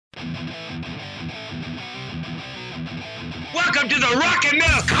Welcome to the Rock and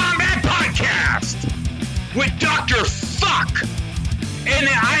Metal Combat Podcast with Dr. Fuck and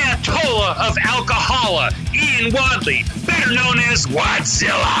the Ayatollah of Alcohola, Ian Wadley, better known as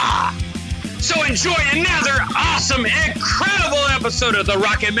Wadzilla. So enjoy another awesome, incredible episode of the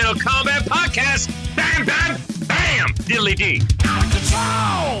Rock and Metal Combat Podcast. Bam, bam, bam, diddly dee. Out of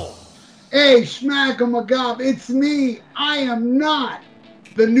control! Hey, Schmack-a-Magop, it's me. I am not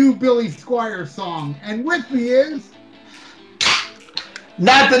the new Billy Squier song. And with me is...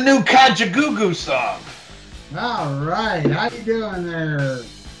 Not the new Kajagoogoo song. All right. How you doing there,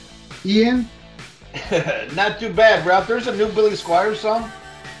 Ian? Not too bad, Ralph. There's a new Billy Squier song?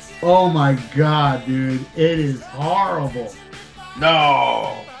 Oh, my God, dude. It is horrible.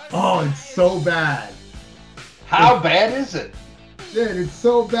 No. Oh, it's so bad. How bad is it? Dude, it's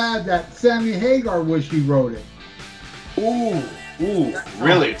so bad that Sammy Hagar wished he wrote it. Ooh,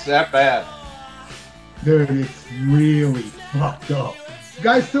 really? It's that bad? Dude, it's really fucked up. The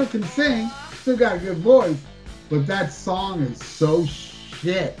guy still can sing, still got a good voice, but that song is so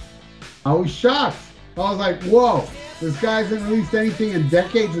shit. I was shocked. I was like, whoa, this guy hasn't released anything in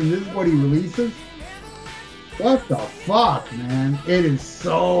decades and this is what he releases? What the fuck, man? It is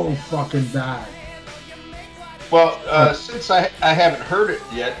so fucking bad. Well, since I haven't heard it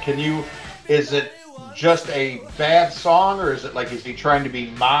yet, is it just a bad song, or is it like, is he trying to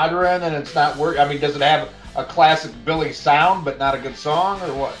be modern and it's not working? I mean, does it have a classic Billy sound but not a good song,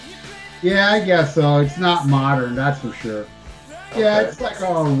 or what? Yeah, I guess so. It's not modern, that's for sure. Yeah, Okay. it's like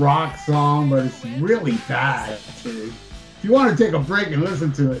a rock song, but it's really bad, dude. If you want to take a break and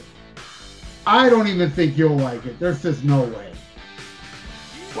listen to it, I don't even think you'll like it. There's just no way.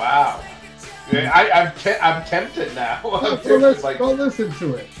 Wow. Yeah, I'm tempted now. Go listen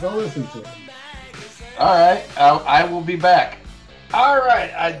to it. Go listen to it. All right, I will be back. All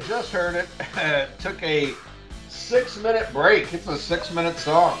right, I just heard it. Took a 6-minute break. It's a 6-minute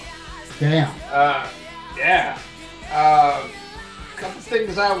song. Damn. Yeah. Couple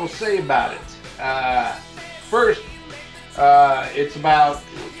things I will say about it. First, it's about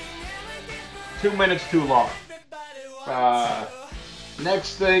 2 minutes too long.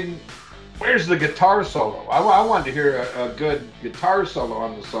 Next thing, where's the guitar solo? I wanted to hear a good guitar solo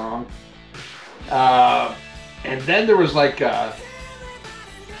on the song. And then there was like a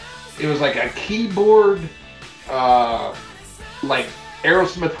keyboard, like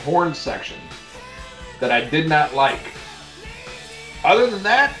Aerosmith horn section that I did not like. Other than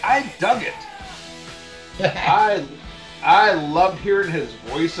that, I dug it. I loved hearing his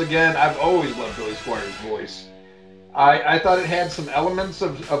voice again. I've always loved Billy Squier's voice. I thought it had some elements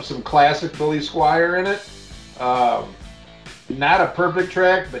of some classic Billy Squier in it. Not a perfect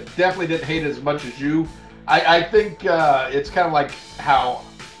track, but definitely didn't hate it as much as you. I think it's kind of like how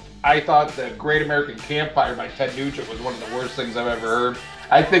I thought the Great American Campfire by Ted Nugent was one of the worst things I've ever heard.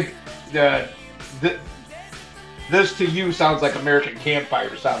 I think this to you sounds like American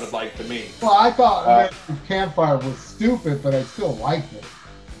Campfire sounded like to me. Well, I thought American Campfire was stupid, but I still liked it.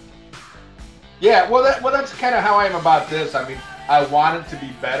 Yeah, well, that's kind of how I am about this. I mean, I want it to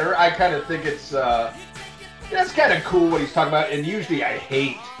be better. I kind of think it's that's kind of cool what he's talking about. And usually I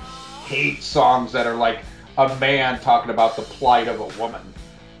hate songs that are like a man talking about the plight of a woman.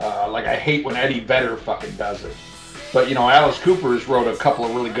 Like I hate when Eddie Vedder fucking does it. But, you know, Alice Cooper has wrote a couple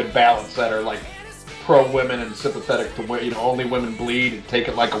of really good ballads that are like pro-women and sympathetic to, you know, Only Women Bleed and Take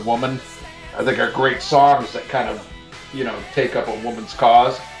It Like a Woman. I think are great songs that kind of, you know, take up a woman's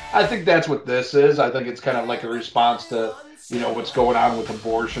cause. I think that's what this is. I think it's kind of like a response to, you know, what's going on with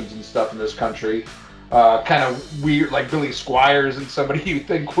abortions and stuff in this country. Kind of weird, like Billy Squier isn't somebody you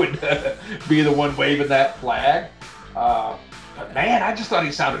think would be the one waving that flag. But man, I just thought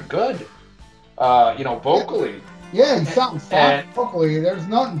he sounded good. You know, vocally. Yeah, he sounds fine vocally. There's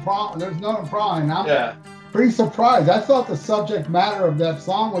nothing wrong. And I'm pretty surprised. I thought the subject matter of that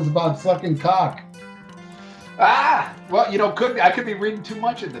song was about sucking cock. Well, you know, I could be reading too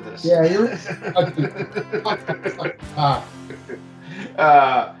much into this. Yeah, you're cock.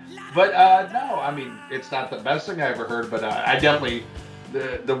 But no, I mean, it's not the best thing I ever heard, but I definitely,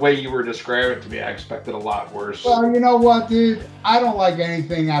 the way you were describing it to me, I expected a lot worse. Well, you know what, dude? I don't like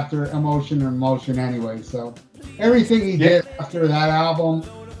anything after Emotion anyway, so everything he did after that album,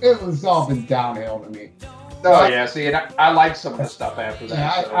 it was all been downhill to me. Oh, yeah, see, and I like some of the stuff after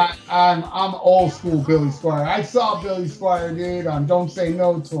that. Yeah, I'm old school Billy Squier. I saw Billy Squier, dude, on Don't Say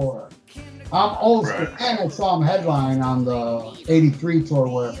No tour. I'm old school, and I saw him headline on the 83 tour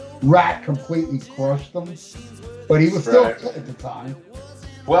where Rat completely crushed him. But he was still good at the time.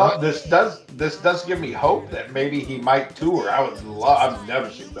 Well, this does give me hope that maybe he might tour. I've never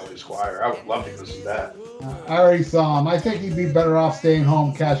seen Billy Squier. I would love to go see that. I already saw him. I think he'd be better off staying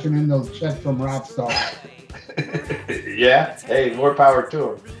home, cashing in those checks from Rapstar. Yeah. Hey, more power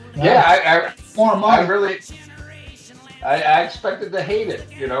to him. Yeah, more money. I expected to hate it.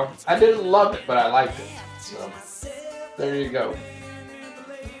 You know, I didn't love it, but I liked it. So there you go.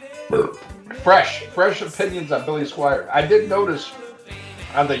 Fresh opinions on Billy Squier. I did notice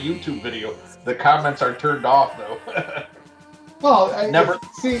on the YouTube video the comments are turned off though. Well, never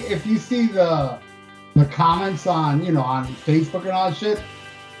if you see the comments on on Facebook and all that shit,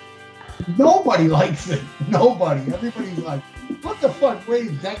 nobody likes it. Nobody. Everybody's like, what the fuck? Wait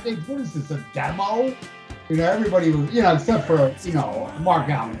a decade? What is this? A demo? Everybody was except for Mark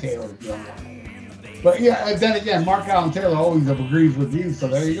Allen Taylor. But yeah, and then again, Mark Allen Taylor always agrees with you. So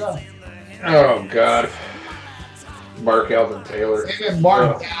there you go. Oh God. Mark Allen Taylor. And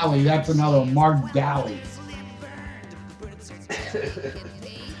Mark Daly, that's another one. Mark Daly.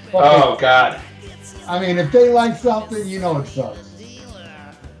 Oh God. I mean, if they like something, it sucks.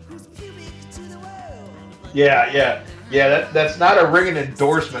 Yeah. That's not a ringing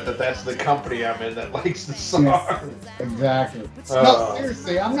endorsement that's the company I'm in that likes the song. Yeah, exactly. No,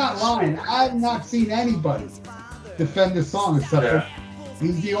 seriously, I'm not lying. I've not seen anybody defend this song except for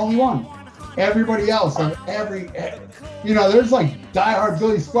he's the only one. Everybody else, there's like diehard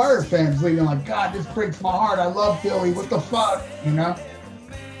Billy Squier fans leaving like, God, this breaks my heart. I love Billy. What the fuck,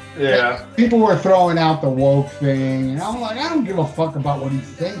 Yeah. People were throwing out the woke thing, and I'm like, I don't give a fuck about what he's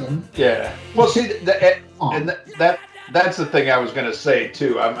singing. Yeah. Well, see, that's the thing I was gonna say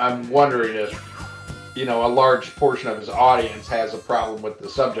too. I'm wondering if a large portion of his audience has a problem with the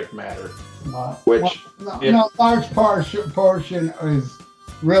subject matter, large portion is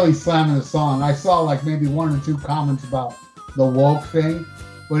really slamming the song. I saw like maybe 1 or 2 comments about the woke thing,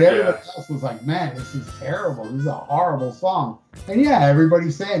 but everybody else was like, man, this is terrible. This is a horrible song. And yeah,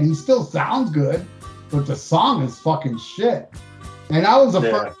 everybody's saying he still sounds good, but the song is fucking shit. And I was the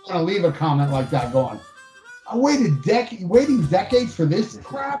first one to leave a comment like that going, I waiting decades for this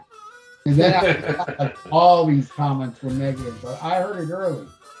crap? And then I got like all these comments were negative, but I heard it early.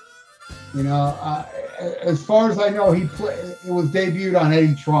 As far as I know, it was debuted on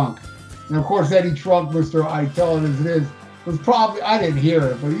Eddie Trunk. And of course, Eddie Trunk, Mr. I Tell It As It Is, was probably, I didn't hear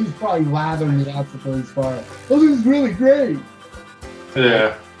it, but he was probably lathering it out to Billy Squier. Oh, this is really great.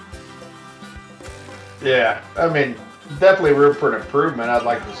 Yeah. Yeah. I mean, definitely room for an improvement. I'd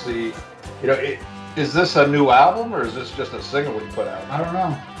like to see, is this a new album or is this just a single he put out? I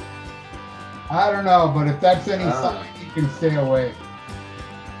don't know, but if that's any sign, you can stay away.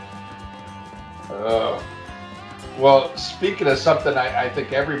 Oh. Well, speaking of something I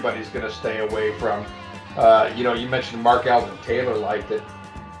think everybody's going to stay away from, you mentioned Mark Allen Taylor liked it.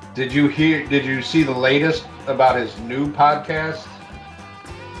 Did you see the latest about his new podcast?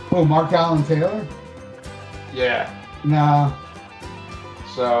 Oh, Mark Allen Taylor? Yeah. No.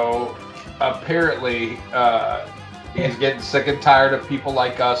 So apparently he's getting sick and tired of people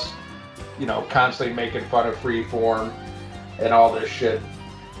like us, constantly making fun of Freeform and all this shit.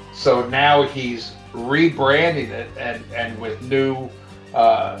 So now he's rebranding it and with new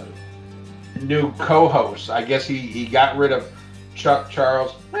co-hosts. I guess he got rid of Chuck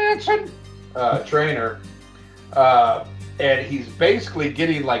Charles Manson, trainer, and he's basically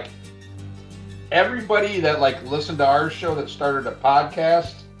getting like everybody that like listened to our show that started a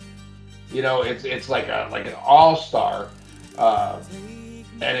podcast. It's like an all-star, and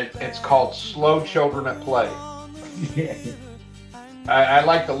it's called Slow Children at Play. Yeah. I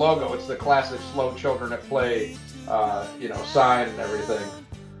like the logo. It's the classic Slow Children at Play, sign and everything.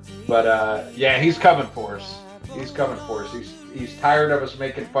 But he's coming for us. He's coming for us. He's tired of us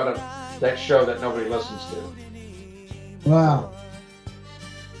making fun of that show that nobody listens to. Wow.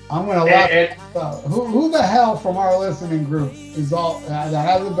 I'm gonna laugh. Who the hell from our listening group is all that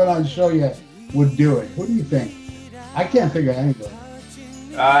hasn't been on the show yet would do it? Who do you think? I can't think of anybody.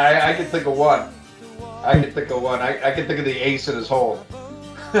 I can think of one. I can think of the ace in his hole.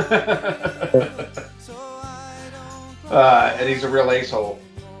 And he's a real ace-hole.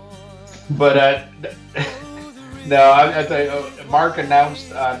 But no, I tell you, Mark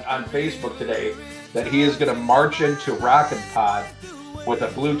announced on Facebook today that he is going to march into Rockin' Pod with a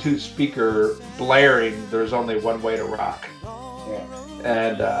Bluetooth speaker blaring, "There's only one way to rock." Yeah.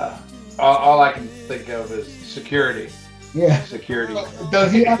 And all I can think of is security. Yeah. Security.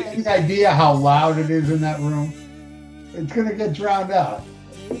 Does he have any idea how loud it is in that room? It's going to get drowned out.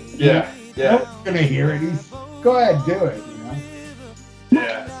 Yeah. Yeah. Nobody's going to hear it. Go ahead, do it,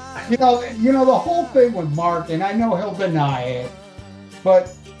 Yeah. the whole thing with Mark, and I know he'll deny it,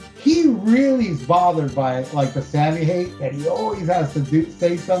 but he really is bothered by like the Sammy hate, and he always has to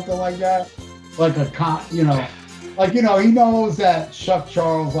say something like that, like he knows that Chuck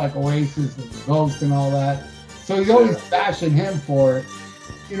Charles like Oasis and Ghost and all that, so he's always bashing him for it.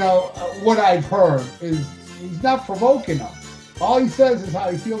 What I've heard is he's not provoking him. All he says is how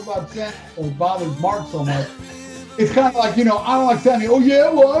he feels about Sammy, or it bothers Mark so much. It's kind of like, I don't like Sammy. Oh yeah,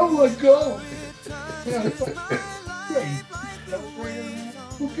 well I don't like Ghost. It's like,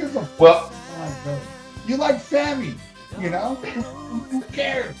 who gives a fuck? Well, you like Sammy, Who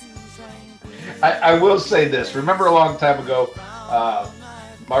cares? I will say this. Remember a long time ago,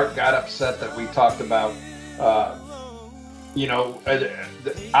 Mark got upset that we talked about,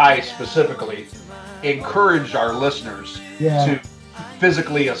 I specifically encouraged our listeners to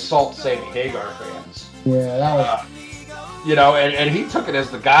physically assault Sammy Hagar fans. Yeah, that was... and he took it as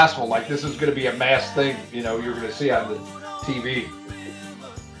the gospel, like this is going to be a mass thing, you're going to see on the TV.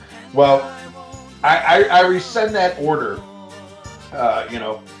 Well, I rescind that order.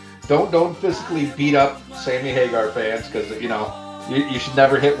 Don't physically beat up Sammy Hagar fans because you should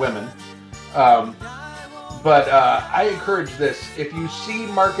never hit women. But I encourage this: if you see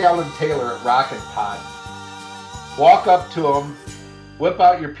Mark Allen Taylor at Rockin' Pod, walk up to him, whip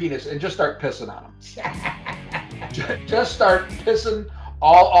out your penis, and just start pissing on him. Just start pissing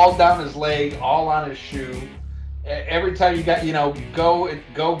all down his leg, all on his shoe. Every time you got, go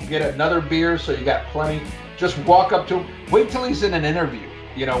get another beer so you got plenty. Just walk up to him. Wait till he's in an interview.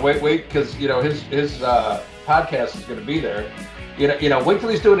 Wait, because his podcast is going to be there. Wait till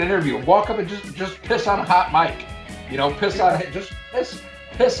he's doing an interview. Walk up and just piss on a hot mic.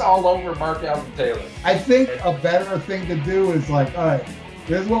 Piss all over Mark Allen Taylor. I think a better thing to do is like, all right,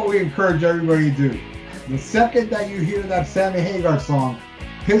 this is what we encourage everybody to do. The second that you hear that Sammy Hagar song,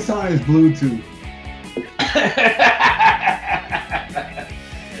 piss on his Bluetooth.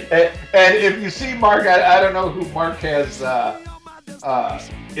 and if you see Mark, I don't know who Mark has.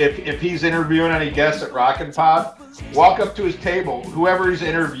 If he's interviewing any guests at Rockin' Pod, walk up to his table, whoever he's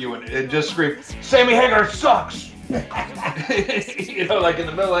interviewing, and just scream, "Sammy Hagar sucks!" Like in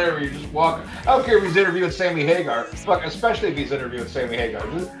the middle of the interview, just walk. I don't care if he's interviewing Sammy Hagar, especially if he's interviewing Sammy Hagar.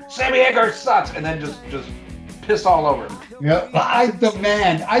 Sammy Hagar sucks, and then just piss all over him. Yeah, I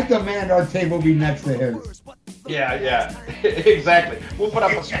demand our table be next to his. Yeah, exactly. We'll put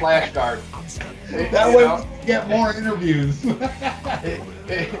up a splash guard. That way we get more interviews.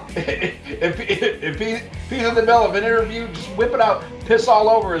 if he's in the middle of an interview, just whip it out, piss all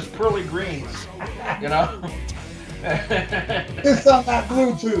over his pearly greens. Piss on that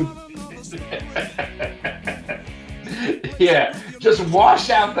Bluetooth. Yeah, just wash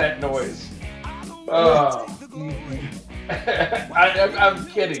out that noise. I'm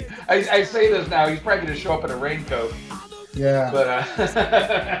kidding. I say this now. He's probably going to show up in a raincoat. Yeah. But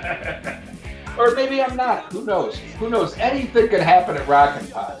or maybe I'm not. Who knows? Anything could happen at Rockin'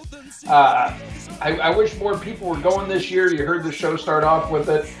 Pod. I wish more people were going this year. You heard the show start off with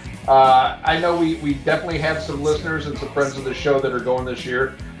it. I know we definitely have some listeners and some friends of the show that are going this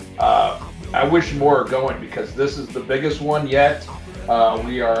year. I wish more are going because this is the biggest one yet.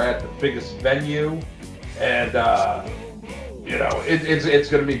 We are at the biggest venue, and it's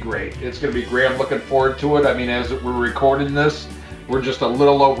going to be great. It's going to be great. I'm looking forward to it. I mean, as we're recording this, we're just a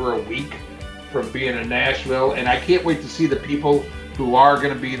little over a week from being in Nashville, and I can't wait to see the people who are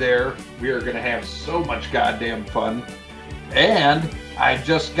going to be there. We are going to have so much goddamn fun. And I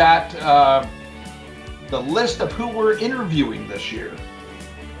just got the list of who we're interviewing this year.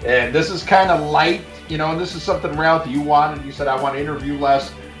 And this is kind of light, and this is something, Ralph, you wanted. You said, I want to interview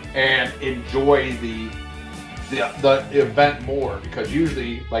less and enjoy the event more, because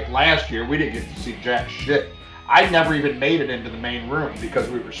usually, like last year, we didn't get to see jack shit. I never even made it into the main room because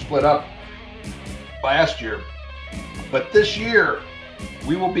we were split up last year. But this year,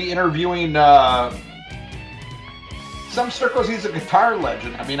 we will be interviewing some circles. He's a guitar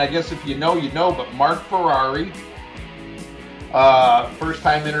legend. I mean, I guess if you know, you know, but Mark Ferrari, first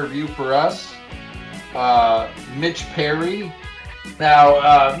time interview for us. Mitch Perry.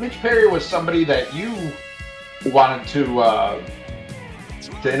 Now, Mitch Perry was somebody that you wanted to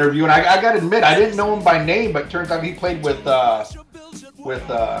interview, and I got to admit, I didn't know him by name, but it turns out he played with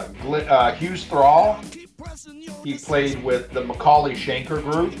Hughes Thrall. He played with the Macaulay Schenker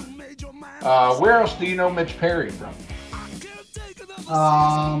group. Where else do you know Mitch Perry from?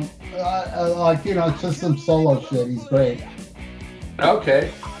 Just some solo shit. He's great.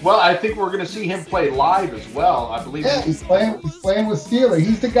 Okay. Well, I think we're going to see him play live as well. I believe. Yeah, he's playing with Steeler.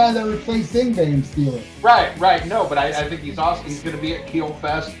 He's the guy that replaced Ingve in Steeler. Right. No, but I think he's going to be at Keel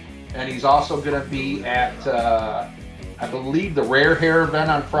Fest, and he's also going to be at I believe, the Rare Hair event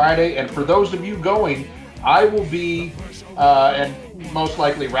on Friday. And for those of you going, I will be, and most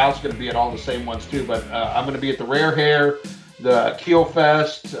likely Ralph's going to be at all the same ones too, but I'm going to be at the Rare Hair, the Keel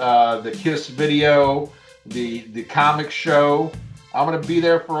Fest, the Kiss video, the comic show. I'm going to be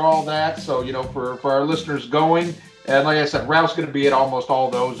there for all that. So, for our listeners going, and like I said, Ralph's going to be at almost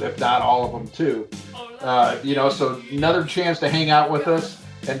all those, if not all of them too. So another chance to hang out with us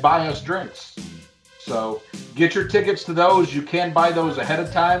and buy us drinks. So get your tickets to those. You can buy those ahead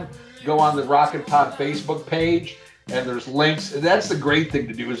of time. Go on the Rockin' Pod Facebook page, and there's links. And that's the great thing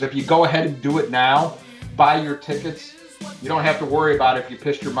to do, is if you go ahead and do it now, buy your tickets. You don't have to worry about if you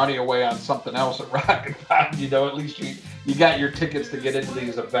pissed your money away on something else at Rockin' Pod. At least you got your tickets to get into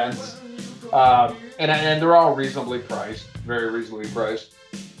these events. And they're all reasonably priced, very reasonably priced.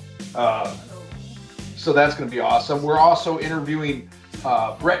 So that's going to be awesome. We're also interviewing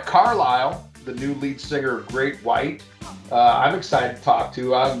Brett Carlisle, the new lead singer of Great White. I'm excited to talk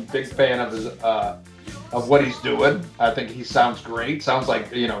to. I'm a big fan of his of what he's doing. I think he sounds great. Sounds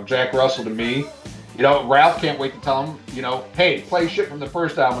like Jack Russell to me. Ralph can't wait to tell him, hey, play shit from the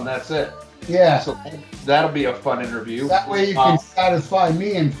first album. That's it. Yeah. So that'll be a fun interview. That way you can satisfy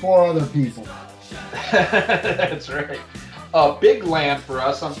me and 4 other people. That's right. Big land for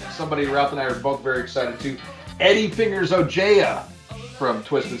us. Somebody Ralph and I are both very excited to. Eddie Fingers Ojea from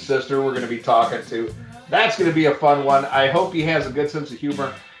Twisted Sister we're going to be talking to. That's going to be a fun one. I hope he has a good sense of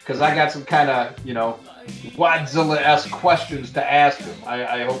humor, because I got some kind of, Godzilla-esque questions to ask him.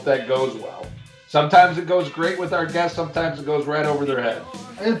 I hope that goes well. Sometimes it goes great with our guests. Sometimes it goes right over their head.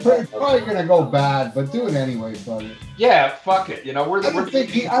 It's probably going to go bad, but do it anyway, fuck it. Yeah, fuck it. I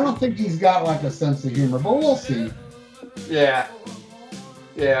don't think he's got like a sense of humor, but we'll see. Yeah,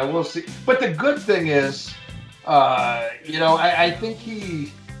 we'll see. But the good thing is, I think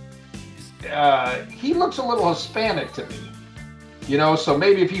he looks a little Hispanic to me. So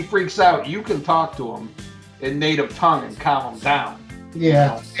maybe if he freaks out, you can talk to him in native tongue and calm him down.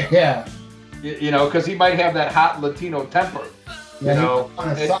 Yeah. Because he might have that hot Latino temper. On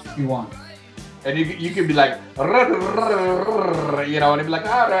a socky one. And you can be like, and he'd be like,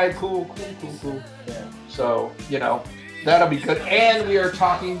 all right, cool. Yeah. So, that'll be good. And we are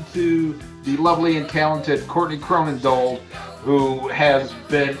talking to the lovely and talented Courtney Cronendold, who has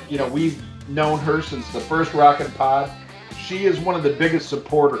been, we've known her since the first Rockin' Pod. She is one of the biggest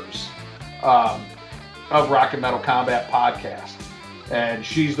supporters of Rockin' Metal Combat Podcast. And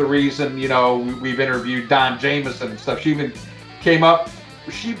she's the reason, we've interviewed Don Jameson and stuff. She even came up,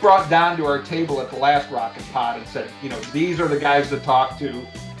 she brought Don to our table at the last Rockin' Pod and said, these are the guys to talk to,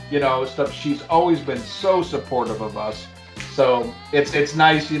 stuff. She's always been so supportive of us. So it's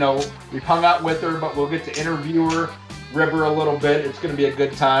nice, we've hung out with her, but we'll get to interview her, rib her a little bit. It's going to be a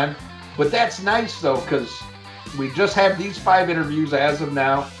good time. But that's nice, though, because we just have these 5 interviews as of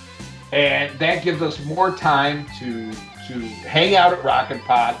now, and that gives us more time to hang out at Rockin'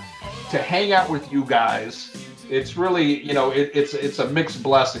 Pod, to hang out with you guys. It's really, it's a mixed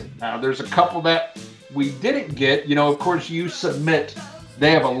blessing. Now, there's a couple that we didn't get. Of course, you submit.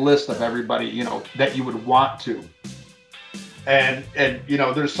 They have a list of everybody, that you would want to. And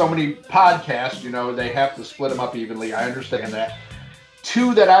there's so many podcasts, they have to split them up evenly. I understand that.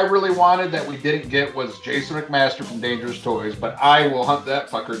 2 that I really wanted that we didn't get was Jason McMaster from Dangerous Toys, but I will hunt that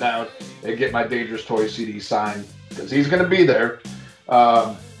fucker down and get my Dangerous Toys CD signed, because he's going to be there.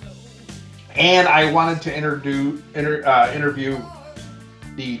 And I wanted to interview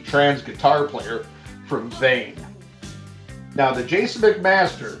the trans guitar player from Vane. Now, the Jason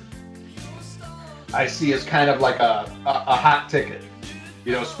McMaster, I see as kind of like a hot ticket,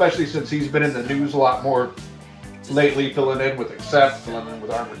 especially since he's been in the news a lot more lately, filling in with Accept, filling in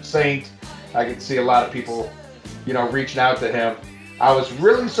with Armored Saint. I can see a lot of people, reaching out to him. I was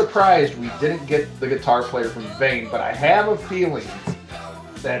really surprised we didn't get the guitar player from Vane, but I have a feeling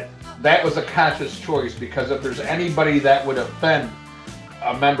that was a conscious choice, because if there's anybody that would offend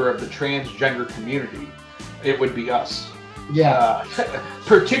a member of the transgender community, it would be us. Yeah.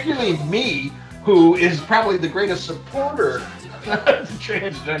 Particularly me, who is probably the greatest supporter of the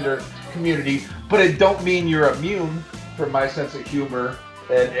transgender community, but it don't mean you're immune from my sense of humor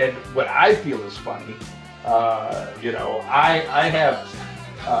and what I feel is funny. I have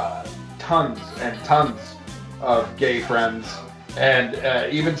tons and tons of gay friends, and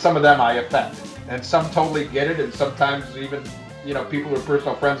even some of them I offend, and some totally get it, and sometimes even people who are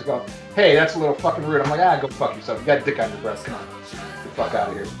personal friends go, hey, that's a little fucking rude. I'm like, go fuck yourself. You got a dick on your breath. Come on, get the fuck out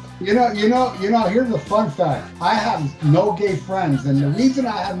of here. Here's a fun fact. I have no gay friends, and the reason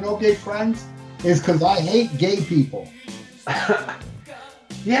I have no gay friends is because I hate gay people.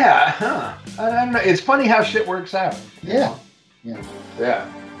 Yeah, huh. I don't know. It's funny how shit works out. Yeah.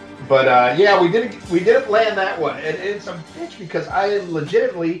 Yeah. But yeah, we didn't land that one. And it's a bitch because I am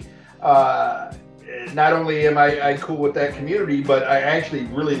legitimately not only am I cool with that community, but I actually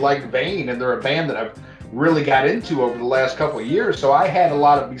really like Vane, and they're a band that I've really got into over the last couple of years. So I had a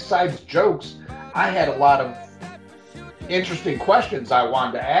lot of, besides jokes, I had a lot of interesting questions I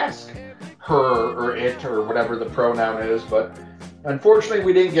wanted to ask her or it or whatever the pronoun is. But unfortunately,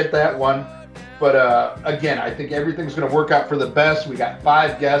 we didn't get that one. But again, I think everything's going to work out for the best. We got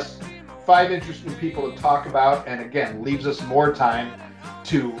 5 guests, 5 interesting people to talk about, and again, leaves us more time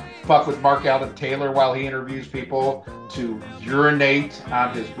to fuck with Mark Alden Taylor while he interviews people, to urinate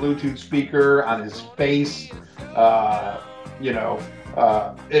on his Bluetooth speaker, on his face, and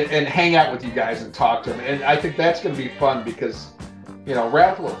hang out with you guys and talk to him. And I think that's going to be fun because,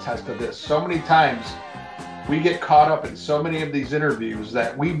 Ralph will attest to this. So many times we get caught up in so many of these interviews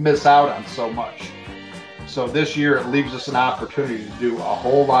that we miss out on so much. So this year it leaves us an opportunity to do a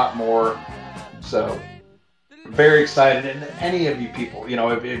whole lot more. So very excited. And any of you people,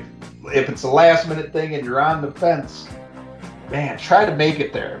 if it's a last minute thing and you're on the fence, man, try to make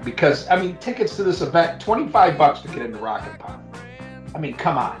it there, because tickets to this event, $25 to get into Rockin' Pop.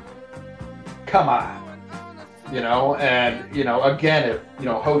 Come on. Again, if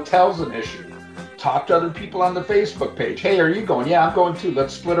hotel's an issue, talk to other people on the Facebook page. Hey, are you going? Yeah, I'm going too.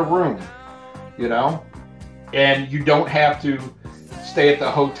 Let's split a room. And you don't have to stay at the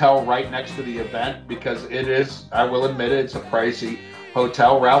hotel right next to the event, because it is, I will admit it's a pricey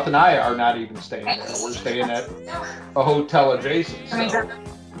hotel. Ralph and I are not even staying there. We're staying at a hotel adjacent. So.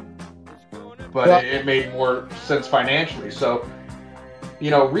 But it made more sense financially. So,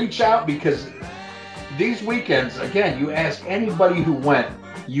 reach out, because these weekends, again, you ask anybody who went,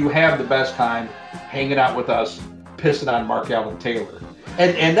 you have the best time hanging out with us, pissing on Mark Alden Taylor.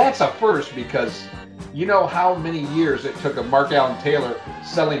 And that's a first, because you know how many years it took a Mark Alden Taylor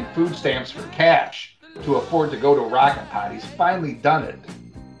selling food stamps for cash to afford to go to Rockin' Pot. He's finally done it.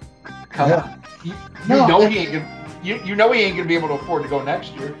 Come on. He ain't gonna be able to afford to go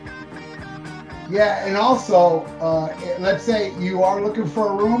next year. Yeah, and also, let's say you are looking for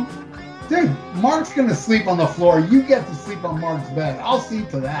a room. Dude, Mark's gonna sleep on the floor. You get to sleep on Mark's bed. I'll see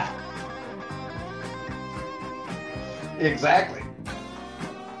to that. Exactly.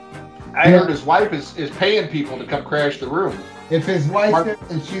 I heard his wife is paying people to come crash the room. If his wife's there,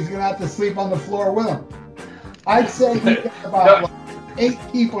 then she's gonna have to sleep on the floor with him. I'd say he got about 8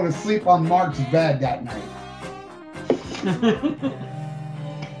 people to sleep on Mark's bed that night.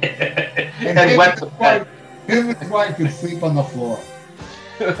 and him and his wife could sleep on the floor.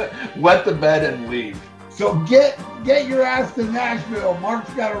 Wet the bed and leave. So get your ass to Nashville.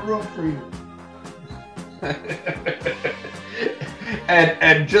 Mark's got a room for you.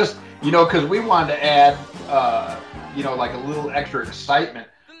 and just, because we wanted to add, like a little extra excitement.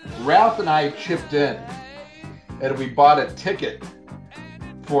 Ralph and I chipped in, and we bought a ticket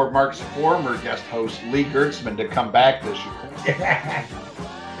for Mark's former guest host, Lee Gertzman, to come back this year.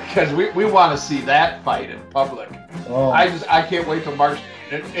 Because we want to see that fight in public. Oh. I can't wait till Mark's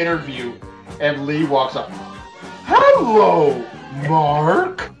interview and Lee walks up. Hello,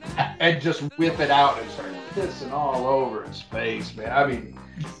 Mark, and just whip it out and start pissing all over his face, man.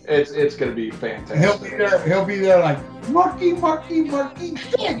 It's gonna be fantastic. He'll be there like Marky,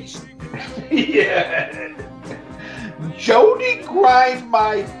 bitch. Yeah. Jody grind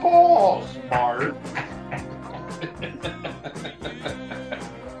my balls, Mark.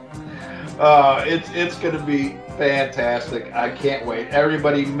 It's gonna be fantastic. I can't wait.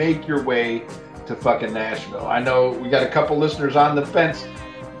 Everybody, make your way to fucking Nashville. I know we got a couple listeners on the fence.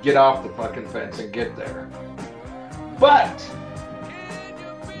 Get off the fucking fence and get there. But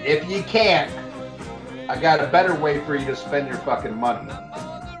if you can't, I got a better way for you to spend your fucking money.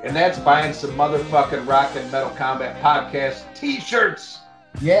 And that's buying some motherfucking Rockin' Metal Combat Podcast t-shirts.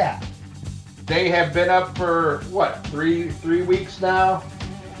 Yeah. They have been up for, what, three weeks now?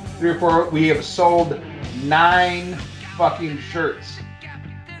 3 or 4. We have sold 9 fucking shirts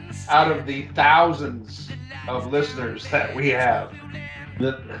out of the thousands of listeners that we have.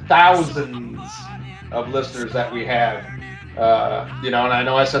 The thousands of listeners that we have. And I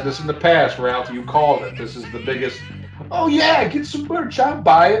know I said this in the past, Ralph, you called it. This is the biggest, oh yeah, get some merch, I'll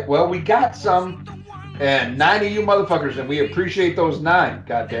buy it. Well, we got some, and 9 of you motherfuckers, and we appreciate those 9.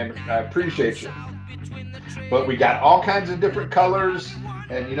 God damn it, I appreciate you. But we got all kinds of different colors,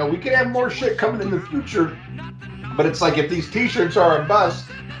 and we could have more shit coming in the future. But it's like, if these t-shirts are a bust,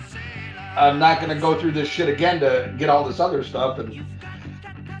 I'm not going to go through this shit again to get all this other stuff, and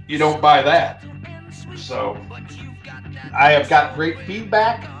you don't buy that. So I have got great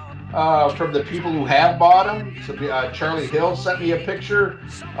feedback from the people who have bought them. So, Charlie Hill sent me a picture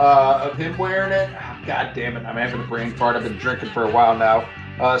of him wearing it. Oh, God damn it, I'm having a brain fart. I've been drinking for a while now.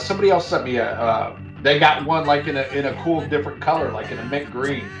 Somebody else sent me they got one like in a cool different color, like in a mint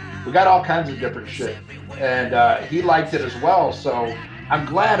green. We got all kinds of different shit. And he liked it as well. So I'm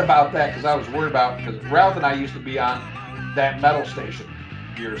glad about that, because I was worried about, because Ralph and I used to be on that metal station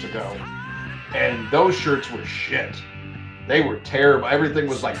years ago. And those shirts were shit. They were terrible. Everything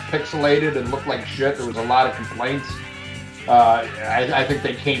was like pixelated and looked like shit. There was a lot of complaints. I think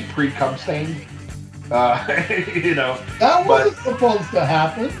they came pre-cum stained. You know. That wasn't supposed to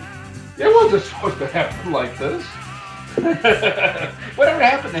happen. It wasn't supposed to happen like this. Whatever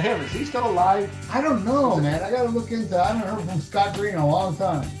happened to him? Is he still alive? I don't know, man. I gotta look into it. I haven't heard from Scott Green in a long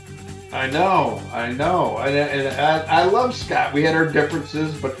time. I know. And I love Scott. We had our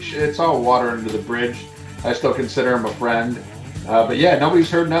differences, but it's all water under the bridge. I still consider him a friend. But yeah,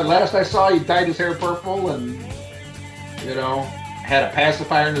 nobody's heard nothing. Last I saw, he dyed his hair purple and, you know, had a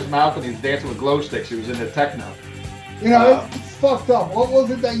pacifier in his mouth, and he was dancing with glow sticks. He was into techno. You know, it's fucked up. What was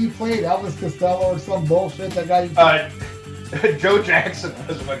it that you played? Elvis Costello or some bullshit? That guy you played? Joe Jackson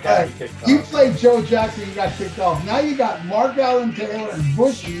was what got me kicked off. You played Joe Jackson, you got kicked off. Now you got Mark Allen Taylor and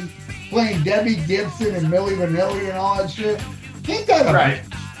Bushy playing Debbie Gibson and Milli Vanilli and all that shit. Ain't that a right?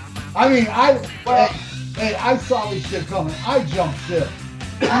 I mean, I saw this shit coming. I jumped ship.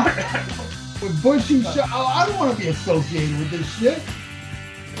 With Bushy, I don't want to be associated with this shit.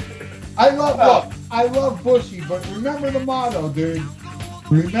 I love Bushy, but remember the motto, dude.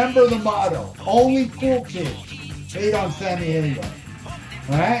 Remember the motto. Only cool kids hate on Sammy Hagar.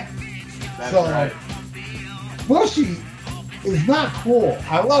 Alright? That's right. Bushy is not cool.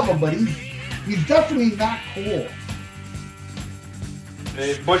 I love him, but he's definitely not cool.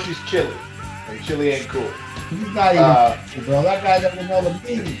 Bushy's chilly. And chilly ain't cool. He's not even cool, bro. That guy doesn't know the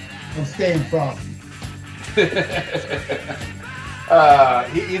meaning of staying frosty.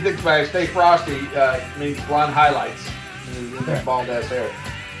 He thinks by stay frosty means blonde highlights in that bald ass hair.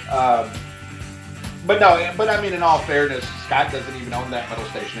 But I mean, in all fairness, Scott doesn't even own that metal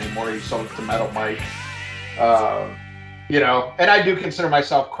station anymore. He sold it to Metal Mike. You know, and I do consider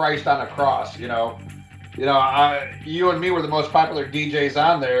myself Christ on a cross. You know, you and me were the most popular DJs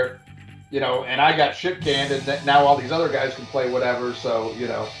on there. You know, and I got shit canned, and now all these other guys can play whatever. So you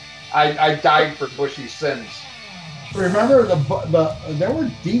know, I died for Bushy's sins. Remember there were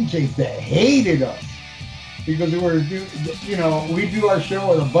DJs that hated us because we do our show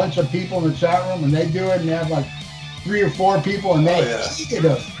with a bunch of people in the chat room, and they do it and they have like 3 or 4 people, and they hated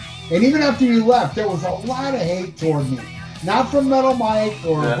us. And even after you left, there was a lot of hate toward me. Not from Metal Mike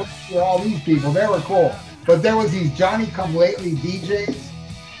or all these people. They were cool. But there was these Johnny Come Lately DJs.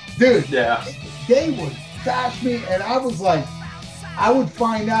 Dude, they would bash me, and I was like, I would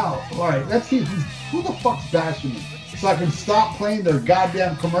find out, all right, let's see who the fuck's bashing me, so I can stop playing their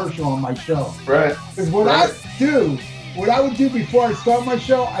goddamn commercial on my show. Right. Because what I would do before I start my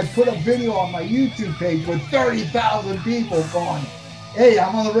show, I'd put a video on my YouTube page with 30,000 people going, hey,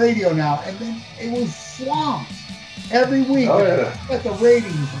 I'm on the radio now. And then it was swamped every week at the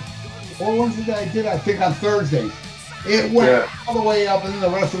ratings. What was it that I did? I think on Thursdays. It went all the way up, and then the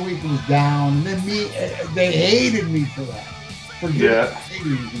rest of the week it was down. And then they hated me for that. For doing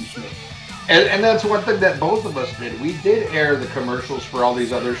ratings and shit. And that's one thing that both of us did. We did air the commercials for all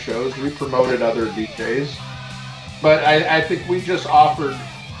these other shows. We promoted other DJs. But I think we just offered,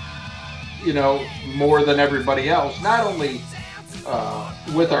 you know, more than everybody else. Not only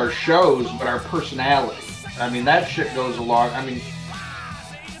with our shows, but our personality. I mean, that shit goes along. I mean,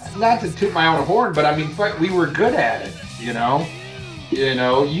 not to toot my own horn, but I mean, we were good at it, you know? You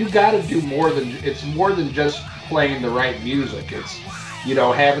know, you got to do more than, it's more than just playing the right music. It's, you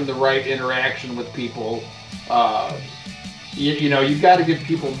know, having the right interaction with people. You know, you got to give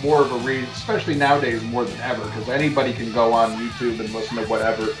people more of a reason, especially nowadays more than ever, because anybody can go on YouTube and listen to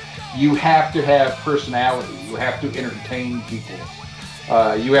whatever. You have to have personality. You have to entertain people.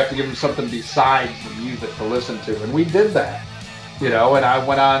 You have to give them something besides the music to listen to. And we did that, you know, and I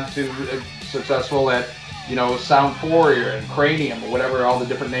went on to successful at, you know, Sound 4 and Cranium or whatever, all the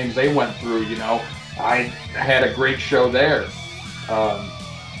different names they went through, you know. I had a great show there.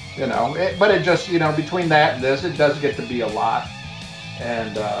 You know, but it just, you know, between that and this, it does get to be a lot.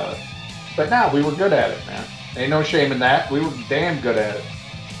 And, but now we were good at it, man. Ain't no shame in that. We were damn good at it.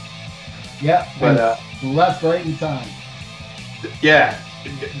 Yeah, but left right in time. Yeah.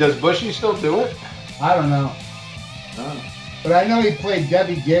 Does Bushy still do it? I don't know. Oh. But I know he played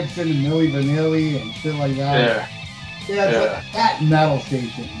Debbie Gibson and Milli Vanilli and shit like that. Yeah. Yeah, it's like that metal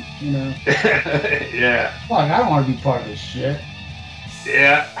station, you know. Yeah. Fuck, I don't want to be part of this shit.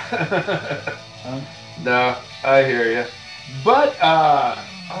 Yeah. No, I hear you. But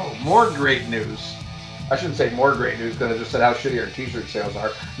more great news. I shouldn't say more great news because I just said how shitty our t-shirt sales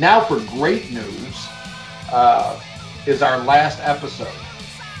are. Now for great news is our last episode.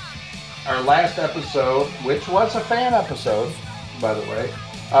 Our last episode, which was a fan episode, by the way,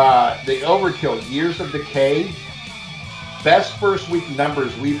 the Overkill Years of Decay, best first week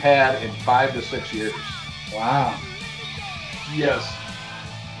numbers we've had in 5 to 6 years. Wow. Yes.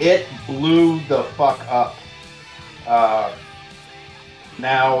 It blew the fuck up.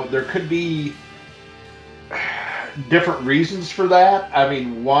 Now, there could be different reasons for that. I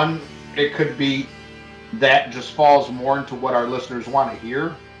mean, one, it could be that just falls more into what our listeners want to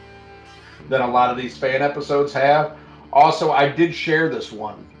hear than a lot of these fan episodes have. Also, I did share this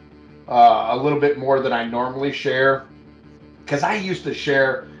one a little bit more than I normally share, because I used to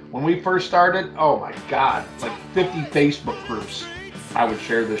share, when we first started, oh my God, like 50 Facebook groups I would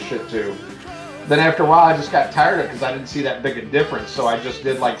share this shit to. Then after a while, I just got tired of it because I didn't see that big a difference. So I just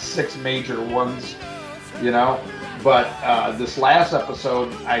did like 6 major ones, you know. But this last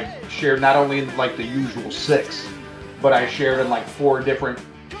episode, I shared not only in like the usual 6, but I shared in like 4 different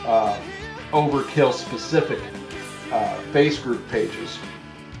Overkill specific face group pages.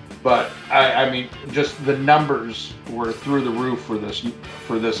 But I mean, just the numbers were through the roof for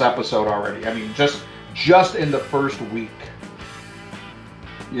this episode already. I mean, just in the first week,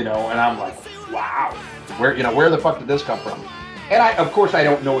 you know. And I'm like, wow, where the fuck did this come from? And of course I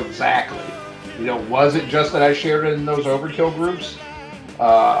don't know exactly. You know, was it just that I shared it in those Overkill groups?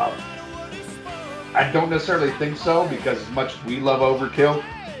 I don't necessarily think so, because as much as we love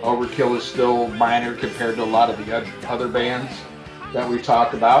Overkill is still minor compared to a lot of the other bands that we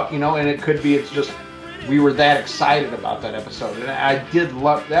talked about, you know. And it could be it's just we were that excited about that episode, and I did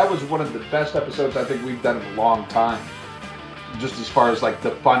love that. Was one of the best episodes I think we've done in a long time, just as far as like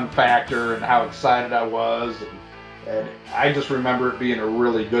the fun factor and how excited I was, and I just remember it being a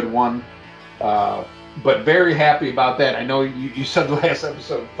really good one. But very happy about that. I know you said the last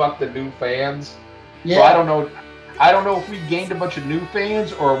episode, fuck the new fans. Yeah. So I don't know if we gained a bunch of new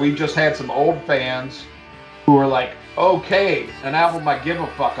fans or we just had some old fans who were like, okay, an album I give a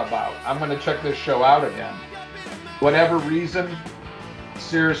fuck about. I'm going to check this show out again. Whatever reason,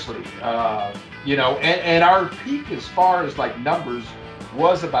 seriously, you know, and our peak as far as like numbers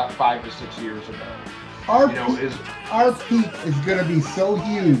was about 5 to 6 years ago. Our peak is going to be so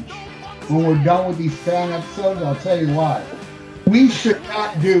huge when we're done with these fan episodes. I'll tell you why. We should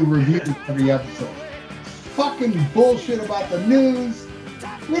not do reviews every episode. Fucking bullshit about the news.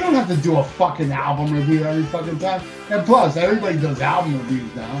 We don't have to do a fucking album review every fucking time. And plus, everybody does album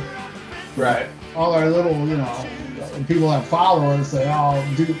reviews now. Right. All our little, you know, people that follow us say, oh,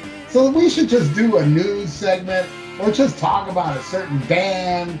 dude. So we should just do a news segment or just talk about a certain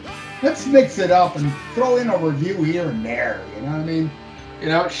band. Let's mix it up and throw in a review here and there. You know what I mean? You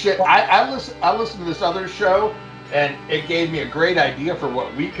know, shit. I listened to this other show, and it gave me a great idea for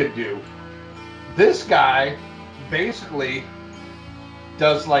what we could do. This guy basically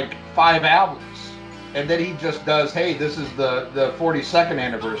does like 5 albums, and then he just does, hey, this is the 42nd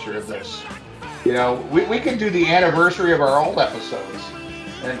anniversary of this. You know, we could do the anniversary of our old episodes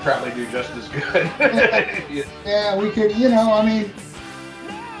and probably do just as good. Yeah, we could, you know, I mean,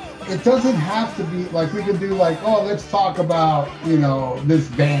 it doesn't have to be like, we could do like, oh, let's talk about, you know, this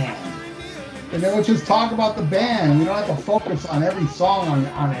band. And then let's just talk about the band. We don't have to focus on every song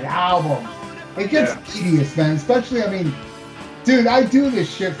on an album. It gets tedious, man. Especially, I mean, dude, I do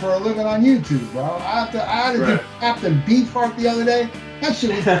this shit for a living on YouTube, bro. I had to do Captain Beefheart the other day. That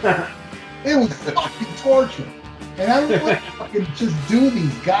shit was, it was fucking torture. And I would fucking just do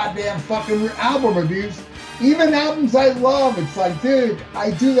these goddamn fucking album reviews. Even albums I love, it's like, dude, I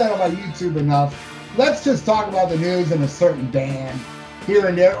do that on my YouTube enough. Let's just talk about the news and a certain band here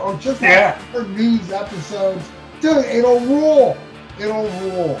and there, or just for news episodes. Dude, it'll rule. It'll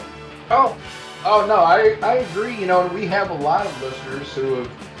rule. Oh no, I agree. You know, we have a lot of listeners who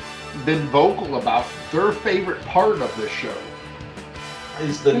have been vocal about their favorite part of this show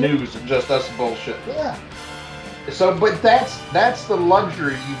is the news and just us bullshit. Yeah. So, but that's the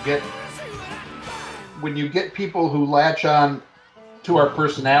luxury you get when you get people who latch on to our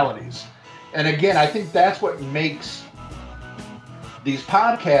personalities. And again, I think that's what makes these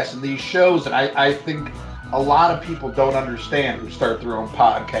podcasts and these shows, and I think a lot of people don't understand who start their own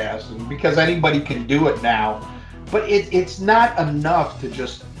podcasts, and because anybody can do it now, but it's not enough to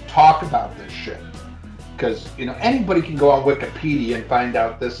just talk about this shit. Because, you know, anybody can go on Wikipedia and find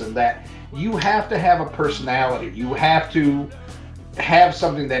out this and that. you have to have a personality. You have to have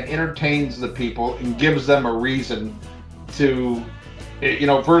something that entertains the people and gives them a reason to,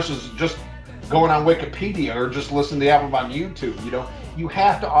 versus just going on Wikipedia or just listening to the album on YouTube. You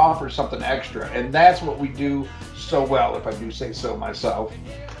have to offer something extra, and that's what we do so well, if I do say so myself.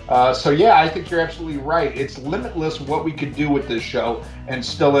 So yeah, I think you're absolutely right. It's limitless what we could do with this show and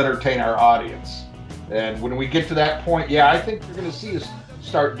still entertain our audience. And when we get to that point, yeah, I think you're going to see us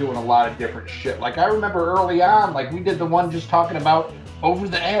start doing a lot of different shit. Like I remember early on, like we did the one just talking about Over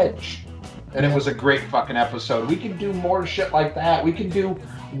the Edge, and it was a great fucking episode. We can do more shit like that. We can do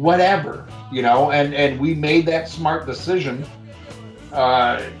whatever, and we made that smart decision.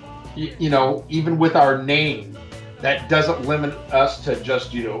 Even with our name, that doesn't limit us to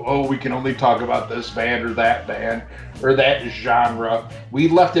just, we can only talk about this band or that band or that genre. We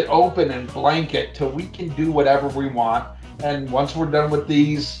left it open and blanket till we can do whatever we want. And once we're done with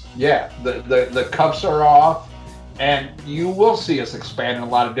these, the cuffs are off, and you will see us expand in a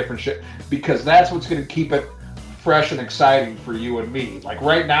lot of different shit, because that's what's going to keep it fresh and exciting for you and me. Like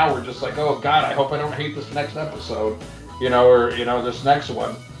right now, we're just like, oh God, I hope I don't hate this next episode, or this next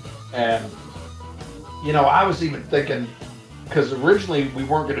one. And I was even thinking, because originally we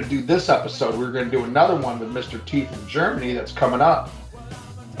weren't going to do this episode, we were going to do another one with Mr. T from Germany that's coming up.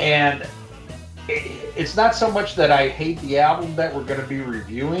 And it's not so much that I hate the album that we're going to be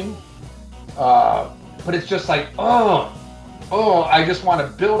reviewing, but it's just like, I just want to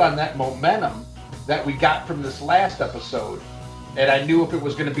build on that momentum that we got from this last episode. And I knew if it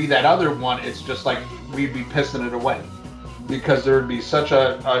was going to be that other one, it's just like we'd be pissing it away, because there would be such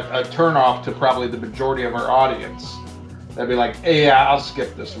a turnoff to probably the majority of our audience. They'd be like, hey, yeah, I'll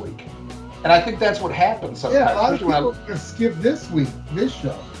skip this week. And I think that's what happens sometimes. Yeah, a lot of people are going to skip this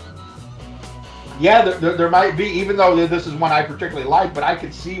show. Yeah, there might be, even though this is one I particularly like, but I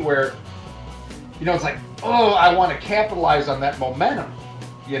could see where, it's like, I want to capitalize on that momentum,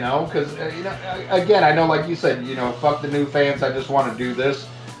 because, again, I know, like you said, fuck the new fans, I just want to do this.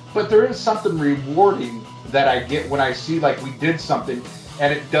 But there is something rewarding that I get when I see, like, we did something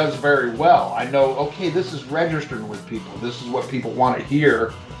and it does very well. I know, okay, this is registering with people. This is what people want to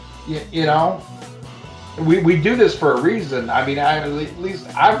hear, We do this for a reason. I mean, at least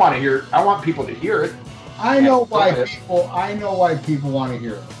I want people to hear it. I know why people want to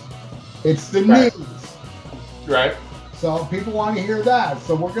hear it. It's the news. Right. So people want to hear that.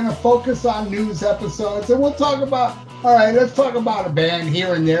 So we're going to focus on news episodes, and we'll talk about, let's talk about a band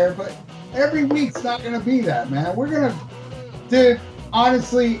here and there, but every week's not going to be that, man. We're going to, dude,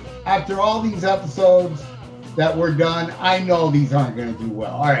 honestly, after all these episodes that we're done, I know these aren't going to do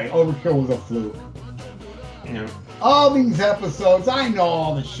well. All right, Overkill was a fluke. Yeah. All these episodes, I know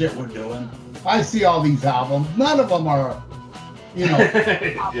all the shit we're doing. I see all these albums. None of them are,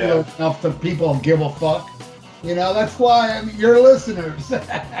 popular enough to people give a fuck. That's why you're listeners,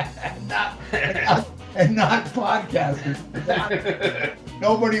 and not podcasters.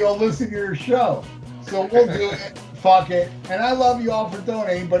 Nobody will listen to your show. So we'll do it. Fuck it. And I love you all for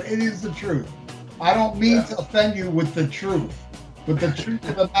donating, but it is the truth. I don't mean to offend you with the truth. But the truth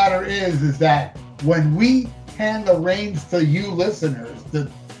of the matter is that when we hand the reins to you listeners to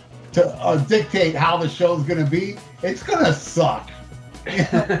dictate how the show's going to be, it's going to suck.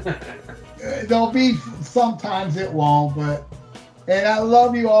 There'll be sometimes it won't, and I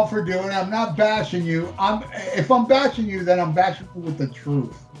love you all for doing it. I'm not bashing you. If I'm bashing you, then I'm bashing you with the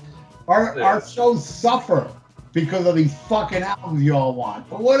truth. Our shows suffer because of these fucking albums you all want.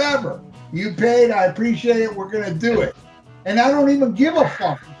 But whatever. You paid, I appreciate it, we're gonna do it. And I don't even give a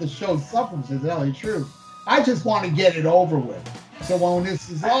fuck if the show suffers, to tell you the truth. I just want to get it over with. So when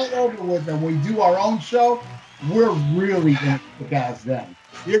this is all over with and we do our own show, we're really gonna kick ass then.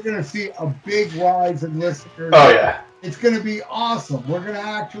 You're going to see a big rise in listeners. Oh, yeah. It's going to be awesome. We're going to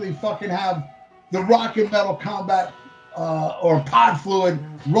actually fucking have the Rock and Metal Combat or Pod Fluid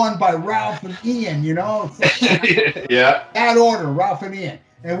run by Ralph and Ian, It's like that order, Ralph and Ian.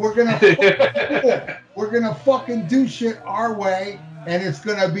 And we're going to fucking do shit our way, and it's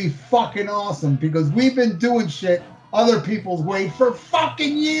going to be fucking awesome, because we've been doing shit other people's way for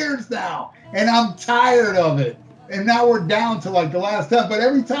fucking years now, and I'm tired of it. And now we're down to like the last 10. But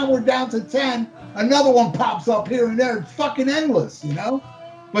every time we're down to 10, another one pops up here and there. It's fucking endless,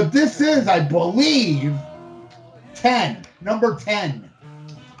 But this is, I believe, 10. Number 10.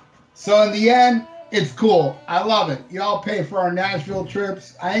 So in the end, it's cool. I love it. Y'all pay for our Nashville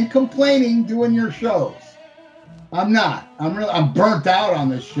trips. I ain't complaining doing your shows. I'm not. I'm burnt out on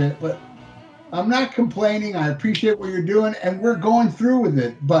this shit, but I'm not complaining. I appreciate what you're doing, and we're going through with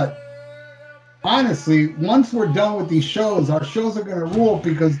it. But honestly, once we're done with these shows, our shows are going to rule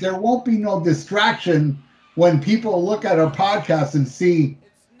because there won't be no distraction when people look at our podcast and see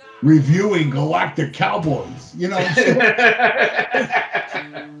reviewing Galactic Cowboys. You know,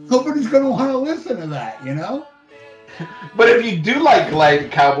 nobody's going to want to listen to that, you know? But if you do like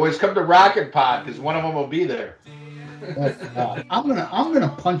Galactic Cowboys, come to Rocket Pod because one of them will be there. I'm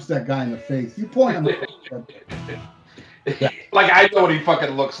gonna punch that guy in the face. You point him out. Like I know what he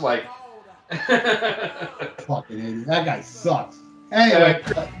fucking looks like. Fucking idiot. That guy sucks. Anyway,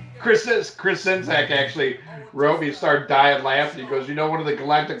 Chris Sinzak actually wrote me, started dying laughing. He goes, "You know, one of the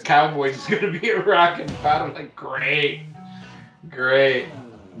Galactic Cowboys is going to be a Rocket Pod." I'm like, great.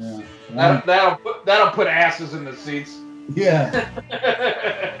 Yeah. That'll put asses in the seats. Yeah.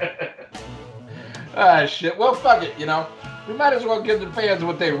 Ah, shit. Well, fuck it. You know, we might as well give the fans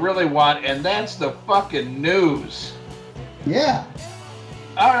what they really want, and that's the fucking news. Yeah.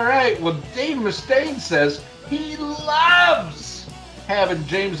 All right. Well, Dave Mustaine says he loves having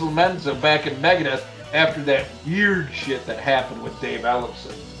James Lomenzo back in Megadeth after that weird shit that happened with Dave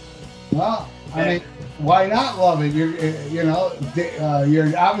Ellefson. Well, I mean, why not love it? You're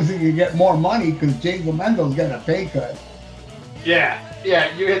obviously gonna get more money because James Lomenzo's getting a pay cut. Yeah,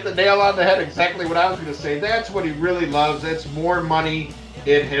 you hit the nail on the head. Exactly what I was going to say. That's what he really loves. That's more money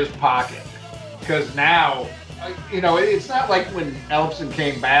in his pocket. Because now, you know, it's not like when Ellefson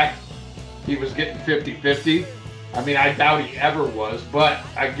came back, he was getting 50-50. I mean, I doubt he ever was, but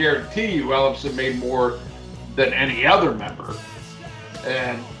I guarantee you Ellefson made more than any other member.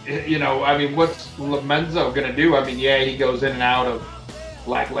 And, you know, I mean, what's Lomenzo going to do? I mean, yeah, he goes in and out of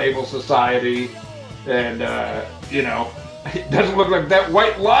Black Label Society, and, you know, it doesn't look like that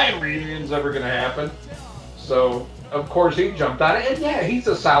White Lion reunion's ever going to happen. So, of course, he jumped on it. And, yeah, he's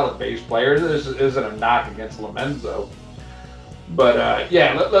a solid bass player. This isn't a knock against Lomenzo. But,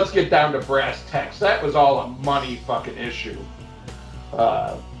 yeah, let's get down to brass tacks. That was all a money fucking issue.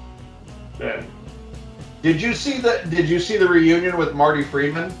 Did you see the reunion with Marty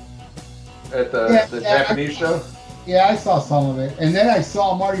Friedman at the Japanese show? Yeah, I saw some of it. And then I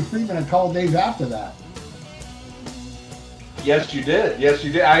saw Marty Friedman a couple days after that. Yes, you did.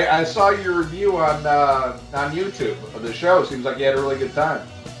 I saw your review on YouTube of the show. Seems like you had a really good time.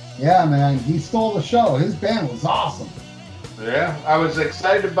 Yeah, man. He stole the show. His band was awesome. Yeah, I was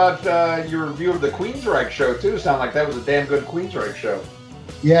excited about your review of the Queensryche show, too. Sounded like that was a damn good Queensryche show.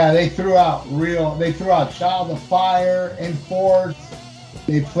 Yeah, they threw out Child of Fire, Enforce.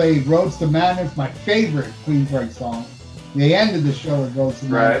 They played Roads to Madness, my favorite Queensryche song. They ended the show with Roads to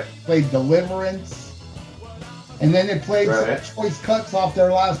Madness. Played Deliverance. And then they played some choice cuts off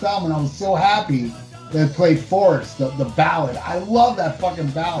their last album, and I was so happy they played Forest, the ballad. I love that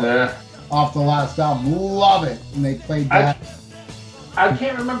fucking ballad off the last album. Love it. And they played that. I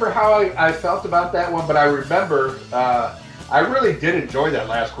can't remember how I felt about that one, but I remember I really did enjoy that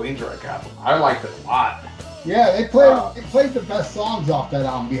last Queensryche album. I liked it a lot. Yeah, they played the best songs off that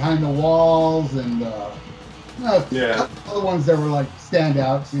album, Behind the Walls and other ones that were like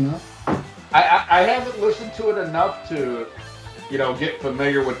standouts, you know. I haven't listened to it enough to, you know, get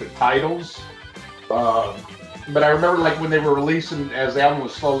familiar with the titles. But I remember, like, when they were releasing, as the album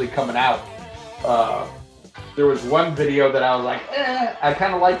was slowly coming out, there was one video that I was like, I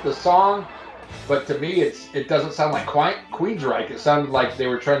kind of like the song, but to me, it doesn't sound like Queensryche. It sounded like they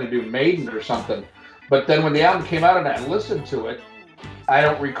were trying to do Maiden or something. But then when the album came out and I listened to it, I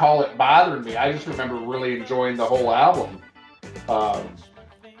don't recall it bothering me. I just remember really enjoying the whole album.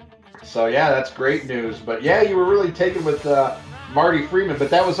 So yeah, that's great news. But yeah, you were really taken with Marty Friedman, but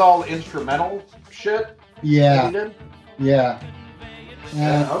that was all instrumental shit? Yeah. Yeah.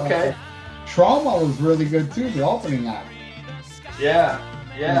 And, okay. Trauma was really good too, the opening act. Yeah.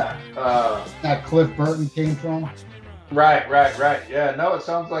 That Cliff Burton came from. Right. Yeah, no, it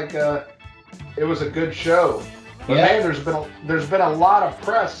sounds like it was a good show. But man, there's been a lot of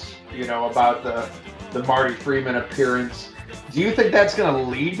press, you know, about the Marty Friedman appearance. Do you think that's going to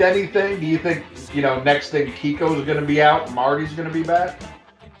lead to anything? Do you think, you know, next thing Kiko's going to be out, Marty's going to be back?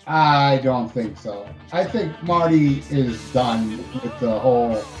 I don't think so. I think Marty is done with the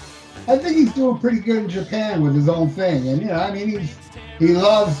whole. I think he's doing pretty good in Japan with his own thing, and you know, I mean, he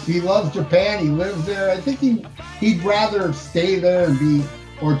loves Japan. He lives there. I think he'd rather stay there and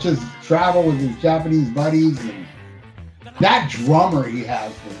or just travel with his Japanese buddies. And that drummer he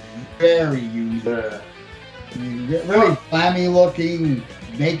has was very unique. I mean, really clammy looking,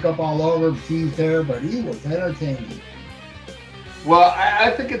 makeup all over, teeth there, but he was entertaining. Well,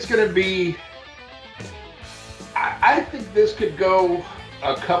 I think it's going to be. I think this could go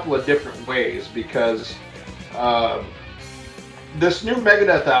a couple of different ways because this new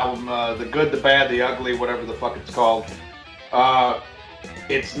Megadeth album, The Good, the Bad, the Ugly, whatever the fuck it's called,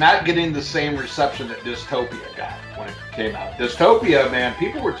 it's not getting the same reception that Dystopia got when it came out. Dystopia, man,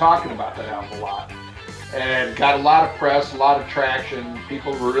 people were talking about that album a lot. And got a lot of press, a lot of traction.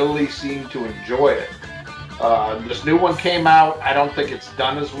 People really seem to enjoy it. This new one came out. I don't think it's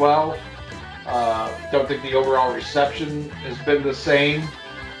done as well. Don't think the overall reception has been the same.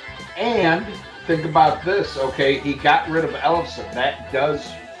 And think about this, okay? He got rid of Ellefson. That does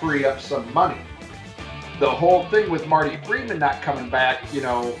free up some money. The whole thing with Marty Friedman not coming back, you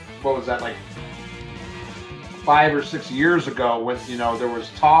know, what was that, like 5 or 6 years ago when, you know, there was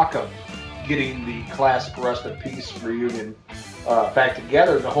talk of getting the classic Rust in Peace reunion back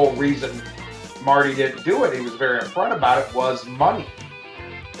together. The whole reason Marty didn't do it, he was very upfront about it, was money.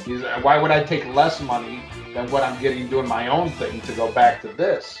 Why would I take less money than what I'm getting doing my own thing to go back to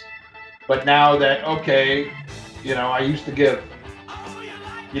this? But now that, okay, you know, I used to give,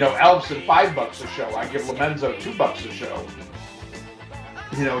 you know, Ellefson $5 a show. I give Lomenzo $2 a show.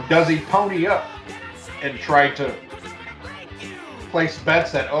 You know, does he pony up and try to place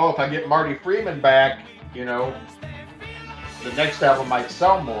bets that, oh, if I get Marty Friedman back, you know, the next album might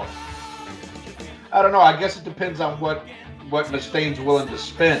sell more? I don't know. I guess it depends on what Mustaine's willing to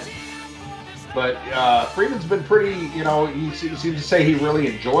spend. But Friedman's been pretty, you know, he seems to say he really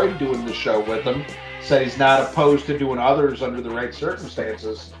enjoyed doing the show with him. Said he's not opposed to doing others under the right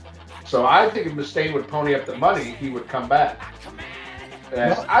circumstances. So I think if Mustaine would pony up the money, he would come back.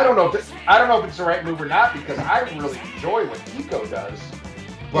 And I don't know if it's the right move or not, because I really enjoy what Nico does.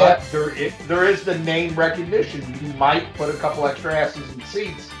 But there is the name recognition. You might put a couple extra asses in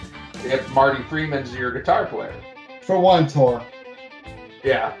seats if Marty Friedman's your guitar player. For one tour.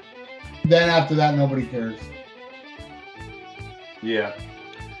 Yeah. Then after that, nobody cares. Yeah.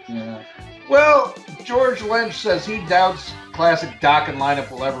 Yeah. Well, George Lynch says he doubts classic Dokken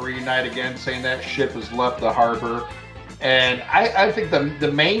lineup will ever reunite again, saying that ship has left the harbor. And I think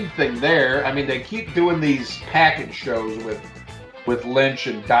the main thing there, I mean, they keep doing these package shows with Lynch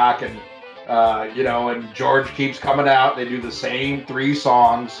and Dokken, you know, and George keeps coming out. They do the same 3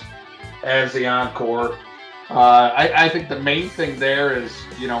 songs as the encore. I think the main thing there is,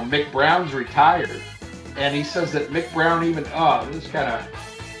 you know, Mick Brown's retired, and he says that Mick Brown even, this kind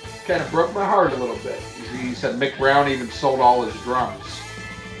of broke my heart a little bit. He said Mick Brown even sold all his drums.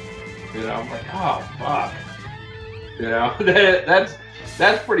 You know, I'm like, oh fuck. You know,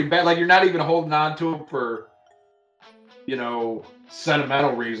 that's pretty bad. Like, you're not even holding on to him for, you know,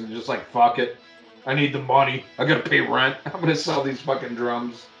 sentimental reasons. Just like, fuck it, I need the money. I gotta pay rent. I'm gonna sell these fucking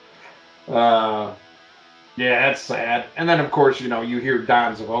drums. Yeah, that's sad. And then, of course, you know, you hear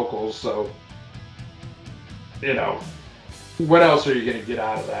Don's vocals, so, you know, what else are you going to get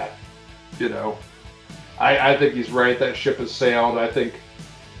out of that? You know, I think he's right. That ship has sailed. I think,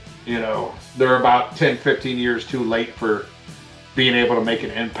 you know, they're about 10, 15 years too late for being able to make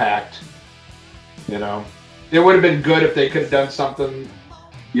an impact. You know, it would have been good if they could have done something,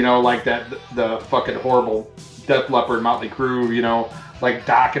 you know, like that, the fucking horrible Def Leppard Motley Crue, you know, like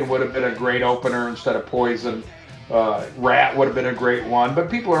Dokken would have been a great opener instead of Poison. Rat would have been a great one, but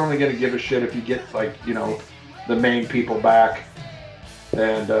people are only going to give a shit if you get, like, you know, the main people back.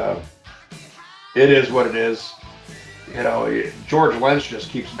 And it is what it is. You know, George Lynch just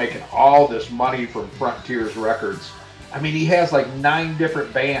keeps making all this money from Frontiers Records. I mean, he has like 9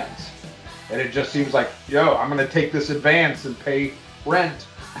 different bands, and it just seems like, yo, I'm going to take this advance and pay rent,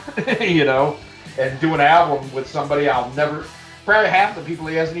 you know, and do an album with somebody I'll never. Probably half the people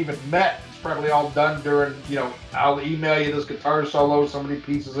he hasn't even met. It's probably all done during, you know, I'll email you this guitar solo, somebody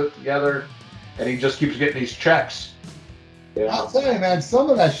pieces it together, and he just keeps getting these checks. Yeah. I'll tell you, man, some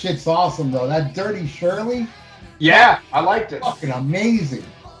of that shit's awesome, though. That Dirty Shirley. Yeah, I liked it. Fucking amazing.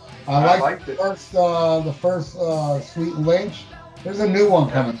 I liked it. The first Sweet Lynch. There's a new one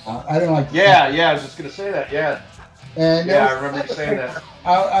coming out. I didn't like. Yeah, I was just gonna say that. Yeah. And yeah, I remember you saying that.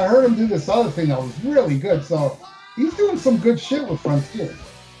 I heard him do this other thing that was really good. So he's doing some good shit with Frontier.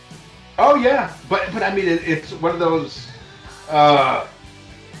 Oh yeah, but I mean, it's one of those.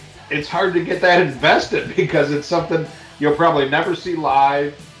 It's hard to get that invested because it's something you'll probably never see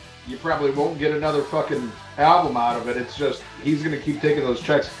live. You probably won't get another fucking album out of it. It's just he's gonna keep taking those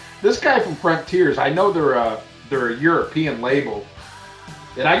checks. This guy from Frontiers, I know they're a European label,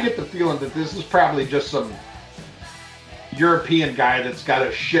 and I get the feeling that this is probably just some European guy that's got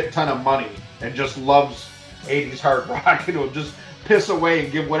a shit ton of money and just loves 80s hard rock and will just piss away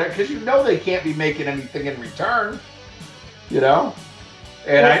and give whatever, because you know they can't be making anything in return, you know.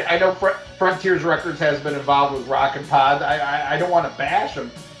 And I know Frontiers Records has been involved with Rockin' Pod. I don't want to bash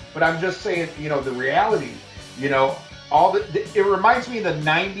them, but I'm just saying, you know, the reality, you know, it reminds me of the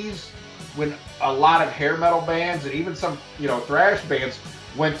 90s when a lot of hair metal bands and even some, thrash bands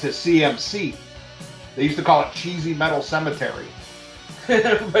went to CMC. They used to call it Cheesy Metal Cemetery.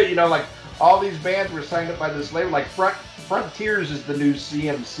 But, like all these bands were signed up by this label. Like Frontiers is the new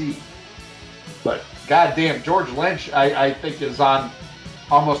CMC. But goddamn, George Lynch, I think, is on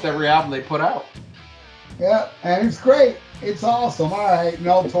almost every album they put out. Yeah, and it's great. It's awesome. All right,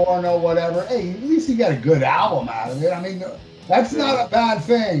 no tour, no whatever. Hey, at least you got a good album out of it. I mean, that's not a bad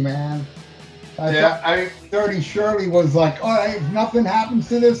thing, man. I mean, Dirty Shirley was like, all right, if nothing happens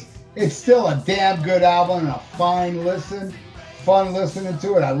to this, it's still a damn good album and a fine listen. Fun listening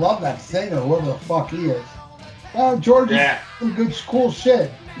to it. I love that singer, whoever the fuck he is. George is doing good, cool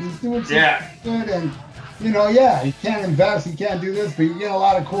shit. He's doing some good, and he can't invest, he can't do this, but you get a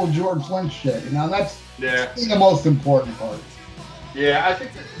lot of cool George Lynch shit. That's the most important part. Yeah, I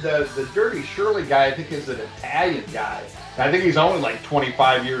think the Dirty Shirley guy, I think, is an Italian guy. I think he's only like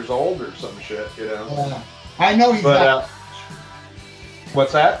 25 years old or some shit, I know he's not.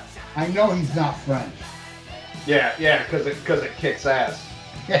 What's that? I know he's not French. Yeah, because it kicks ass.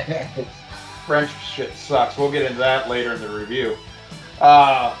 French shit sucks. We'll get into that later in the review.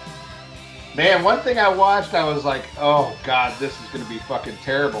 Man, one thing I watched, I was like, oh god, this is going to be fucking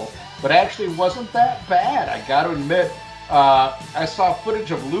terrible. But actually wasn't that bad, I got to admit. I saw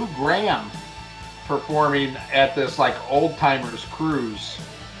footage of Lou Gramm performing at this like old timers cruise,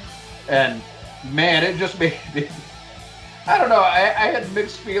 and man, it just made me, I don't know, I had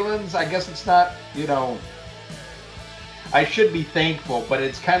mixed feelings. I guess it's not, I should be thankful, but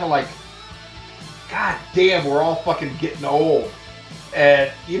it's kind of like, god damn, we're all fucking getting old.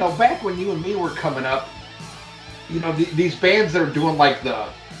 And back when you and me were coming up, these bands that are doing like the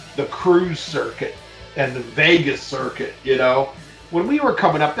cruise circuit and the Vegas circuit, when we were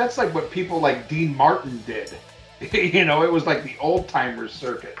coming up, that's like what people like Dean Martin did. It was like the old timers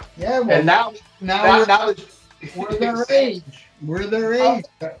circuit. Yeah, well, and now we're their age. We're their age.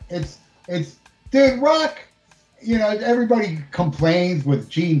 It's dude, rock. Everybody complains with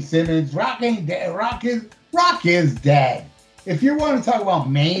Gene Simmons. Rock ain't dead. Rock is dead. If you want to talk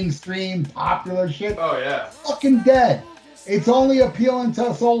about mainstream popular shit, fucking dead. It's only appealing to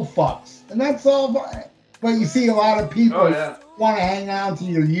us old fucks, and that's all. But you see a lot of people want to hang on to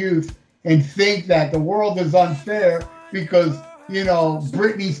your youth and think that the world is unfair because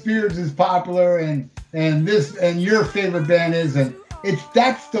Britney Spears is popular and this and your favorite band isn't.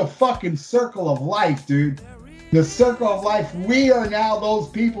 That's the fucking circle of life, dude. The circle of life. We are now those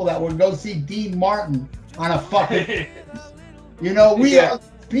people that would go see Dean Martin on a fucking. We are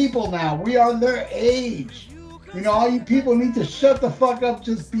people now. We are their age. All you people need to shut the fuck up.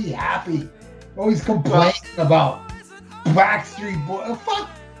 Just be happy. Always complaining about Backstreet Boys. Fuck.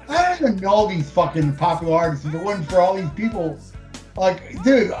 I don't even know these fucking popular artists. If it wasn't for all these people, like,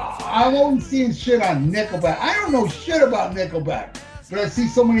 dude, I'm always seeing shit on Nickelback. I don't know shit about Nickelback, but I see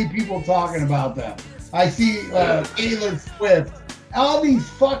so many people talking about them. I see Taylor Swift. All these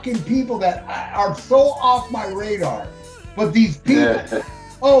fucking people that are so off my radar. But these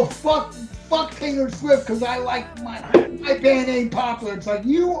people, fuck Taylor Swift because I like my band ain't popular. It's like,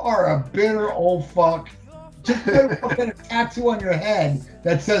 you are a bitter old fuck. Just put a tattoo on your head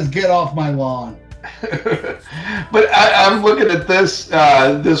that says "Get off my lawn." But I'm looking at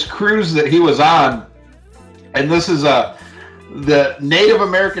this cruise that he was on, and this is the Native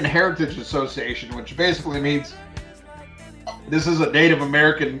American Heritage Association, which basically means this is a Native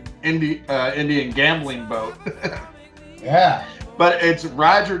American Indian gambling boat. Yeah. But it's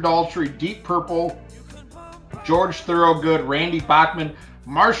Roger Daltrey, Deep Purple, George Thorogood, Randy Bachman,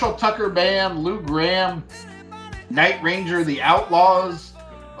 Marshall Tucker Band, Lou Gramm, Night Ranger, The Outlaws,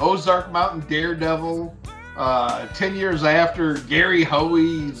 Ozark Mountain Daredevil, 10 Years After, Gary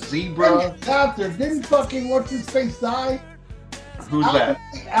Hoey, Zebra. After, didn't fucking what's his face die? Who's that?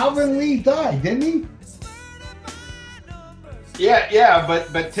 Alvin Lee died, didn't he? Yeah,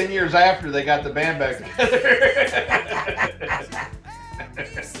 but 10 years after they got the band back together.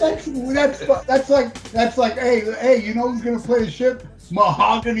 that's like hey, you know who's gonna play the ship?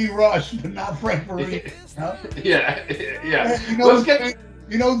 Mahogany Rush, but not Frank Farias. Huh? Yeah. Hey, you know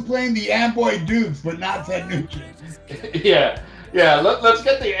who's playing the Amboy Dukes, but not Ted Nugent. Yeah. Let's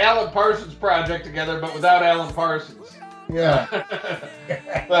get the Alan Parsons Project together, but without Alan Parsons. Yeah.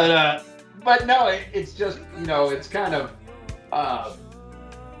 But no, it's just it's kind of.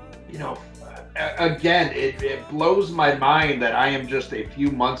 Again, it blows my mind that I am just a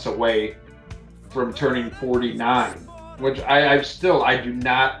few months away from turning 49, which I do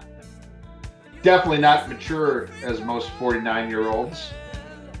not, definitely not mature as most 49-year-olds.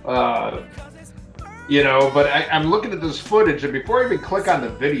 you know. But I'm looking at this footage, and before I even click on the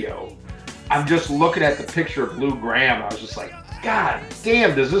video, I'm just looking at the picture of Lou Gramm. I was just like, God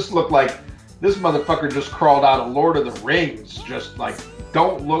damn, does this look like this motherfucker just crawled out of Lord of the Rings? Just like,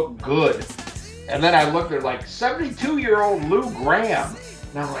 don't look good. And then I looked at like 72-year-old Lou Gramm,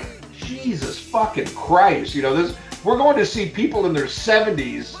 and I'm like, Jesus fucking Christ, you know, this. We're going to see people in their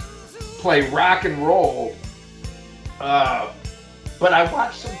 70s play rock and roll. But I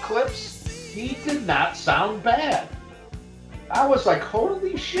watched some clips. He did not sound bad. I was like,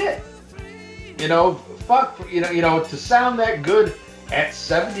 holy shit. You know, fuck, you know, to sound that good at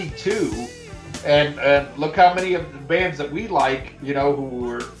 72, and look how many of the bands that we like, you know,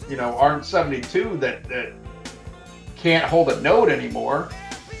 who are, you know, aren't 72 that can't hold a note anymore,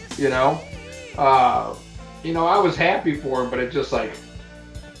 you know. You know, I was happy for him, but it just like,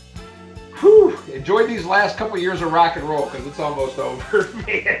 whew, enjoy these last couple years of rock and roll, because it's almost over,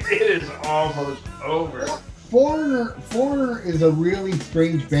 man. It is almost over. Foreigner is a really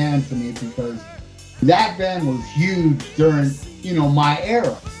strange band to me, because that band was huge during, you know, my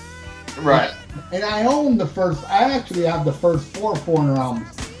era. Right. And I own I actually have the first 4 Foreigner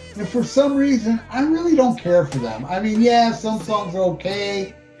albums. And for some reason, I really don't care for them. I mean, yeah, some songs are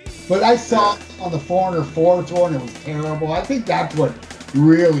okay, but I saw it on the Foreigner 4 tour, and it was terrible. I think that's what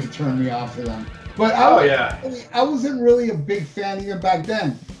really turned me off of them. But I wasn't really a big fan of them back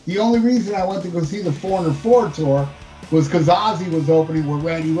then. The only reason I went to go see the Foreigner 4 tour was because Ozzy was opening with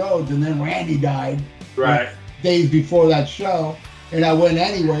Randy Rhoads, and then Randy died. Right. Days before that show, and I went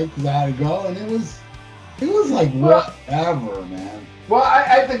anyway because I had to go, and it was like whatever, man. Well,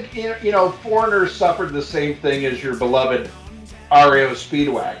 I think, you know, Foreigner suffered the same thing as your beloved REO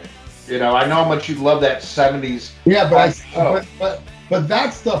Speedwagon. You know, I know how much you love that 70s. Yeah, but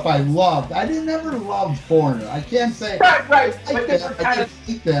that stuff I loved. I never loved Foreigner. I can't say right. I didn't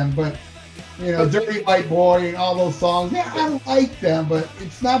hate them, but you know, Dirty White Boy and all those songs. Yeah, I like them, but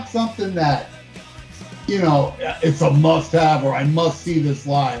it's not something that, you know, it's a must-have or I must see this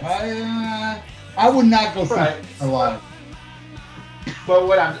live. I would not go see it live. But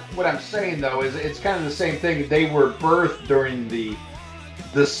what I'm saying though is it's kind of the same thing. They were birthed during the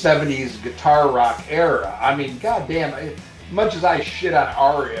 70s guitar rock era. I mean, goddamn, much as I shit on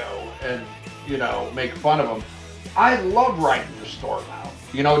REO and, you know, make fun of them, I love Riding the Storm Out.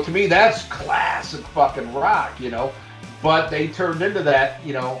 You know, to me, that's classic fucking rock, you know. But they turned into that,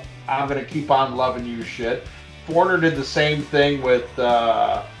 you know, I'm going to keep on loving you shit. Foreigner did the same thing with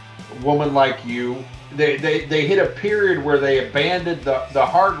Woman Like You. They hit a period where they abandoned the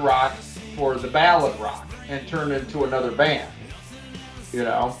hard rock for the ballad rock and turned into another band, you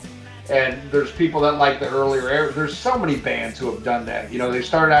know. And there's people that like the earlier era. There's so many bands who have done that. You know, they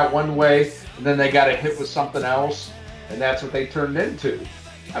started out one way, and then they got a hit with something else, and that's what they turned into.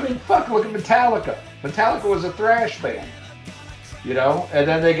 I mean, fuck, look at Metallica. Metallica was a thrash band, you know, and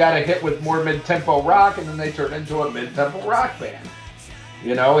then they got a hit with more mid-tempo rock, and then they turned into a mid-tempo rock band.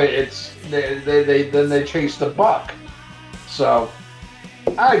 You know, it's then they chase the buck. So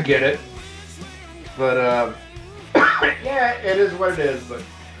I get it, but yeah, it is what it is. But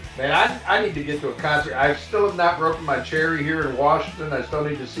man, I need to get to a concert. I still have not broken my cherry here in Washington. I still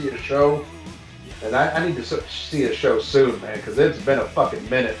need to see a show, and I need to see a show soon, man, because it's been a fucking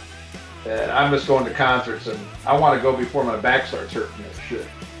minute. And I'm just going to concerts, and I want to go before my back starts hurting and shit.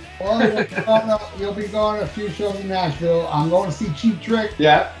 Well, you'll be going to a few shows in Nashville. I'm going to see Cheap Trick.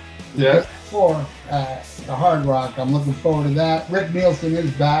 Yeah. For the Hard Rock. I'm looking forward to that. Rick Nielsen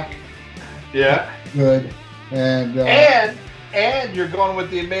is back. Yeah. Good. And you're going with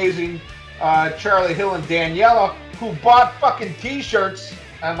the amazing Charlie Hill and Daniela, who bought fucking T-shirts,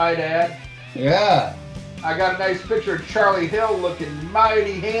 I might add. Yeah. I got a nice picture of Charlie Hill looking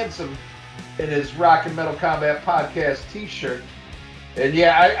mighty handsome in his Rock and Metal Combat Podcast T-shirt. And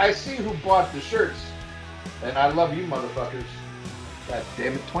yeah, I see who bought the shirts. And I love you motherfuckers. God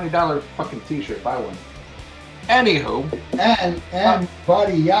damn it, $20 fucking T-shirt, buy one. Anywho. And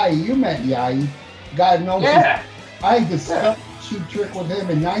buddy Yai, you met Yai. God knows. Yeah. I discovered Cheap Trick with him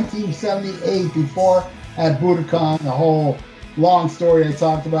in 1978 before at Budokan. The whole long story I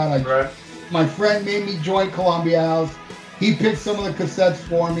talked about. Right. My friend made me join Columbia House. He picked some of the cassettes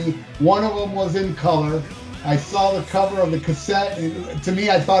for me. One of them was in color. I saw the cover of the cassette, and to me,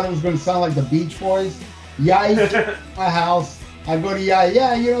 I thought it was going to sound like the Beach Boys. Yai came to my house. I go to Yai,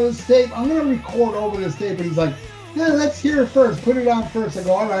 you know, this tape, I'm going to record over this tape. And he's like, yeah, let's hear it first. Put it on first. I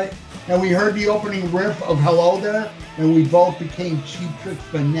go, all right. And we heard the opening riff of Hello There, and we both became Cheap Trick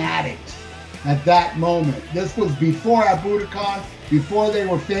fanatics at that moment. This was before at Budokan, before they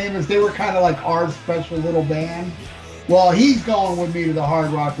were famous. They were kind of like our special little band. Well, he's going with me to the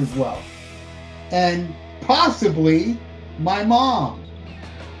Hard Rock as well. and possibly my mom.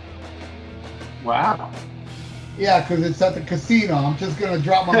 Wow. Yeah, because it's at the casino. I'm just going to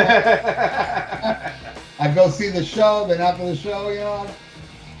drop my mom. I go see the show, then after the show, you know,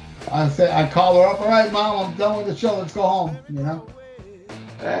 I call her up, all right, Mom, I'm done with the show, let's go home, you know?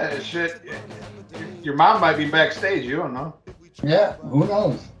 Shit. Your mom might be backstage, you don't know. Yeah, who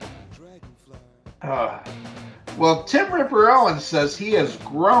knows? Well, Tim Ripper Owens says he has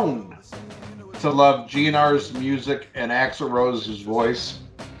grown to love GNR's music and Axl Rose's voice.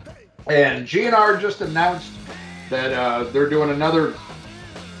 And GNR just announced that they're doing another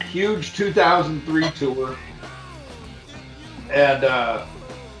huge 2003 tour. And, oh,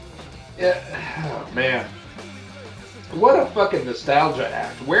 man. What a fucking nostalgia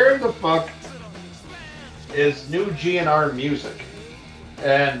act. Where the fuck is new GNR music?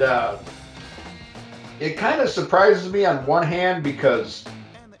 And it kind of surprises me on one hand because,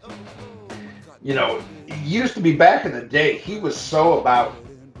 you know, it used to be back in the day, he was so about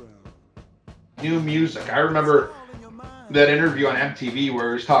new music. I remember that interview on MTV where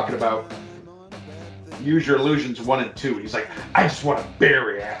he was talking about Use Your Illusions 1 and 2. He's like, I just want to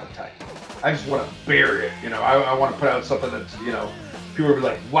bury Appetite. I just want to bury it. You know, I want to put out something that's, you know, people will be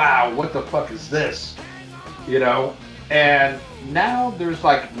like, wow, what the fuck is this? You know? And now there's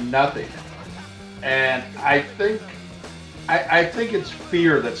like nothing. And I think it's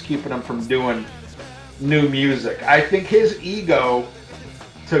fear that's keeping him from doing new music. I think his ego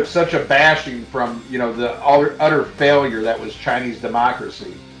took such a bashing from, you know, the utter failure that was Chinese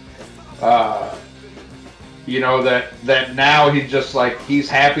Democracy. You know, that now he's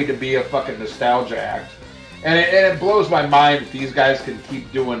happy to be a fucking nostalgia act. And it blows my mind if these guys can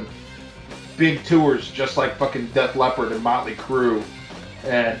keep doing big tours just like fucking Def Leppard and Motley Crue.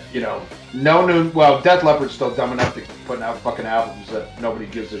 And, you know, Def Leppard's still dumb enough to keep putting out fucking albums that nobody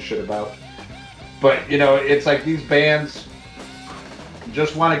gives a shit about. But, you know, it's like these bands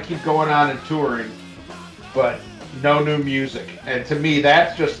just want to keep going on and touring, but no new music. And to me,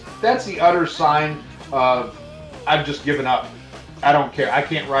 that's the utter sign of I've just given up. I don't care. I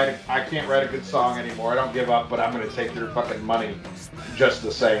can't write a good song anymore. I don't give up, but I'm going to take their fucking money just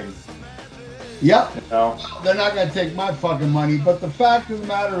the same. Yep. You know? They're not going to take my fucking money, but the fact of the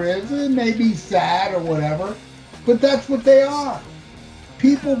matter is, it may be sad or whatever, but that's what they are.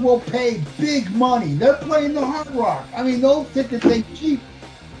 People will pay big money. They're playing the Hard Rock. I mean, those tickets ain't cheap.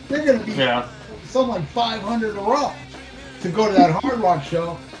 They're going to be something like $500 a row to go to that Hard Rock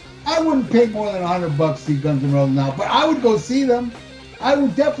show. I wouldn't pay more than $100 to see Guns N' Roses now, but I would go see them. I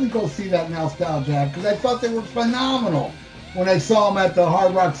would definitely go see that Nostalgia Act because I thought they were phenomenal when I saw them at the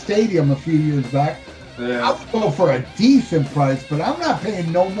Hard Rock Stadium a few years back. Yeah. I would go for a decent price, but I'm not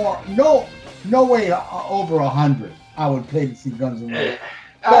paying no way over $100. I would pay to see Guns N' Roses.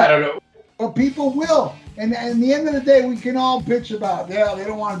 I don't know. But people will. And at the end of the day, we can all bitch about, they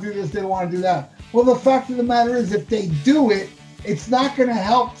don't want to do this, they don't want to do that. Well, the fact of the matter is, if they do it, it's not going to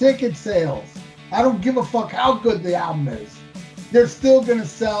help ticket sales. I don't give a fuck how good the album is. They're still going to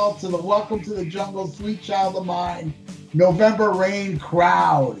sell to the Welcome to the Jungle, Sweet Child of Mine, November Rain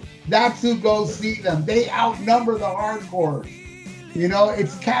crowd. That's who goes see them. They outnumber the hardcores. You know,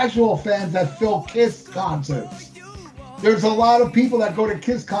 it's casual fans that fill Kiss concerts. There's a lot of people that go to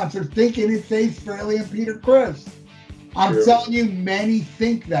Kiss concerts thinking it's Ace Frehley and Peter Criss. I'm telling you, many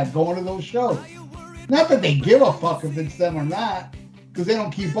think that going to those shows. Not that they give a fuck if it's them or not, because they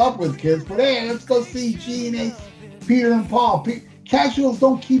don't keep up with Kiss, but hey, let's go see G and Ace, Peter and Paul. Casuals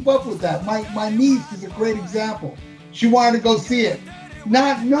don't keep up with that. My niece is a great example. She wanted to go see it,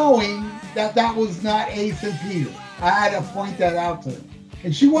 not knowing that was not Ace and Peter. I had to point that out to her.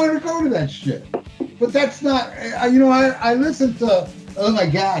 And she wanted to go to that shit. But that's not, you know, I listened to, oh my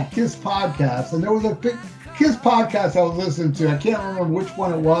God, Kiss podcast. And there was a big Kiss podcast I was listening to. I can't remember which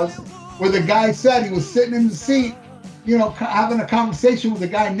one it was, where the guy said he was sitting in the seat, you know, having a conversation with the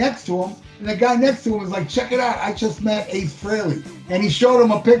guy next to him. And the guy next to him was like, check it out, I just met Ace Frehley. And he showed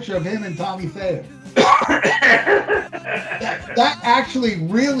him a picture of him and Tommy Thayer. that actually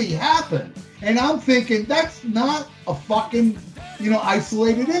really happened. And I'm thinking, that's not a fucking, you know,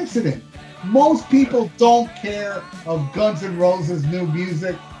 isolated incident. Most people don't care of Guns N' Roses' new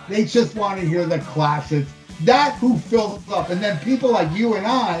music. They just want to hear the classics. That's who fills up. And then people like you and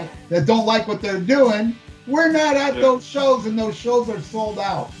I that don't like what they're doing, we're not at those shows, and those shows are sold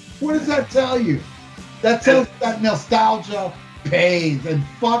out. What does that tell you? That tells you that nostalgia pays, and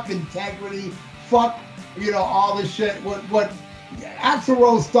fuck integrity, fuck, you know, all this shit. What Axl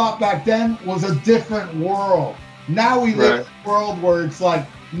Rose thought back then was a different world. Now we live in a world where it's like,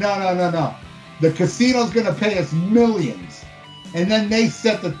 no. The casino's going to pay us millions and then they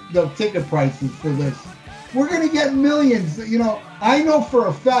set the ticket prices for this. We're going to get millions. You know, I know for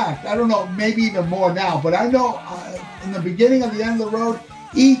a fact, I don't know, maybe even more now, but I know in the beginning of the end of the road,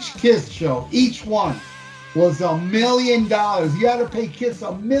 each Kiss show, each one was $1 million. You had to pay Kiss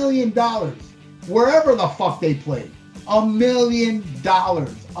 $1 million wherever the fuck they played. $1 million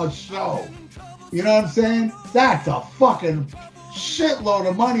a show. You know what I'm saying? That's a fucking shitload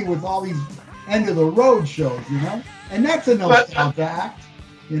of money with all these end of the road shows, you know? And that's a nostalgia act,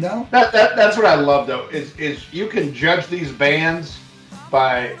 you know? That's what I love though, is you can judge these bands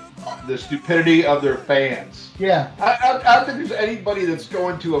by the stupidity of their fans. Yeah. I don't think there's anybody that's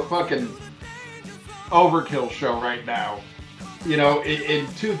going to a fucking Overkill show right now, you know, in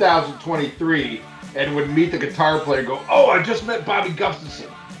 2023, and would meet the guitar player and go, "Oh, I just met Bobby Gustafson."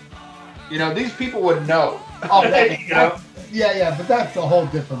 You know, these people would know. Oh, you know? Yeah, but that's a whole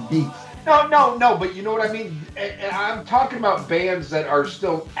different beast. No, but you know what I mean? And I'm talking about bands that are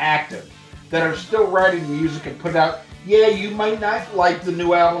still active, that are still writing music and put out. Yeah, you might not like the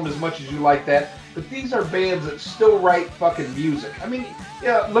new album as much as you like that, but these are bands that still write fucking music. I mean,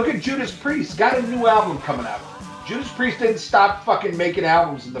 yeah, look at Judas Priest, got a new album coming out. Judas Priest didn't stop fucking making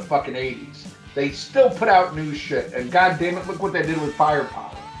albums in the fucking 80s. They still put out new shit, and god damn it, look what they did with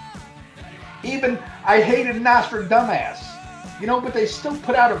Firepower. Even, I hated Nostradamus, you know, but they still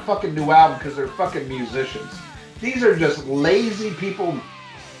put out a fucking new album because they're fucking musicians. These are just lazy people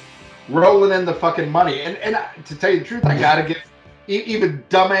rolling in the fucking money. And to tell you the truth, I gotta give even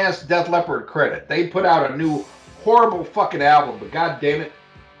dumbass Def Leppard credit. They put out a new horrible fucking album, but god damn it,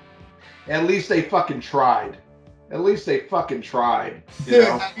 at least they fucking tried. At least they fucking tried.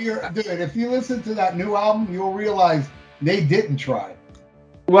 Dude, if you listen to that new album, you'll realize they didn't try.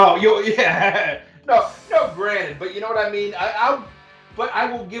 Well, no, granted, but you know what I mean. But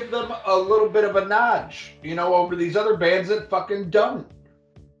I will give them a little bit of a nudge, you know, over these other bands that fucking don't.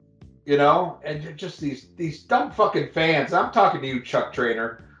 You know, and just these dumb fucking fans. I'm talking to you, Chuck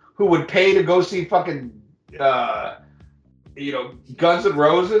Trainer, who would pay to go see fucking, you know, Guns N'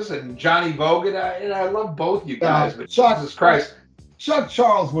 Roses and Johnny Vogue, and I love both you guys, but Jesus Christ. Chuck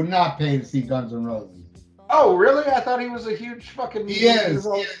Charles would not pay to see Guns N' Roses. Oh, really? I thought he was a huge fucking... He is,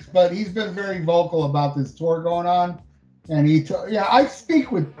 but he's been very vocal about this tour going on. And I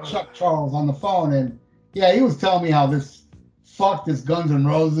speak with Chuck Charles on the phone, and yeah, he was telling me how fuck this Guns N'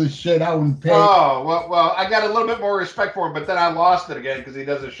 Roses shit, I wouldn't pay. Oh, well, I got a little bit more respect for him, but then I lost it again because he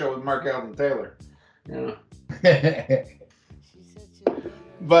does a show with Mark Alden Taylor. You know?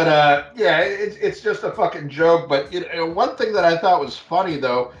 But, yeah, it's just a fucking joke. But one thing that I thought was funny,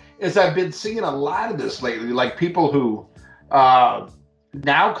 though, is I've been seeing a lot of this lately, like people who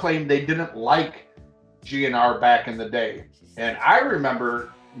now claim they didn't like GNR back in the day. And I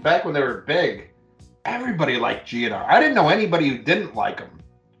remember back when they were big, everybody liked GNR. I didn't know anybody who didn't like them.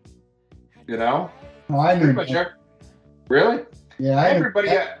 You know? Oh, I knew. Really? Yeah,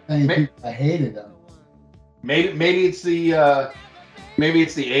 I hated them. Maybe it's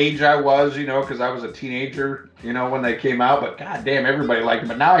the age I was, you know, because I was a teenager, you know, when they came out. But goddamn, everybody liked them.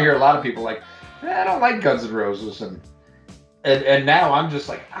 But now I hear a lot of people like, I don't like Guns N' Roses, and now I'm just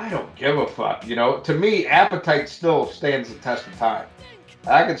like, I don't give a fuck, you know. To me, Appetite still stands the test of time.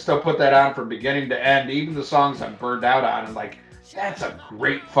 I can still put that on from beginning to end, even the songs I'm burned out on, and like, that's a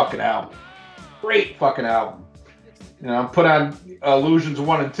great fucking album. Great fucking album. You know, put on Illusions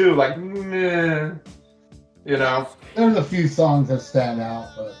 1 and 2, like, meh, you know. There's a few songs that stand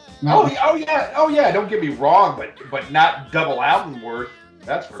out, but oh yeah. Don't get me wrong, but not double album worth.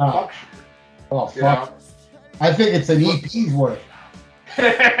 That's for fuck shit. Oh fuck! You know? I think it's an EP's worth.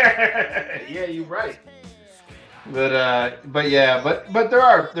 Yeah, you're right. But there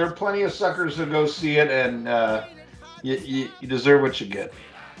are plenty of suckers who go see it, and you deserve what you get.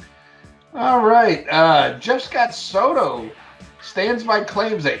 All right, Jeff Scott Soto stands by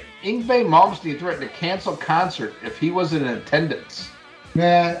claims that Yngwie Malmsteen threatened to cancel concert if he was in attendance.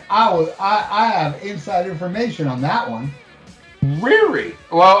 Man, I have inside information on that one. Really?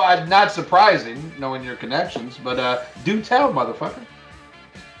 Well, not surprising, knowing your connections, but do tell, motherfucker.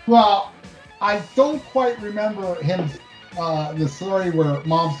 Well, I don't quite remember him, the story where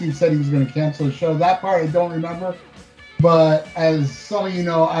Malmsteen said he was going to cancel the show. That part I don't remember. But as some of you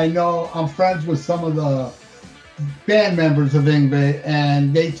know, I'm friends with some of the band members of Yngwie,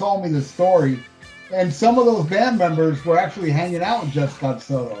 and they told me the story. And some of those band members were actually hanging out with Jeff Scott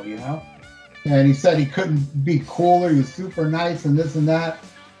Soto, you know? And he said he couldn't be cooler. He was super nice and this and that.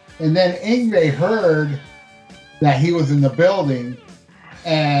 And then Yngwie heard that he was in the building.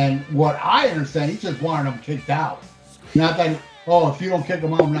 And what I understand, he just wanted him kicked out. Not that, if you don't kick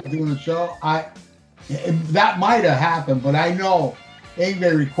him out, I'm not doing the show. That might have happened, but I know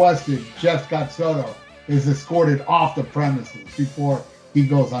Yngwie requested Jeff Scott Soto is escorted off the premises before he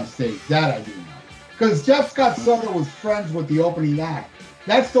goes on stage. That I do know. Because Jeff Scott Soto was friends with the opening act.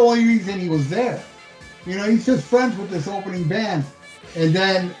 That's the only reason he was there. You know, he's just friends with this opening band. And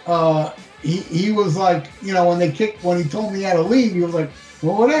then he was like, you know, when he told me he had to leave, he was like,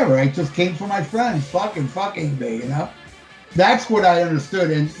 well, whatever. I just came for my friends. Fucking Yngwie, you know? That's what I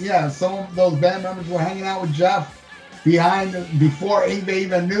understood. And yeah, some of those band members were hanging out with Jeff before Yngwie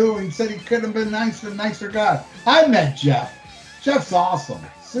even knew. He said he could have been nicer guy. I met Jeff. Jeff's awesome.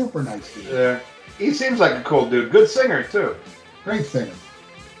 Super nice dude. Yeah. He seems like a cool dude. Good singer, too. Great singer.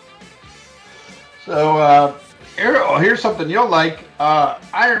 So, Errol, here's something you'll like.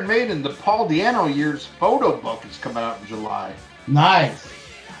 Iron Maiden, the Paul Di'Anno Years photo book is coming out in July. Nice.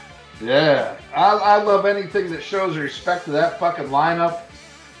 Yeah. I love anything that shows respect to that fucking lineup.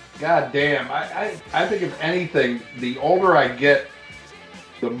 God damn. I think if anything, the older I get,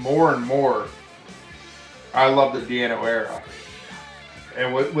 the more and more I love the Di'Anno era.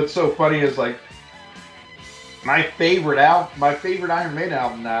 And what's so funny is, like, my favorite Iron Maiden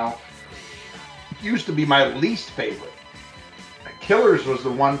album now used to be my least favorite. Killers was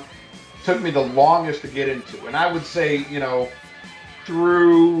the one took me the longest to get into. And I would say, you know,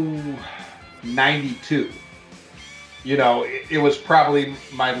 through 92, you know, it was probably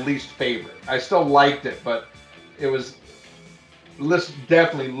my least favorite. I still liked it, but it was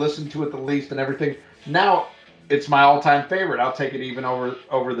definitely listened to it the least and everything. Now it's my all-time favorite. I'll take it even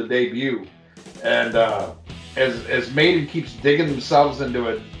over the debut. And as Maiden keeps digging themselves into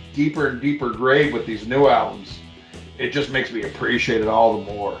a deeper and deeper grave with these new albums, it just makes me appreciate it all the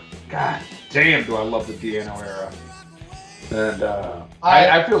more. God damn, do I love the Di'Anno era. And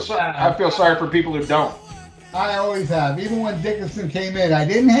I feel sorry for people who don't. I always have. Even when Dickinson came in, I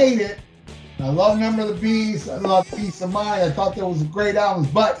didn't hate it. I love Number of the Beast. I love Peace of Mind. I thought there was great albums.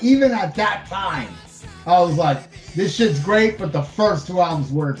 But even at that time, I was like, this shit's great, but the first two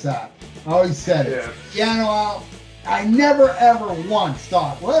albums where it's at. I always said it. Yeah. Piano album. I never ever once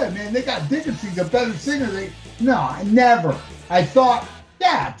thought, well, man, they got Dickinson's a better singer. No, I never. I thought,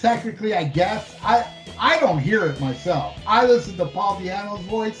 yeah, technically, I guess. I don't hear it myself. I listen to Paul Di'Anno's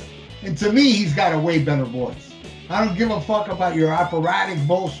voice, and to me, he's got a way better voice. I don't give a fuck about your operatic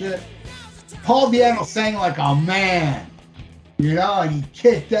bullshit. Paul Di'Anno sang like a man, you know, and he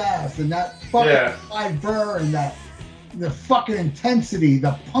kicked ass, and that fucking Clive Burr and the fucking intensity,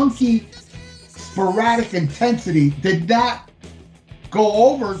 the punky, sporadic intensity did not go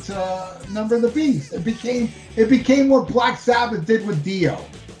over to Number of the Beast. It became what Black Sabbath did with Dio.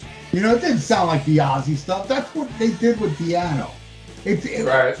 You know, it didn't sound like the Ozzy stuff. That's what they did with Di'Anno.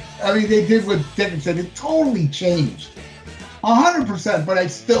 Right. I mean, they did with Dickinson. It totally changed. 100%, but I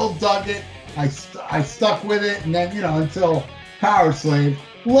still dug it. I stuck with it, and then, you know, until Power Slave.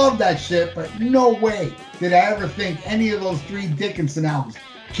 Love that shit, but no way did I ever think any of those three Dickinson albums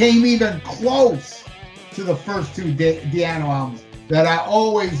came even close to the first two Di'Anno albums that I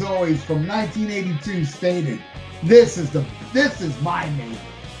always from 1982 stated, this is my name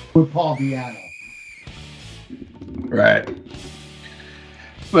with Paul Di'Anno. Right.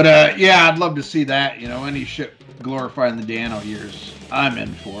 But yeah, I'd love to see that, you know, any shit glorifying the Di'Anno years, I'm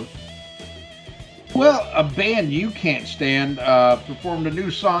in for. Well, a band you can't stand performed a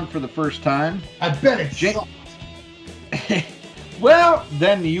new song for the first time. I bet it sucked. Well,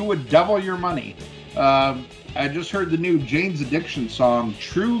 then you would double your money. I just heard the new Jane's Addiction song,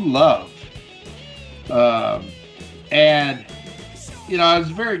 True Love. And, you know, I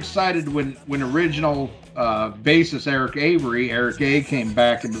was very excited when original bassist Eric A, came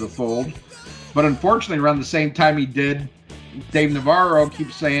back into the fold. But unfortunately, around the same time he did, Dave Navarro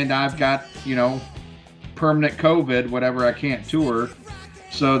keeps saying, I've got, you know, permanent COVID, whatever, I can't tour.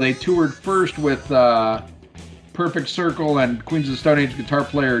 So they toured first with Perfect Circle and Queens of the Stone Age guitar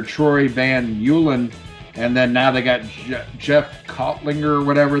player Troy Van Eulen, and then now they got Jeff Kotlinger or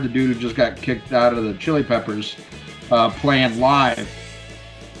whatever, the dude who just got kicked out of the Chili Peppers, playing live.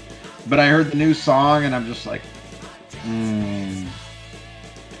 But I heard the new song and I'm just like,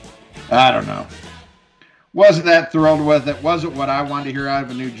 I don't know. Wasn't that thrilled with it. Wasn't what I wanted to hear out of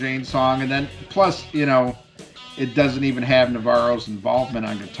a new Jane song. And then plus, you know, it doesn't even have Navarro's involvement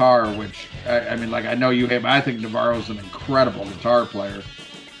on guitar, which, I mean, like, I know you have, I think Navarro's an incredible guitar player.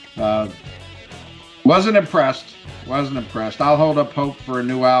 Wasn't impressed. I'll hold up hope for a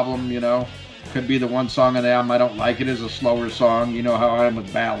new album, you know. Could be the one song on the album I don't like. It is a slower song. You know how I am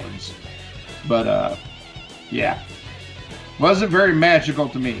with ballads. But, yeah. Wasn't very magical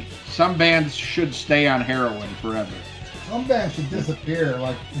to me. Some bands should stay on heroin forever. Some bands should disappear,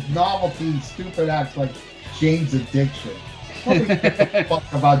 like novelty, stupid acts like Jane's Addiction. Nobody gives a fuck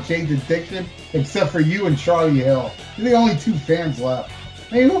about Jane's Addiction except for you and Charlie Hill. You're the only two fans left.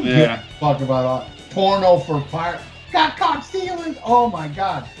 I mean, who gives a fuck about Porno for Pirate? Got caught stealing. Oh my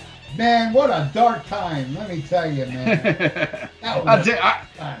God, man, what a dark time. Let me tell you, man.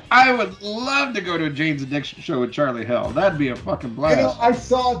 I would love to go to a Jane's Addiction show with Charlie Hill. That'd be a fucking blast. You know, I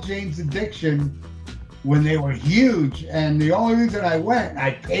saw Jane's Addiction when they were huge, and the only reason I went, I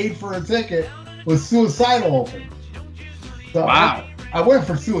paid for a ticket, was Suicidal open. So wow. I went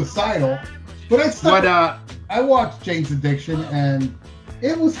for Suicidal, but I watched Jane's Addiction, and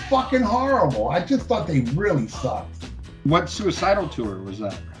it was fucking horrible. I just thought they really sucked. What Suicidal tour was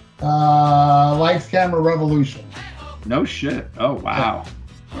that? Lights, Camera, Revolution. No shit. Oh, wow.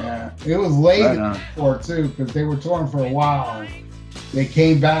 Yeah. It was late before, too, because they were touring for a while. And they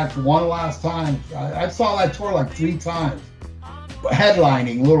came back one last time. I saw that tour like 3 times.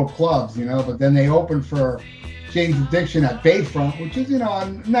 Headlining little clubs, you know, but then they opened for Jane's Addiction at Bayfront, which is, you know, a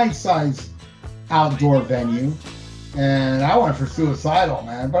nice size outdoor venue. And I went for Suicidal,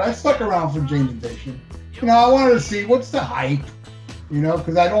 man. But I stuck around for Jane's Addiction. You know, I wanted to see what's the hype, you know,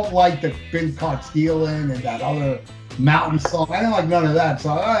 because I don't like the Been Caught Stealing and that other mountain song. I didn't like none of that.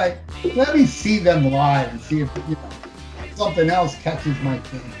 So, all right, let me see them live and see if, you know, something else catches my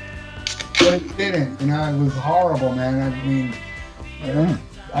thing. But it didn't, you know, it was horrible, man. I mean,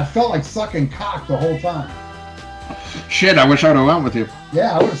 I felt like sucking cock the whole time. Shit, I wish I would have went with you.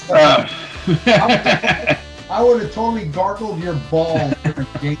 Yeah, I would have I would have totally gargled your balls during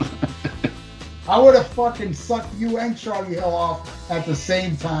Jason. I would have fucking sucked you and Charlie Hill off at the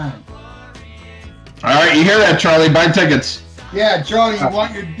same time. All right, you hear that, Charlie? Buy tickets. Yeah, Charlie, you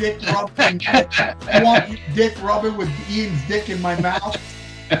want your dick rubbing? You want your dick rubbing with Ian's dick in my mouth?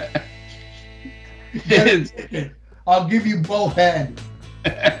 I'll give you both head.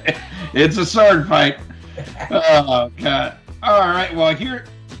 It's a sword fight. Oh, God. All right, well, here,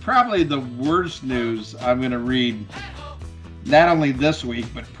 probably the worst news I'm going to read, not only this week,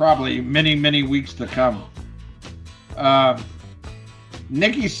 but probably many, many weeks to come.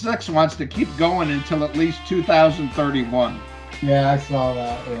 Nikki Sixx wants to keep going until at least 2031. Yeah, I saw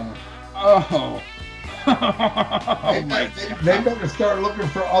that, yeah. Oh. They better start looking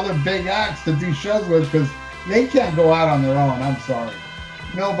for other big acts to do shows with, because they can't go out on their own. I'm sorry.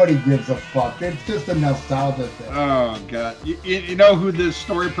 Nobody gives a fuck. It's just a nostalgia thing. Oh, God. You know who this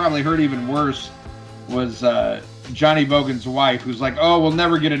story probably hurt even worse was Johnny Vogan's wife, who's like, oh, we'll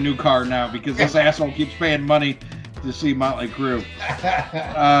never get a new car now because this asshole keeps paying money to see Motley Crue.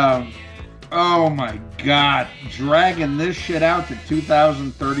 Oh, my God. Dragging this shit out to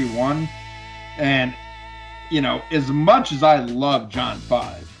 2031. And, you know, as much as I love John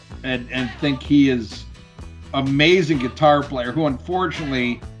Five and think he is amazing guitar player who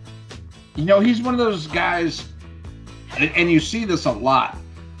unfortunately, you know, he's one of those guys, and you see this a lot,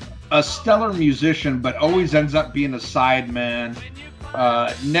 a stellar musician but always ends up being a sideman,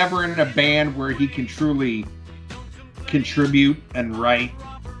 never in a band where he can truly contribute and write,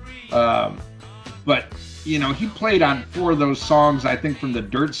 but you know, he played on 4 of those songs, I think, from the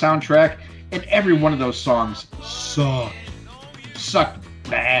Dirt soundtrack, and every one of those songs sucked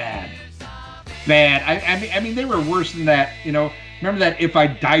bad. I mean, they were worse than that. You know, remember that "If I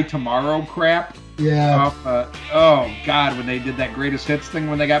Die Tomorrow" crap? Yeah. Oh God, when they did that greatest hits thing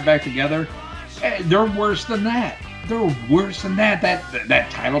when they got back together, they're worse than that. They're worse than that.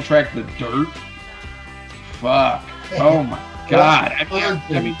 That title track, "The Dirt." Fuck. Oh my God.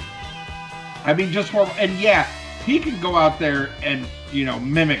 I mean, just horrible. And yeah, he could go out there and, you know,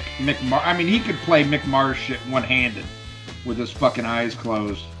 mimic Mick Mars. I mean, he could play Mick Mars shit one-handed with his fucking eyes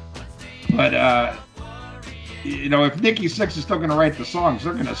closed. But, you know, if Nikki Sixx is still going to write the songs,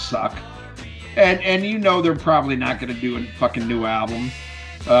 they're going to suck. And you know they're probably not going to do a fucking new album.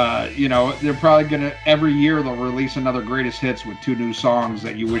 You know, they're probably going to, every year they'll release another greatest hits with 2 new songs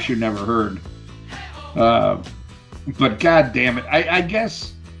that you wish you never heard. But God damn it. I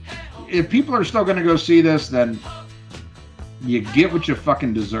guess if people are still going to go see this, then you get what you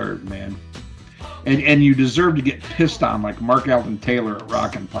fucking deserve, man. And you deserve to get pissed on like Mark Alden Taylor at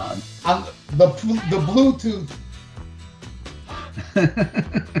Rockin' Pod. The Bluetooth.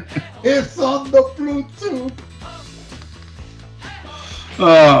 It's on the Bluetooth.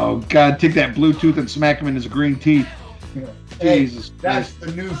 Oh, God. Take that Bluetooth and smack him in his green teeth. Yeah. Jesus Hey, that's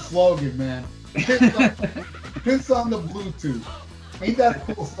the new slogan, man. Piss on the Bluetooth. Ain't that a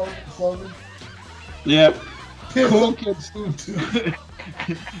cool slogan? Yep. Piss Cool on kids. the Bluetooth.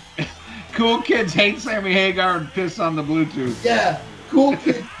 Cool kids hate Sammy Hagar and piss on the Bluetooth. Yeah, cool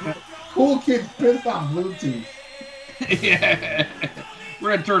kids piss on Bluetooth. Yeah.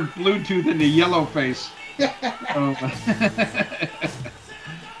 We're gonna turn Bluetooth into yellow face. Oh.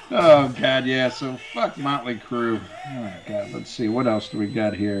 Oh God, yeah. So fuck Motley Crue. Oh God, let's see what else do we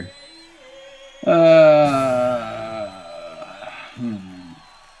got here.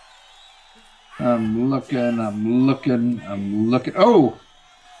 I'm looking. Oh,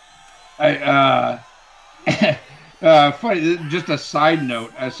 funny. Just a side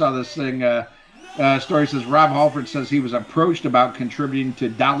note. I saw this thing. Story says Rob Halford says he was approached about contributing to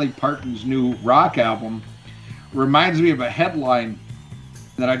Dolly Parton's new rock album. Reminds me of a headline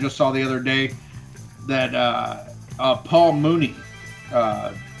that I just saw the other day that Paul Mooney,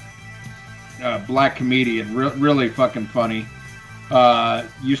 black comedian, really fucking funny,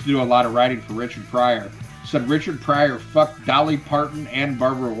 used to do a lot of writing for Richard Pryor. Said Richard Pryor fucked Dolly Parton and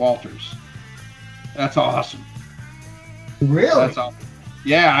Barbara Walters. That's awesome. Really? That's awesome.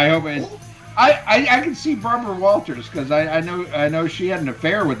 Yeah, I hope it. I can see Barbara Walters because I know she had an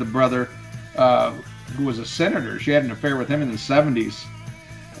affair with the brother who was a senator. She had an affair with him in the 70s.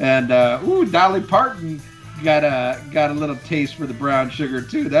 And Dolly Parton got a little taste for the brown sugar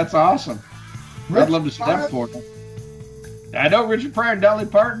too. That's awesome. I'd love to see that for them. I know Richard Pryor and Dolly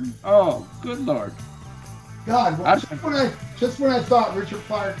Parton. Oh, good Lord. God, well, just when I thought Richard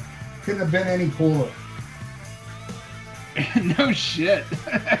Pryor couldn't have been any cooler. No shit.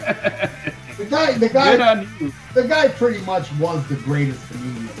 The guy pretty much was the greatest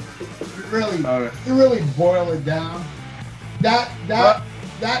comedian. You really boil it down. That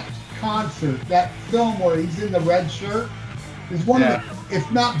concert, that film where he's in the red shirt, is one of the,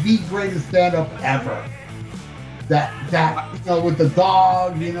 if not the greatest stand-up ever. That with the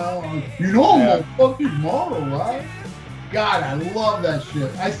dog, I'm a fucking model, right? God, I love that shit.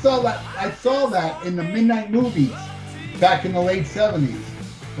 I saw that in the Midnight Movies back in the late 70s.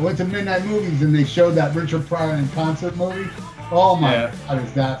 I went to Midnight Movies and they showed that Richard Pryor in concert movie. Oh my God,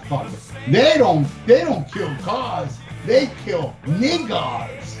 is that fucking? They don't kill cars. They kill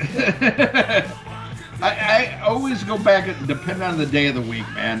niggas. I always go back, depending on the day of the week,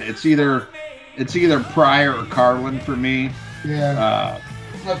 man. It's either Pryor or Carlin for me. Yeah.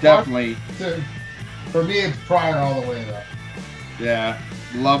 Definitely. For me, it's Pryor all the way though. Yeah,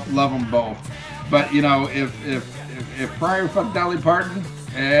 love them both. But if Pryor fucked Dolly Parton,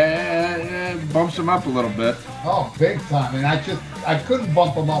 bumps him up a little bit. Oh, big time. And I couldn't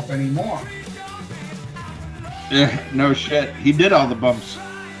bump him up anymore. Yeah, no shit. He did all the bumps.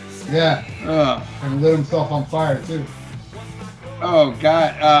 Yeah. And lit himself on fire too. Oh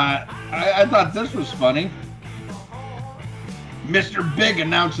God. I thought this was funny. Mr. Big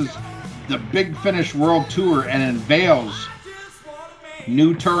announces the Big Finish World Tour and unveils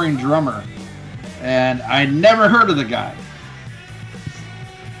new touring drummer. And I never heard of the guy.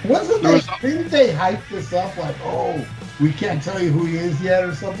 Didn't they hype this up like, oh, we can't tell you who he is yet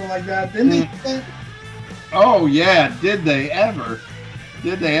or something like that? Didn't they? Oh yeah, did they ever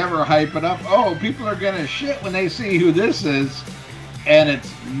hype it up? Oh, people are gonna shit when they see who this is. And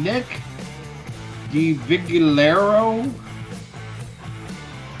it's Nick DiVigilero.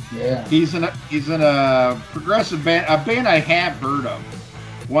 Yeah. He's in a progressive band, a band I have heard of.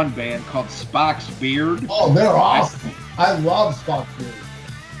 One band called Spock's Beard. Oh, they're awesome. I love Spock's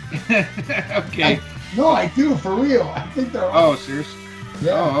Beard. Okay. I do, for real. I think they're awesome. Oh, seriously?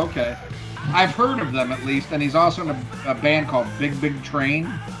 Yeah. Oh, okay. I've heard of them at least, and he's also in a band called Big Big Train.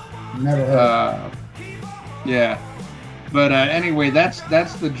 Never heard. Yeah. But anyway, that's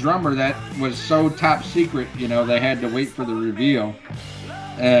the drummer that was so top secret, they had to wait for the reveal.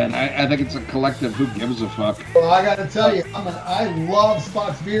 And I think it's a collective who gives a fuck. Well, I got to tell you, I love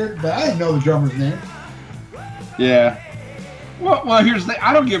Spock's Beard, but I didn't know the drummer's name. Yeah. Well, here's the thing.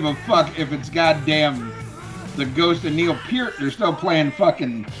 I don't give a fuck if it's goddamn the ghost of Neil Peart. They're still playing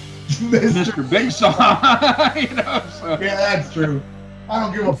fucking Mr. Big song. So. Yeah, that's true. I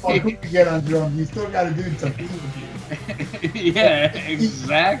don't give a fuck who you get on drums. You still got to do something with you. Yeah,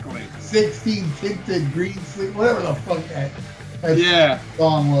 exactly. 16 tinted green sleeve, whatever the fuck that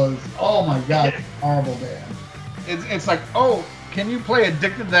song was. Oh my God, horrible band. It's like, oh, can you play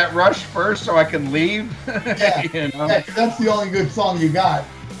Addicted to That Rush first so I can leave? Yeah, yeah, that's the only good song you got.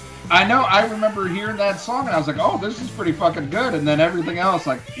 I know. I remember hearing that song and I was like, oh, this is pretty fucking good. And then everything else,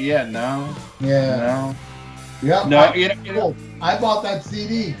 like, no. Yep. No, I bought that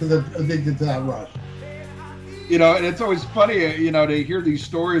CD because I'm addicted to that Rush. And it's always funny, to hear these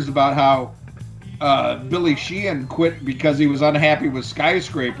stories about how Billy Sheehan quit because he was unhappy with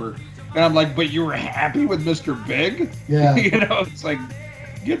Skyscraper. And I'm like, but you were happy with Mr. Big? Yeah. It's like,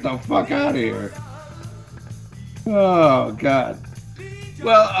 get the fuck out of here. Oh, God.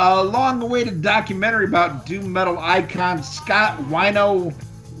 Well, a long-awaited documentary about doom metal icon Scott Wino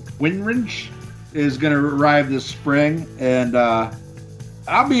Winrich is going to arrive this spring, and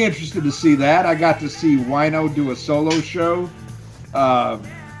I'll be interested to see that. I got to see Wino do a solo show.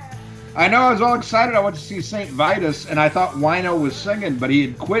 I know I was all excited. I went to see St. Vitus, and I thought Wino was singing, but he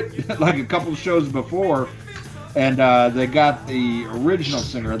had quit like a couple shows before, and they got the original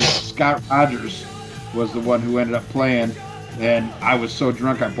singer. I think Scott Rogers was the one who ended up playing, and I was so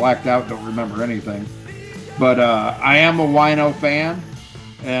drunk I blacked out, don't remember anything. But I am a Wino fan,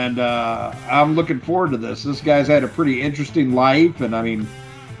 and I'm looking forward to this. This guy's had a pretty interesting life, and I mean,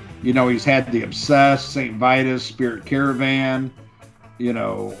 you know, he's had The Obsessed, St. Vitus, Spirit Caravan, you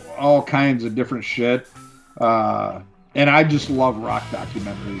know, all kinds of different shit. And I just love rock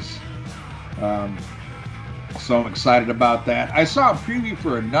documentaries. So I'm excited about that. I saw a preview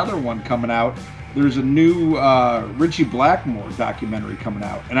for another one coming out. There's a new Richie Blackmore documentary coming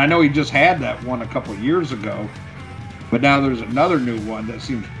out. And I know he just had that one a couple of years ago. But now there's another new one that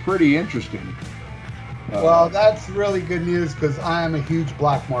seems pretty interesting. Well, that's really good news because I am a huge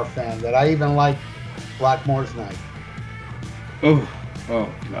Blackmore fan. That I even like Blackmore's Night.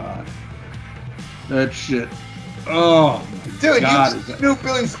 Oh God, that shit. Oh my Dude, God, you new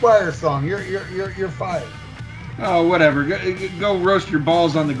Billy Squire song. You're fired. Oh, whatever. Go roast your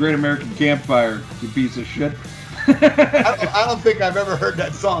balls on the Great American Campfire, you piece of shit. I don't think I've ever heard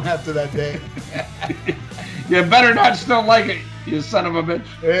that song after that day. You better not still like it, you son of a bitch.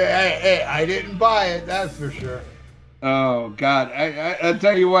 Hey, I didn't buy it, that's for sure. Oh, God. I'll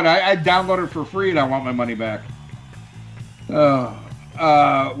tell you what, I downloaded it for free and I want my money back. Well,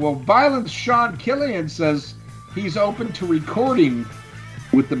 Violence Sean Killian says he's open to recording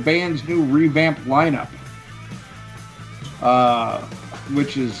with the band's new revamped lineup.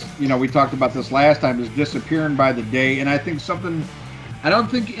 Which is, you know, we talked about this last time, is disappearing by the day. And I think something, I don't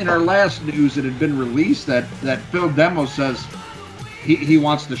think in our last news it had been released that Phil Demo says he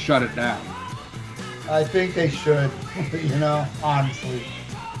wants to shut it down. I think they should, you know, honestly.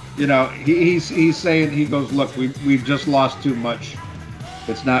 You know, he's saying, he goes, look, we've just lost too much.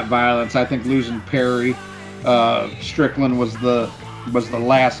 It's not violence. I think losing Perry, Strickland was the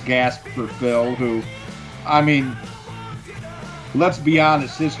last gasp for Phil, who, I mean, let's be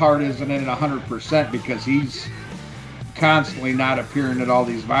honest, his heart isn't in it 100% because he's constantly not appearing at all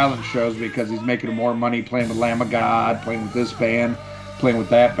these violent shows because he's making more money playing with Lamb of God, playing with this band, playing with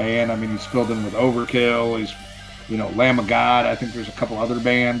that band. I mean, he's filled in with Overkill. He's, you know, Lamb of God. I think there's a couple other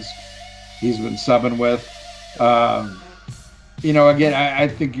bands he's been subbing with. You know, again, I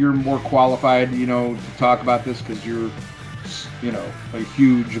think you're more qualified, you know, to talk about this because you're, you know, a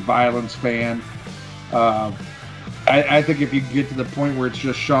huge Violence fan. I think if you get to the point where it's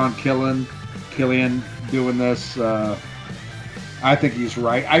just Sean Killian doing this, I think he's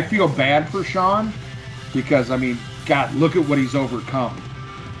right. I feel bad for Sean because, I mean, God, look at what he's overcome.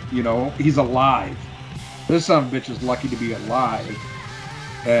 You know, he's alive. This son of a bitch is lucky to be alive.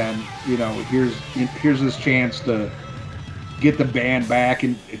 And, you know, here's his chance to get the band back.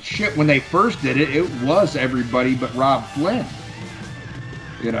 And shit, when they first did it, it was everybody but Rob Flynn.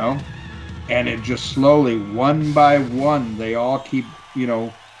 You know? And it just slowly, one by one, they all keep, you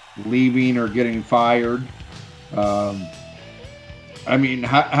know, leaving or getting fired. I mean,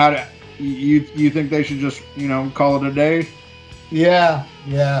 how do you think they should just, you know, call it a day? Yeah.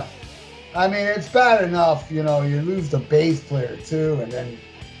 I mean, it's bad enough, you know, you lose the bass player too, and then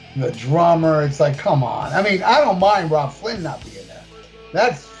the drummer. It's like, come on. I mean, I don't mind Rob Flynn not being there.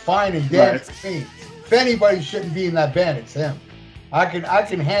 That's fine and dandy for me. If anybody shouldn't be in that band, it's him. I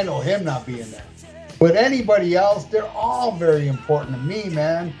can handle him not being there. But anybody else, they're all very important to me,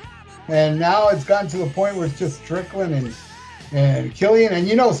 man. And now it's gotten to the point where it's just Strickland and Killian. And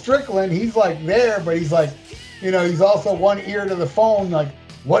you know, Strickland, he's like there, but he's like, you know, he's also one ear to the phone. Like,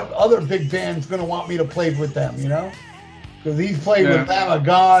 what other big band's gonna want me to play with them? You know, because he's played with Lamb of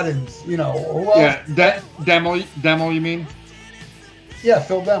God and, you know, who else? Yeah, Demo, you mean? Yeah,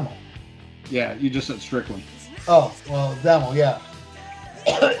 Phil Demo. Yeah, you just said Strickland. Oh, well, Demo, yeah.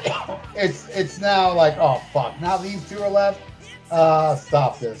 It's now like, oh fuck, now these two are left.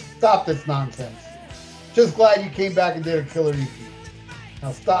 Stop this nonsense. Just glad you came back and did a killer EP.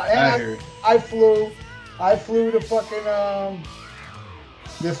 Now stop. And I flew to fucking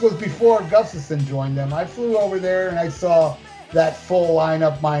this was before Gustafson joined them. I flew over there and I saw that full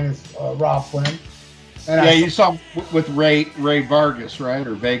lineup minus Rob Flynn. And you saw with Ray Vargas, right?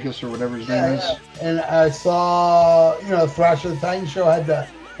 Or Vegas or whatever his name is. And I saw, you know, Thrash of the Titan show had the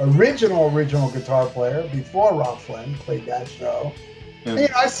original guitar player before Rob Flynn played that show. Yeah. And, you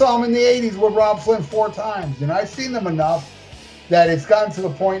know, I saw him in the 80s with Rob Flynn 4 times. You know, I've seen them enough. that it's gotten to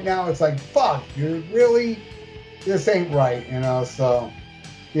the point now. It's like, fuck, this ain't right, you know. So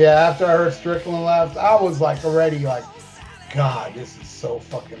yeah, after I heard Strickland left, I was like already like, God, this is so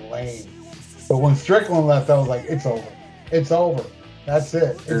fucking lame. But when Strickland left, I was like, it's over. It's over. That's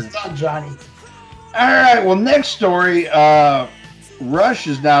it. It's done, Johnny. All right. Well, next story. Rush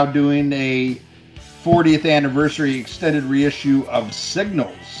is now doing a 40th anniversary extended reissue of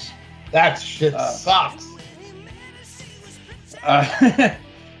Signals. That shit sucks.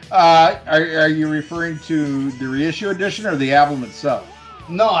 Are you referring to the reissue edition or the album itself?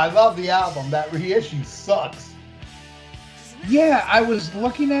 No, I love the album. That reissue sucks. Yeah, I was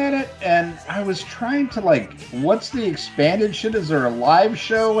looking at it and I was trying to like, what's the expanded shit? Is there a live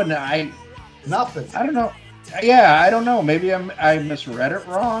show? And Nothing. I don't know. Yeah, I don't know. Maybe I misread it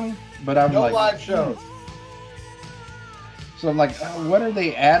wrong, but I'm no like, live shows. So I'm like, what are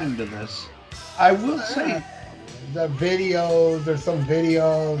they adding to this? I will say, the videos. There's some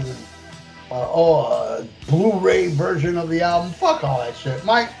videos. And, Blu-ray version of the album. Fuck all that shit.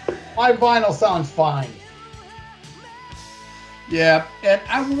 My vinyl sounds fine. yeah, and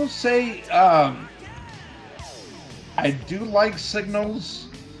I will say, I do like Signals,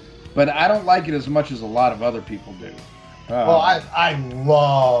 but I don't like it as much as a lot of other people do. I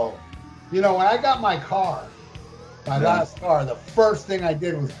love, when I got my car, last car, the first thing I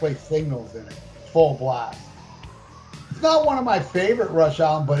did was play Signals in it, full blast. It's not one of my favorite Rush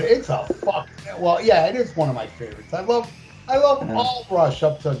albums, but it's a it is one of my favorites. I love all Rush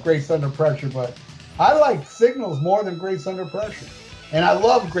up to Grace Under Pressure, but I like Signals more than Grace Under Pressure, and I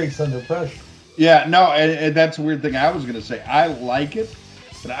love Grace Under Pressure. Yeah, no, and that's a weird thing I was going to say. I like it,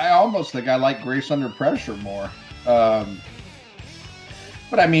 but I almost think I like Grace Under Pressure more. But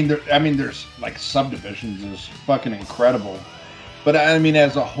I mean, there's like Subdivisions is fucking incredible. But I mean,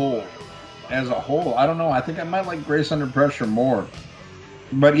 as a whole, I don't know. I think I might like Grace Under Pressure more.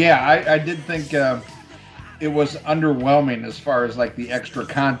 But yeah, I did think it was underwhelming as far as like the extra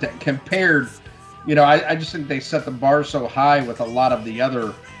content compared. I just think they set the bar so high with a lot of the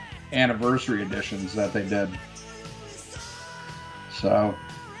other anniversary editions that they did. So,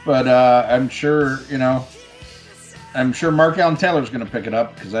 but I'm sure Mark Allen Taylor's going to pick it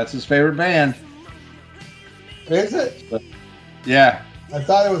up because that's his favorite band. Is it? But, yeah. I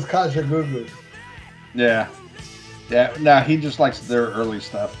thought it was Kaja Gugu. Yeah. Yeah. No, he just likes their early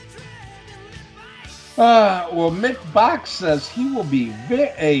stuff. Well, Mick Box says he will be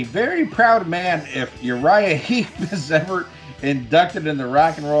a very proud man if Uriah Heep is ever inducted in the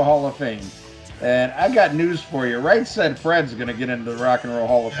Rock and Roll Hall of Fame. And I got news for you. Right Said Fred's going to get into the Rock and Roll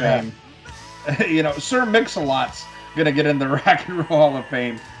Hall of Fame. Sir Mix-a-Lot's going to get in the Rock and Roll Hall of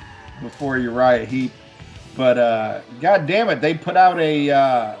Fame before Uriah Heep. But God damn it, they put out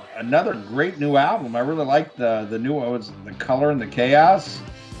another great new album. I really like the new one. Was The Color and the Chaos,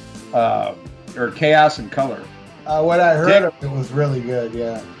 or Chaos and Color. What I heard of it was really good.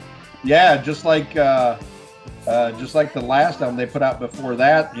 Yeah. Yeah, just like the last album they put out before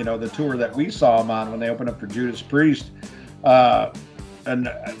that. The tour that we saw them on when they opened up for Judas Priest. And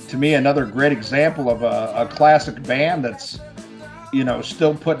to me, another great example of a classic band that's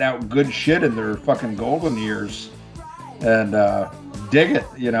still putting out good shit in their fucking golden years, and dig it.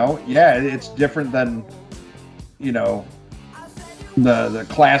 Yeah, it's different than the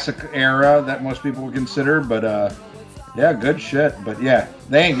classic era that most people would consider, but yeah, good shit. But yeah,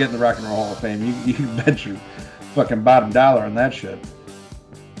 they ain't getting the Rock and Roll Hall of Fame. You can bet your fucking bottom dollar on that shit.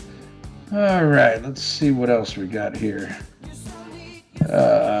 All right, let's see what else we got here.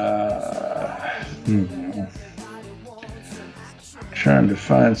 Trying to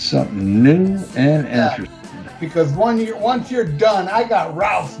find something new and interesting. Because once you're done, I got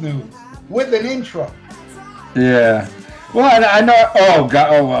Ralph's news with an intro. Yeah. Well, I know. Oh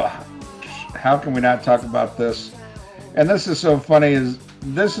God. Oh well. How can we not talk about this? And this is so funny.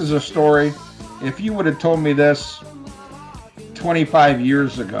 This is a story. If you would have told me this 25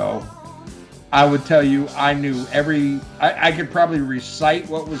 years ago, I would tell you I knew I could probably recite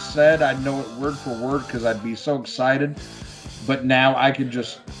what was said. I'd know it word for word because I'd be so excited. But now I could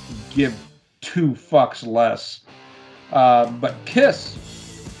just give 2 fucks less. But Kiss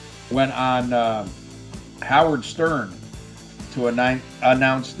went on Howard Stern to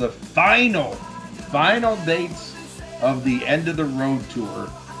announce the final dates of the End of the Road tour.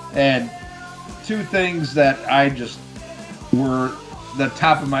 And 2 things that I just were the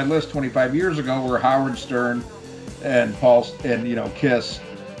top of my list 25 years ago were Howard Stern and Paul and Kiss,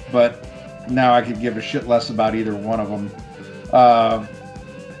 but now I could give a shit less about either one of them.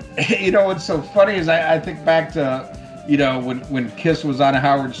 What's so funny is I think back to you know, when Kiss was on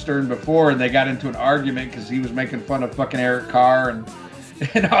Howard Stern before, and they got into an argument because he was making fun of fucking Eric Carr and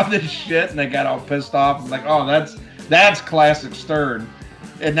all this shit, and they got all pissed off. I'm like, oh, that's classic Stern.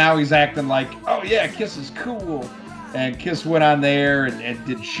 And now he's acting like, oh yeah, Kiss is cool. And Kiss went on there and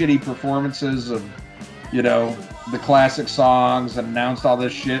did shitty performances of, you know, the classic songs, and announced all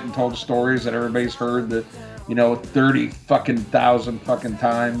this shit and told stories that everybody's heard that, you know, 30,000 fucking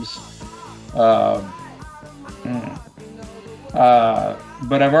times.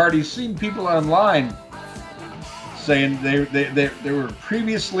 But I've already seen people online saying they were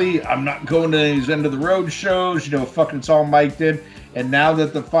previously, I'm not going to these end of the road shows, you know, fucking it's all mic'd in. And now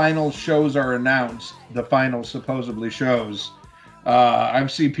that the final shows are announced, the final supposedly shows,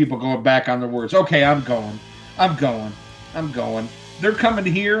 I've seen people going back on their words. Okay, I'm going. They're coming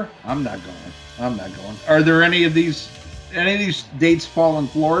here. I'm not going. Are there any of these dates fall in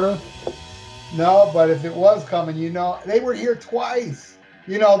Florida? No, but if it was coming, you know, they were here twice.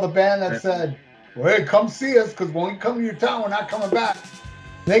 You know, the band that said, well, hey, come see us, because when we come to your town, we're not coming back.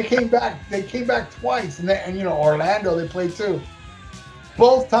 They came back twice. And you know, Orlando, they played too.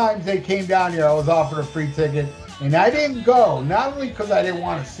 Both times they came down here, I was offered a free ticket. And I didn't go, not only because I didn't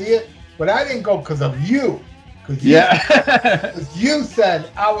want to see it, but I didn't go because of you. Because you said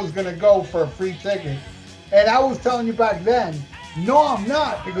I was going to go for a free ticket. And I was telling you back then, no, I'm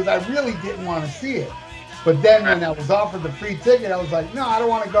not, because I really didn't want to see it. But then when I was offered the free ticket, I was like, no, I don't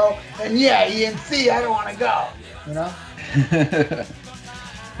want to go. And yeah, ENC, I don't want to go. You know?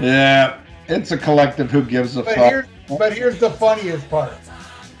 Yeah, it's a collective who gives a fuck. But here's the funniest part.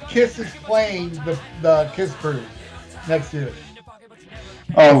 Kiss is playing the Kiss Cruise next year.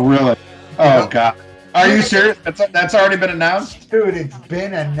 Oh, really? Oh, God. Are you serious? That's already been announced? Dude, it's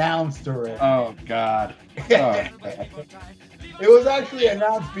been announced already. Oh, God. Oh, God. It was actually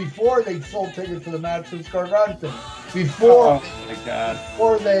announced before they sold tickets to the Madison Square Garden thing. Before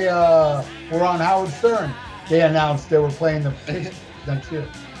they were on Howard Stern, they announced they were playing the Kiss next year.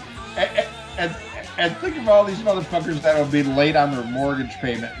 And think of all these motherfuckers that will be late on their mortgage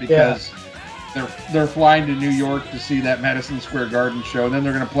payment because they're flying to New York to see that Madison Square Garden show, and then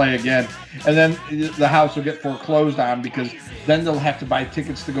they're going to play again. And then the house will get foreclosed on because then they'll have to buy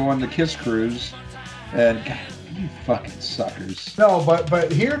tickets to go on the Kiss Cruise. And God, you fucking suckers. No,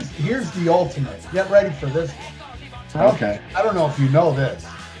 but here's the ultimate. Get ready for this one. Okay. I don't know if you know this.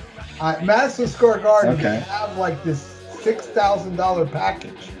 Madison Square Garden, they have like this $6,000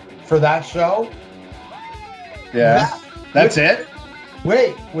 package for that show. Yeah, that's it?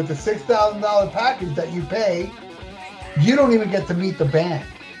 Wait, with the $6,000 package that you pay, you don't even get to meet the band.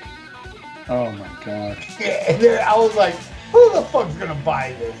 Oh, my God. Yeah, I was like, who the fuck's going to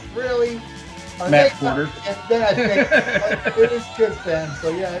buy this? Really? Matt Porter. And then I think, it is Kiss fans, so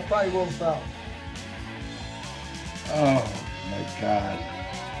yeah, it probably will sell. Oh, my God.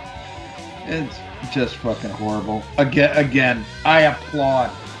 It's just fucking horrible. Again, I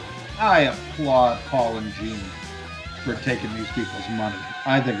applaud Paul and Gene for taking these people's money.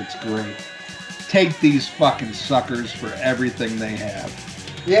 I think it's great. Take these fucking suckers for everything they have.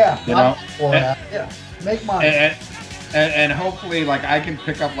 Yeah, you know, yeah, make money. And hopefully, like, I can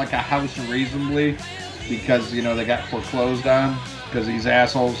pick up like a house reasonably because, you know, they got foreclosed on because these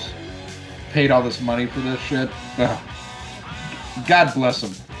assholes paid all this money for this shit. Ugh. God bless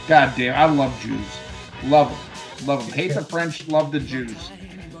them. God damn, I love Jews. Love them. Hate the French, love the Jews.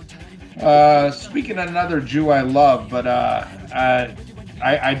 Speaking of another Jew I love, but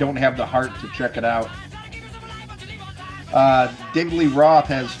I don't have the heart to check it out. David Lee Roth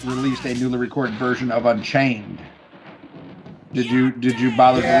has released a newly recorded version of Unchained. Did you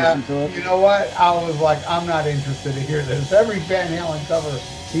bother to listen to it? You know what? I was like, I'm not interested to hear this. Every Van Halen cover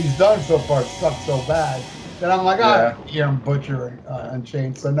he's done so far sucks so bad that I'm like, I hear him butcher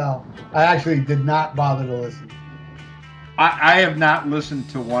Unchained. So no, I actually did not bother to listen. I have not listened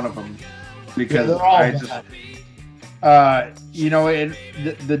to one of them because you know,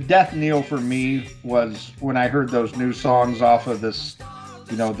 the death knell for me was when I heard those new songs off of this,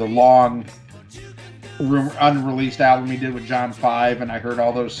 you know, the long unreleased album he did with John 5, and I heard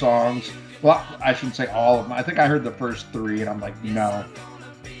all those songs. Well, I shouldn't say all of them. I think I heard the first 3, and I'm like, no.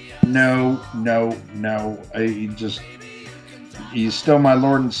 He's still my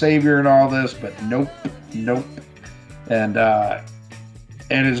Lord and Savior and all this, but nope. And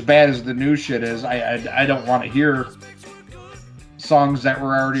as bad as the new shit is, I don't want to hear songs that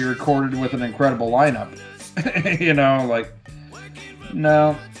were already recorded with an incredible lineup. You know, like,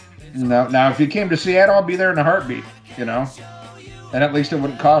 no. Now, if you came to Seattle, I'll be there in a heartbeat, you know. And at least it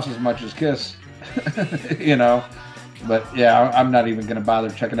wouldn't cost as much as Kiss, you know. But, yeah, I'm not even going to bother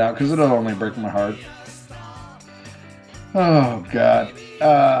checking it out because it'll only break my heart. Oh God.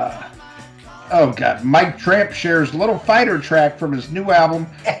 Oh God. Mike Tramp shares Little Fighter track from his new album,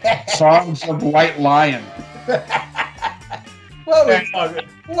 Songs of White Lion. What are we talking?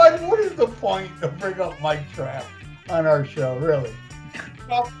 What is the point to bring up Mike Tramp on our show, really?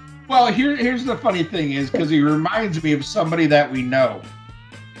 Well, here's the funny thing is because he reminds me of somebody that we know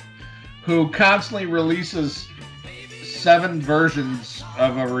who constantly releases 7 versions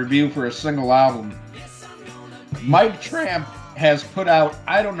of a review for a single album. Mike Tramp has put out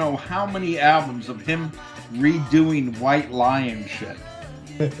I don't know how many albums of him redoing White Lion shit.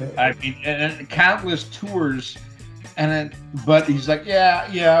 I mean, and countless tours. But he's like,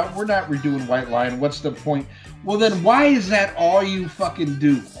 yeah, we're not redoing White Lion. What's the point? Well, then why is that all you fucking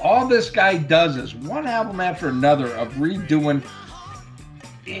do? All this guy does is one album after another of redoing.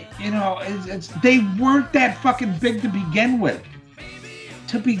 You know, they weren't that fucking big to begin with.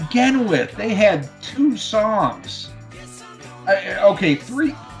 They had 2 songs. Okay,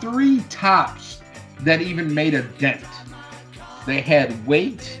 three tops that even made a dent. They had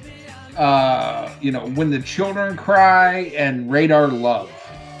Wait, When the Children Cry, and Radar Love.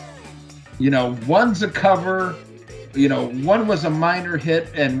 One's a cover, one was a minor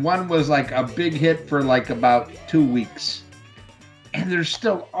hit, and one was like a big hit for like about 2 weeks. And there's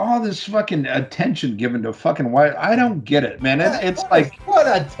still all this fucking attention given to fucking White. I don't get it, man. It's like... What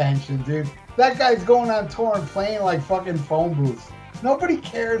attention, dude? That guy's going on tour and playing like fucking phone booths. Nobody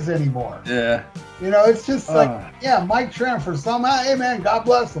cares anymore. Yeah. It's just Mike Tramp for some... Hey, man, God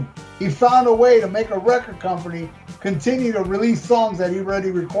bless him. He found a way to make a record company continue to release songs that he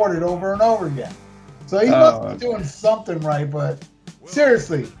already recorded over and over again. So he must be doing something right, but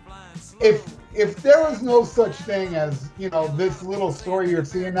seriously, if there was no such thing as, this little story you're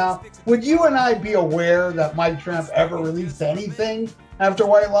seeing now, would you and I be aware that Mike Tramp ever released anything after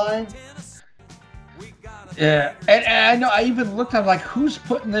White Lion? Yeah, and I know I even looked at like, who's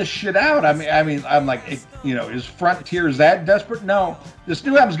putting this shit out? I mean, I'm like, is Frontiers that desperate? No, this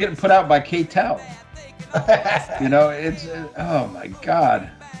new album's getting put out by K-Tel. It's oh my God.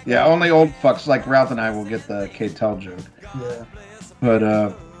 Yeah, only old fucks like Ralph and I will get the K-Tel joke. Yeah. But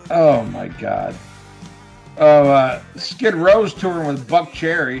oh my God. Skid Row's touring with Buck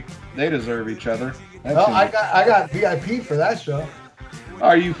Cherry. They deserve each other. I got VIP for that show.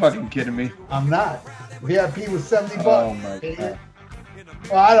 Are you fucking kidding me? I'm not. VIP was $70. Oh my God.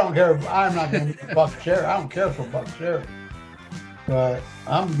 Well, I don't care. I'm not going to Buck Cherry. I don't care for Buck Cherry. But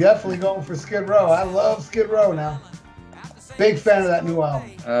I'm definitely going for Skid Row. I love Skid Row now. Big fan of that new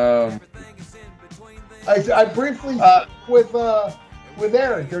album. I briefly spoke with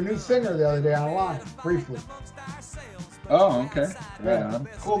Eric, their new singer, the other day online. Briefly. Oh, okay. Yeah.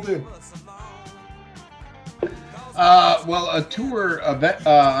 Cool dude. Well, a tour event,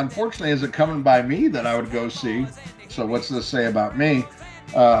 unfortunately, isn't coming by me that I would go see. So what's this say about me?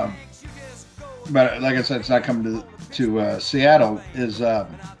 But like I said, it's not coming to Seattle. Is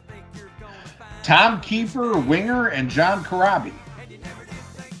Tom Kiefer, Winger, and John Corabi.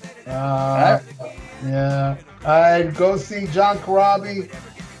 Yeah. I'd go see John Corabi,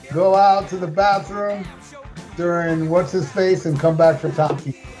 go out to the bathroom during What's His Face, and come back for Tom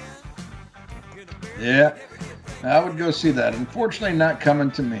Kiefer. Yeah. I would go see that. Unfortunately, not coming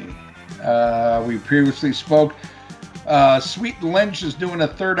to me. We previously spoke. Sweet Lynch is doing a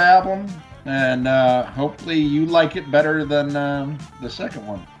 3rd album, and hopefully you like it better than the second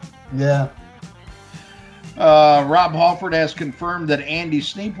one. Yeah. Rob Halford has confirmed that Andy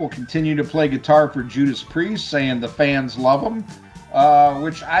Sneap will continue to play guitar for Judas Priest, saying the fans love him,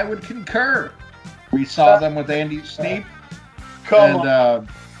 which I would concur. We saw them with Andy Sneap. Come on.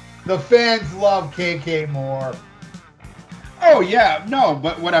 The fans love KK more. Oh, yeah. No,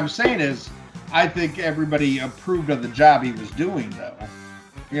 but what I'm saying is, I think everybody approved of the job he was doing, though.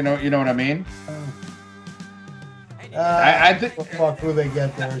 You know what I mean? I think... Fuck who they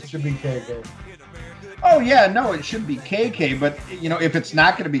get there. It should be KK. Oh, yeah. No, it should be KK. But, if it's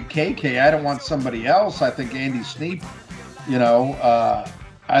not going to be KK, I don't want somebody else. I think Andy Sneap, I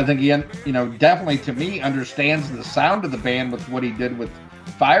think he, definitely to me understands the sound of the band with what he did with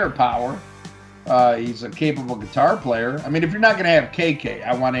Firepower. He's a capable guitar player. I mean, if you're not going to have KK,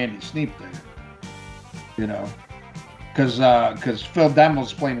 I want Andy Sneap there. Because Phil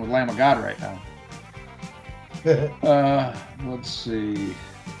Demel's playing with Lamb of God right now. Let's see.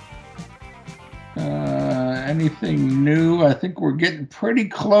 Anything new? I think we're getting pretty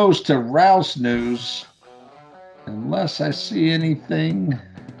close to Rouse news. Unless I see anything.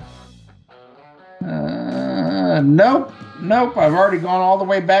 Nope. I've already gone all the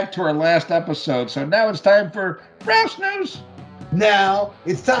way back to our last episode. So now it's time for Rouse news. Now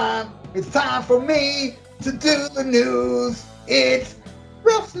it's time for me to do the news. It's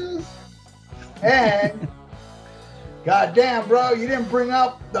Russ's. And goddamn, bro, you didn't bring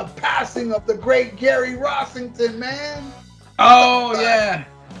up the passing of the great Gary Rossington, man. Oh yeah,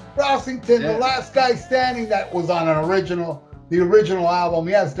 Rossington, Yeah. the last guy standing, that was on the original album.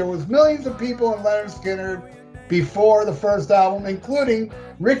 Yes, there was millions of people in Leonard Skinner before the first album, including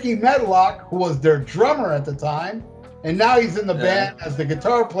Ricky Medlock, who was their drummer at the time. And now he's in the band as the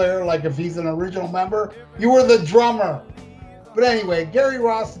guitar player, like if he's an original member. You were the drummer. But anyway, Gary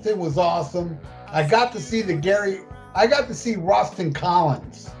Rossington was awesome. I got to see Roston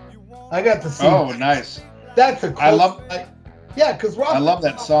Collins. I got to see. Oh, nice. That's a cool. Because I love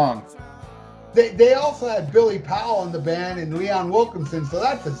that song. They also had Billy Powell in the band and Leon Wilkinson, so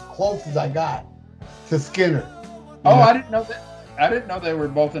that's as close as I got to Skinner. Oh, I didn't know that. I didn't know they were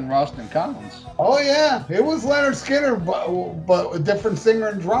both in Roston Collins. Oh yeah, it was Leonard Skinner, but a different singer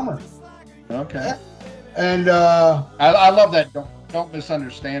and drummer. Okay. Yeah. And I love that Don't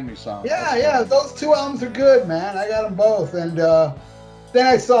Misunderstand Me song. yeah, those two albums are good, man. I got them both. And then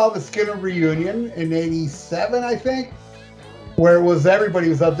I saw the Skinner reunion in '87, I think, where it was everybody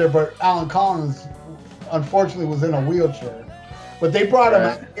was up there, but Alan Collins unfortunately was in a wheelchair. But they brought him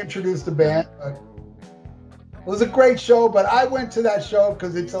out, introduced the band. It was a great show, but I went to that show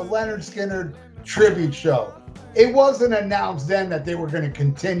because it's a Leonard Skinner tribute show. It wasn't announced then that they were going to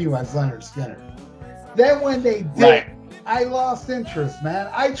continue as Leonard Skinner. Then when they did, I lost interest, man.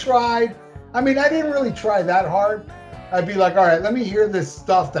 I tried. I mean, I didn't really try that hard. I'd be like, all right, let me hear this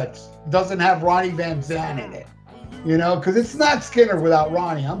stuff that doesn't have Ronnie Van Zant in it. You know, because it's not Skinner without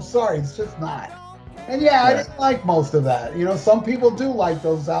Ronnie. I'm sorry, it's just not. And yeah, I didn't like most of that. You know, some people do like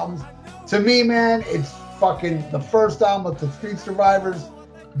those albums. To me, man, it's fucking the first album of the Street Survivors.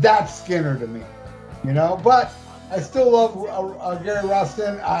 That's Skinner to me. You know, but I still love Gary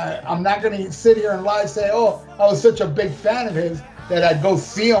Rossington. I'm not going to sit here and lie and say, oh, I was such a big fan of his that I'd go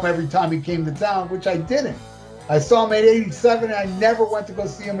see him every time he came to town, which I didn't. I saw him at '87 and I never went to go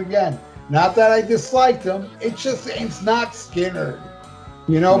see him again. Not that I disliked him. It's not Skinner.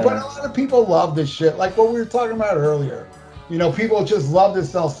 You know, but a lot of people love this shit. Like what we were talking about earlier. You know, people just love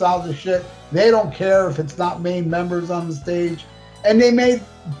this nostalgia shit. They don't care if it's not main members on the stage. And they made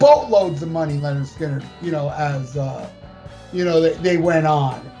boatloads of money, Leonard Skinner, you know, as, you know, they went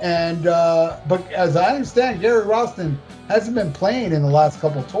on. And, but as I understand, Gary Rossington hasn't been playing in the last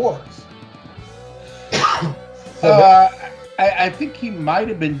couple tours. I think he might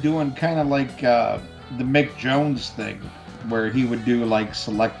have been doing kind of like the Mick Jones thing, where he would do like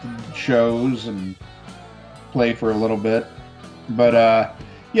selected shows and play for a little bit. But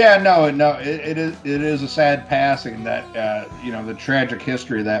yeah, no, it is a sad passing, that you know, the tragic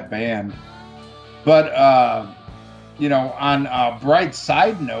history of that band. But you know, on a bright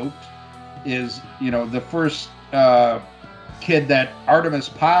side note is, you know, the first kid that Artemis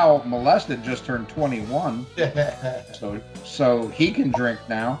Powell molested just turned 21, so he can drink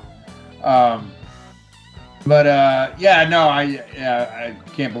now. But yeah, no, I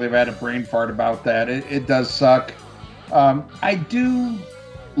can't believe I had a brain fart about that. It does suck. I do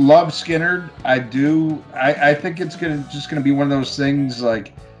love Skinner. I do. I think it's just gonna be one of those things,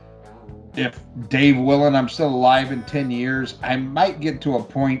 like, if Dave willing, I'm still alive in 10 years, I might get to a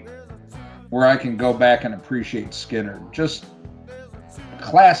point where I can go back and appreciate Skinner. Just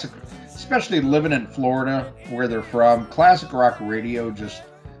classic, especially living in Florida where they're from. Classic rock radio just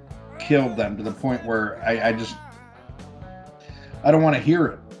killed them to the point where I don't want to hear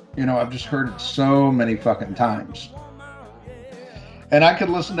it. You know, I've just heard it so many fucking times. And I could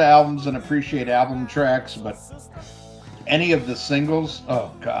listen to albums and appreciate album tracks, but any of the singles,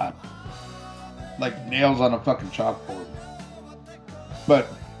 oh God, like nails on a fucking chalkboard. But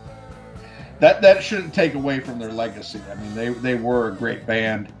that shouldn't take away from their legacy. I mean, they were a great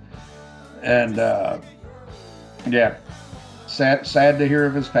band, and yeah, sad to hear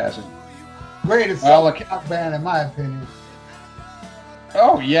of his passing. Greatest rock band in my opinion.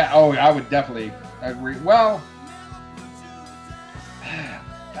 Oh yeah, I would definitely agree. Well,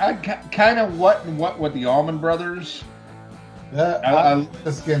 I kind of what with the Allman Brothers. The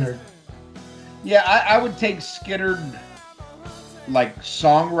Skinner. Yeah, I would take Skinner, like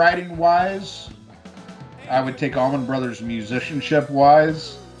songwriting wise. I would take Allman Brothers musicianship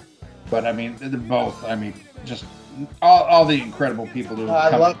wise, but I mean, they're both. I mean, just all the incredible people who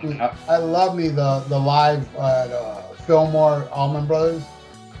I love me the live at Fillmore Allman Brothers.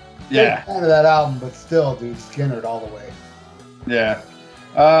 Yeah, fan of that album, but still, dude, Skinner all the way. Yeah,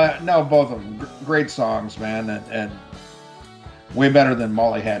 no, both of them great songs, man, and way better than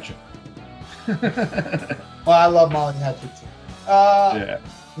Molly Hatchet. Well, I love Molly Hatchet too. Yeah.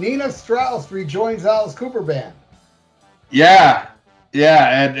 Nina Strauss rejoins Alice Cooper Band. Yeah,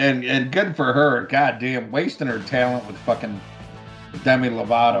 and good for her. God damn, wasting her talent with fucking Demi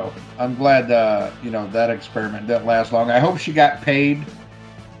Lovato. I'm glad that experiment didn't last long. I hope she got paid.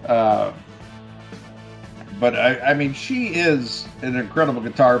 But I mean, she is an incredible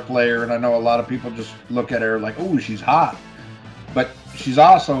guitar player, and I know a lot of people just look at her like, oh, she's hot. But she's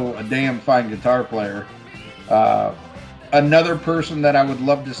also a damn fine guitar player. Another person that I would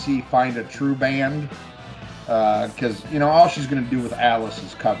love to see find a true band, because all she's going to do with Alice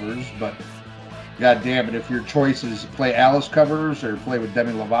is covers. But God damn it, if your choice is play Alice covers or play with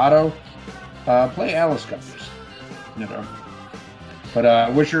Demi Lovato, play Alice covers. But I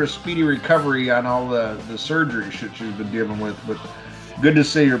wish her a speedy recovery on all the surgery shit she's been dealing with. But good to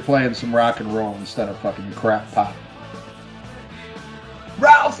see her playing some rock and roll instead of fucking crap pop.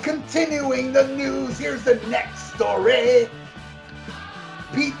 Ralph's continuing the news. Here's the next story.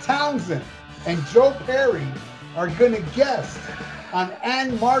 Pete Townsend and Joe Perry are going to guest on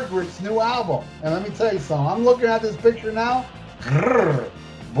Anne Margaret's new album. And let me tell you something. I'm looking at this picture now. Grrr.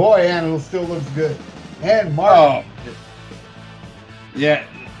 Boy, Anne still looks good. Anne Margaret. Oh. Yeah,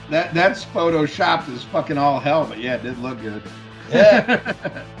 that's photoshopped as fucking all hell, but yeah, it did look good. Yeah.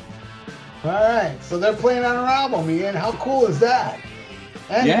 All right, so they're playing on her album, Ian. How cool is that?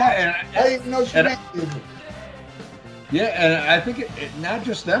 And yeah, I didn't even know she made music. Yeah, and I think it not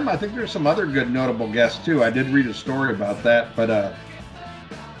just them. I think there's some other good notable guests too. I did read a story about that, but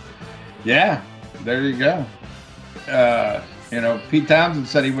yeah, there you go. Pete Townsend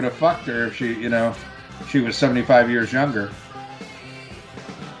said he would have fucked her if she was 75 years younger.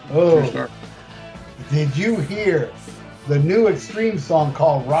 Oh, did you hear the new Extreme song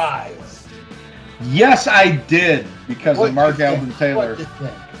called Rise? Yes, I did, because of Mark Alden Taylor. What do you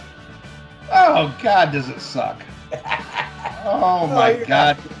think? Oh, God, does it suck. Oh, my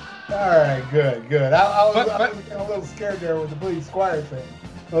God. All right, good. I was getting a little scared there with the Bleed Squire thing.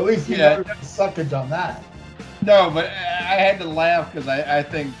 Well, at least you never got suckage on that. No, but I had to laugh because I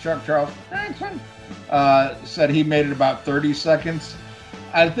think Chuck Charles said he made it about 30 seconds.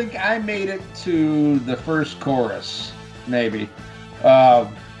 I think I made it to the first chorus, maybe.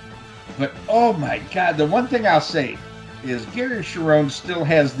 But, oh my God, the one thing I'll say is Gary Cherone still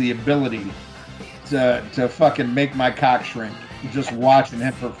has the ability to fucking make my cock shrink just watching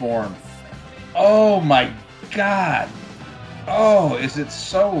him perform. Oh my God. Oh, is it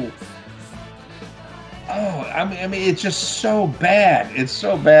so... Oh, I mean, it's just so bad. It's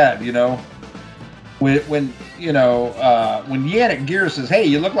so bad, When Yannick Gear says, "Hey,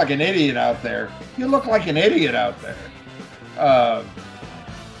 you look like an idiot out there," you look like an idiot out there.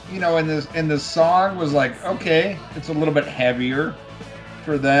 And the song was like, okay, it's a little bit heavier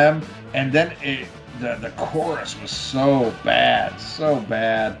for them, and then the chorus was so bad,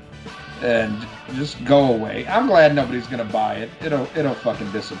 and just go away. I'm glad nobody's gonna buy it. It'll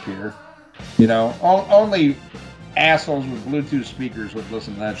fucking disappear. Only assholes with Bluetooth speakers would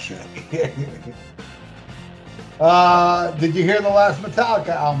listen to that shit. Did you hear the last Metallica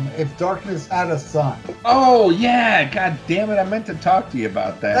album, If Darkness Had a Sun? Oh, yeah. God damn it. I meant to talk to you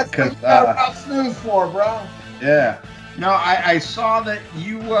about that. That's what you got Ralph's news for, bro. Yeah. No, I saw that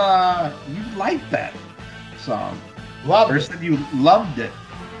you liked that song. Loved it. Said you loved it.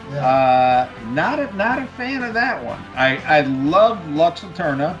 Yeah. Not a fan of that one. I love Lux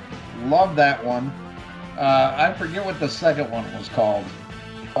Eterna. Love that one. I forget what the second one was called.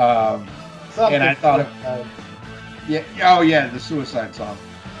 And I thought it... Yeah. Oh, yeah, the Suicide song.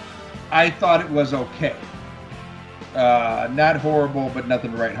 I thought it was okay. Not horrible, but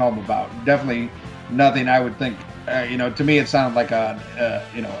nothing to write home about. Definitely nothing I would think. To me, it sounded like a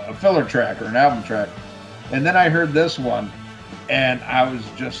filler track or an album track. And then I heard this one, and I was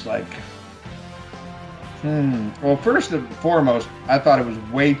just like, Well, first and foremost, I thought it was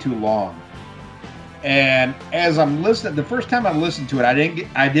way too long. And as I'm listening, the first time I listened to it,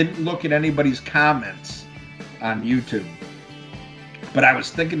 I didn't look at anybody's comments on YouTube. But I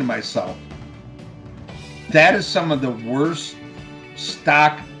was thinking to myself, that is some of the worst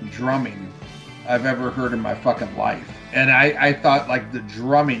stock drumming I've ever heard in my fucking life. And I thought like the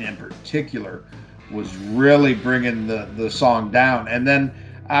drumming in particular was really bringing the song down. And then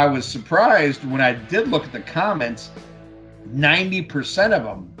I was surprised when I did look at the comments, 90% of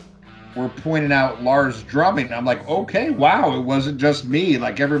them were pointing out Lars' drumming. I'm like, okay, wow, it wasn't just me.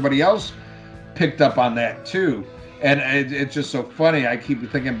 Like everybody else picked up on that too. And it's just so funny. I keep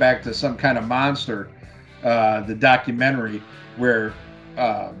thinking back to Some Kind of Monster, the documentary, where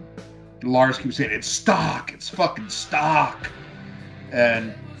Lars keeps saying, it's stock, it's fucking stock.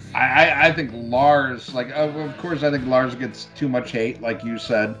 And I think Lars, like, of course, I think Lars gets too much hate, like you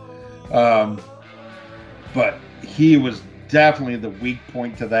said. But he was definitely the weak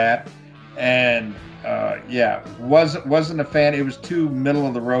point to that. And, wasn't a fan. It was too middle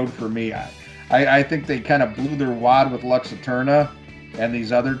of the road for me. I think they kind of blew their wad with Lux Eterna and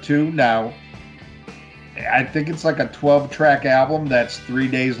these other two. Now, I think it's like a 12-track album that's 3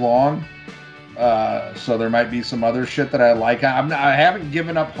 days long. So there might be some other shit that I like. I haven't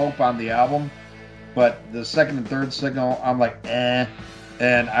given up hope on the album, but the second and third single, I'm like, eh.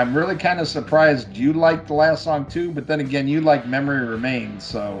 And I'm really kind of surprised you liked the last song too, but then again, you like Memory Remains,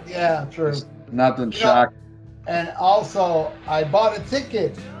 so yeah, true. Nothing shocking. And also, I bought a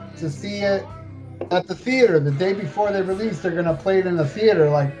ticket to see it at the theater the day before they release. They're gonna play it in the theater,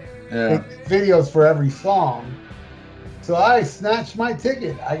 like videos for every song. So I snatched my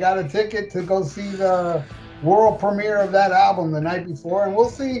ticket. I got a ticket to go see the world premiere of that album the night before, and we'll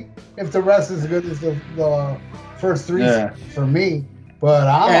see if the rest is as good as the first three for me. But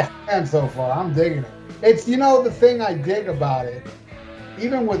I'm a fan so far. I'm digging it. It's, the thing I dig about it,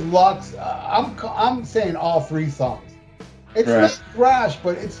 even with Lux, I'm saying all three songs. It's not thrash,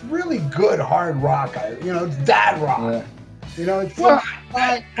 but it's really good hard rock. It's dad rock.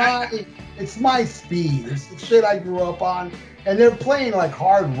 It's my speed. It's the shit I grew up on. And they're playing like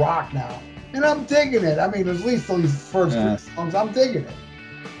hard rock now. And I'm digging it. I mean, at least those first three songs, I'm digging it.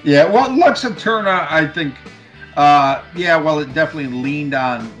 Yeah, well, Lux Eterna, I think, it definitely leaned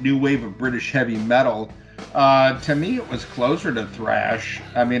on new wave of British heavy metal. To me, it was closer to thrash.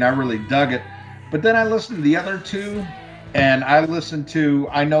 I mean, I really dug it. But then I listened to the other two, and I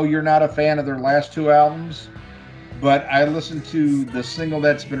know you're not a fan of their last two albums, but I listened to the single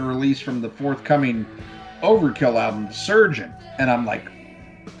that's been released from the forthcoming Overkill album, Surgeon, and I'm like,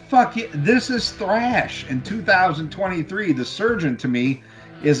 fuck yeah, this is thrash. In 2023, The Surgeon, to me,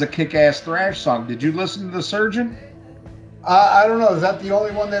 is a kick-ass thrash song. Did you listen to The Surgeon? I don't know. Is that the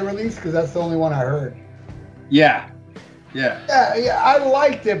only one they released? Because that's the only one I heard. Yeah. I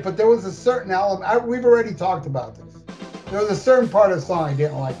liked it, but there was a certain element. We've already talked about this. There was a certain part of the song I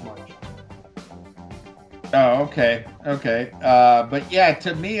didn't like much. Oh, okay. But yeah,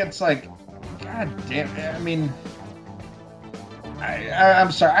 to me, it's like, God damn. I mean,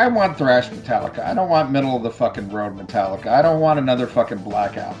 I'm sorry. I want thrash Metallica. I don't want middle of the fucking road Metallica. I don't want another fucking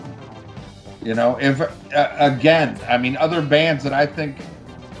Black Album. If again, I mean, other bands that I think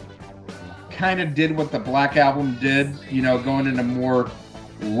kind of did what the Black Album did, going into more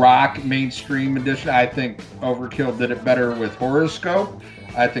rock mainstream edition. I think Overkill did it better with Horoscope.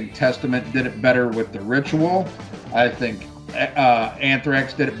 I think Testament did it better with The Ritual. I think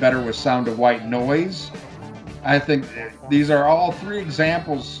Anthrax did it better with Sound of White Noise. I think these are all three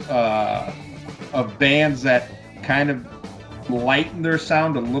examples of bands that kind of lightened their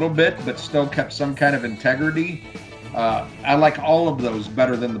sound a little bit, but still kept some kind of integrity. I like all of those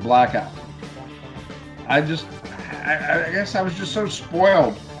better than the Black Album. I guess I was just so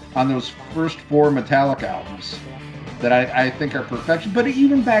spoiled on those first four Metallica albums that I think are perfection. But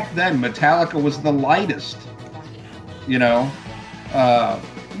even back then, Metallica was the lightest.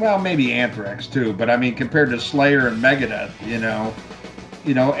 Well, maybe Anthrax too, but I mean, compared to Slayer and Megadeth,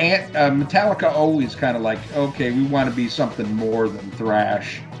 Metallica always kind of like, okay, we want to be something more than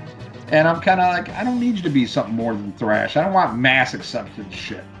thrash. And I'm kind of like, I don't need you to be something more than thrash. I don't want mass acceptance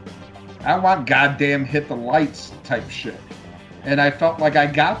shit. I want goddamn hit the lights type shit. And I felt like I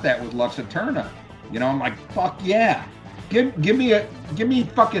got that with Lux Eterna. I'm like, fuck yeah. Give me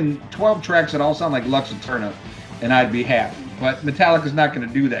fucking 12 tracks that all sound like Lux Eterna, and I'd be happy. But Metallica's not going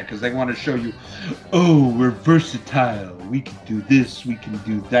to do that because they want to show you, oh, we're versatile. We can do this, we can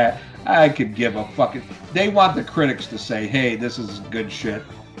do that. I could give a fucking... They want the critics to say, hey, this is good shit.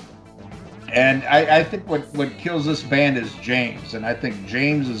 And I think what kills this band is James. And I think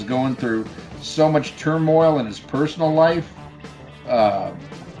James is going through so much turmoil in his personal life.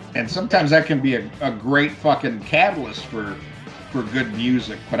 And sometimes that can be a great fucking catalyst for good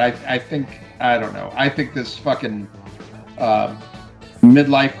music. But I think, I don't know. I think this fucking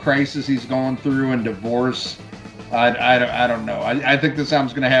midlife crisis he's going through and divorce, I don't know. I think this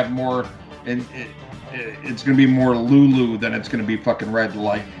album's going to have more, and it's going to be more Lulu than it's going to be fucking Red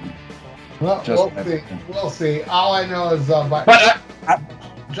Lightning. Well, we'll see. All I know is,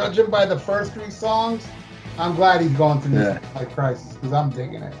 judging by the first three songs, I'm glad he's going through this midlife crisis because I'm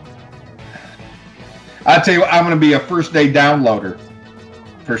digging it. I tell you what, I'm going to be a first day downloader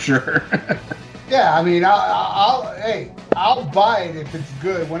for sure. Yeah, I mean, I'll buy it if it's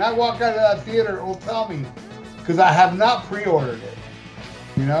good. When I walk out of that theater, it will tell me because I have not pre-ordered it.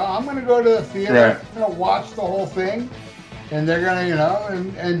 I'm going to go to the theater. Right. I'm going to watch the whole thing. and they're gonna,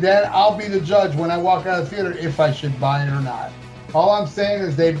 and then I'll be the judge when I walk out of the theater if I should buy it or not. All I'm saying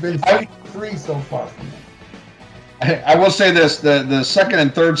is they've been 3 so far for me. I will say this: the second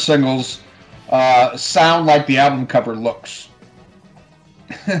and third singles sound like the album cover looks.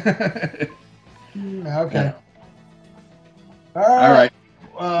 Okay. Yeah. All right.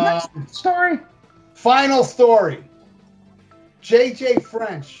 Next story. Final story. JJ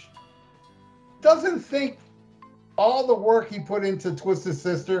French doesn't think all the work he put into Twisted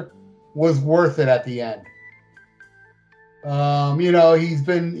Sister was worth it at the end. He's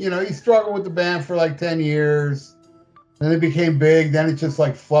been, he struggled with the band for like 10 years. Then it became big. Then it just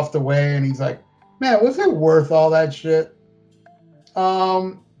like fluffed away. And he's like, man, was it worth all that shit?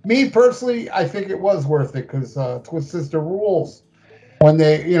 Me personally, I think it was worth it because Twisted Sister rules. When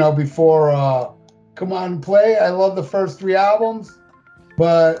they, before Come On and Play, I love the first 3 albums.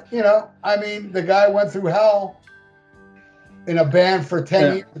 But, the guy went through hell in a band for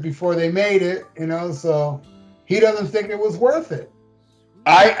 10 years before they made it, so he doesn't think it was worth it.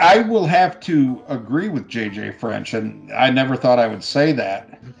 I will have to agree with JJ French, and I never thought I would say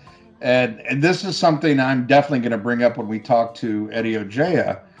that. And this is something I'm definitely going to bring up when we talk to Eddie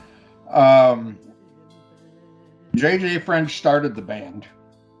Ojea. JJ French started the band.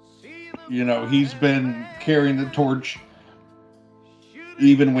 He's been carrying the torch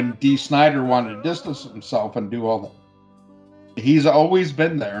even when Dee Snider wanted to distance himself and do all that. He's always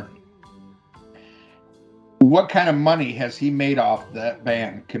been there. What kind of money has he made off that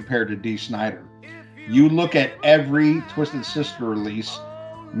band compared to Dee Snider? You look at every Twisted Sister release,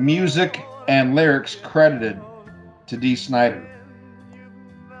 music and lyrics credited to Dee Snider.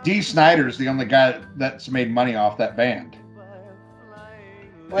 Dee Snider's the only guy that's made money off that band.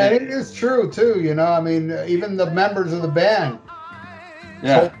 Well, it is true too, even the members of the band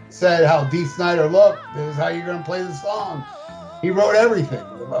said how Dee Snider, look, this is how you're going to play the song. He wrote everything.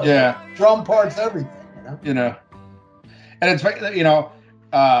 Drum parts, everything. And it's when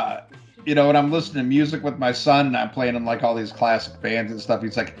I'm listening to music with my son and I'm playing him like all these classic bands and stuff,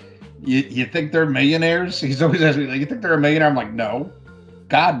 he's like, you think they're millionaires? He's always asking me, like, you think they're a millionaire? I'm like, no,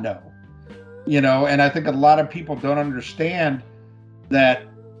 God, no. And I think a lot of people don't understand that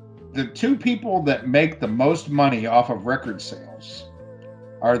the 2 people that make the most money off of record sales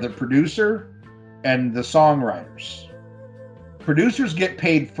are the producer and the songwriters. Producers get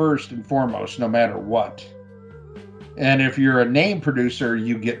paid first and foremost, no matter what. And if you're a name producer,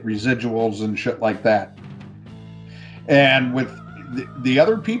 you get residuals and shit like that. And with the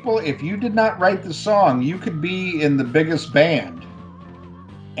other people, if you did not write the song, you could be in the biggest band.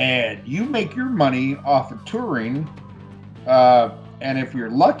 And you make your money off of touring. And if you're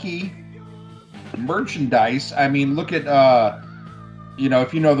lucky, merchandise. I mean, look at,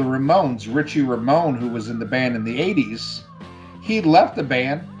 if you know the Ramones, Richie Ramone, who was in the band in the 80s, he left the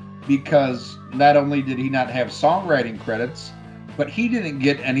band because not only did he not have songwriting credits, but he didn't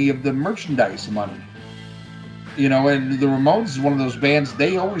get any of the merchandise money. And the Ramones is one of those bands,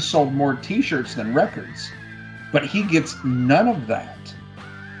 they always sold more t-shirts than records, but he gets none of that.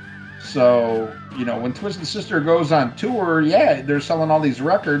 So, when Twisted Sister goes on tour, they're selling all these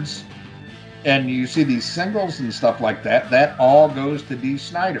records, and you see these singles and stuff like that, that all goes to Dee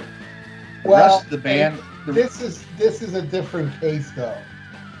Snider. The rest of the band... This is a different case, though.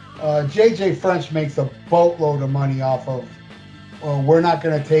 JJ French makes a boatload of money off of We're Not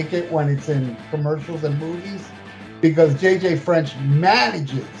Gonna Take It when it's in commercials and movies, because JJ French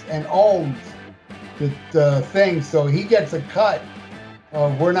manages and owns the thing, so he gets a cut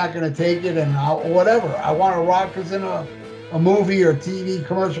of We're Not Gonna Take It and whatever. I Want to Rock is in a movie or TV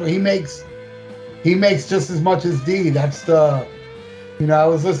commercial. He makes just as much as Dee. That's the, I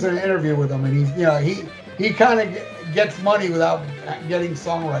was listening to an interview with him, and he's, he kind of gets money without getting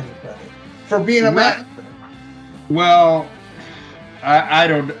songwriting credit for being a man. Well, I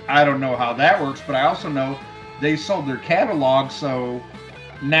don't know how that works, but I also know they sold their catalog, so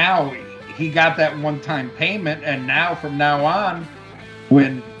now he got that one-time payment, and now from now on,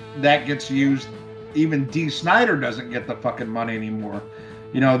 when that gets used, even Dee Snider doesn't get the fucking money anymore.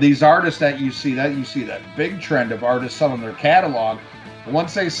 These artists that you see that big trend of artists selling their catalog.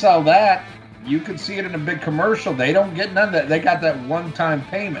 Once they sell that, you can see it in a big commercial. They don't get none of that. They got that one-time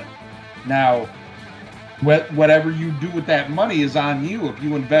payment. Now, whatever you do with that money is on you. If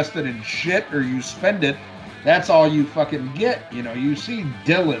you invest it in shit or you spend it, that's all you fucking get. You see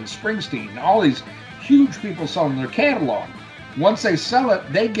Dylan, Springsteen, all these huge people selling their catalog. Once they sell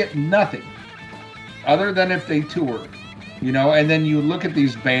it, they get nothing other than if they tour. And then you look at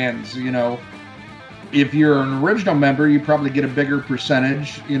these bands, if you're an original member, you probably get a bigger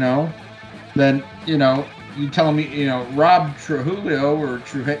percentage, than, you telling me, you know, Rob Trujillo or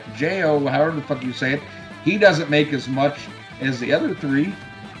Trujillo, however the fuck you say it, he doesn't make as much as the other three,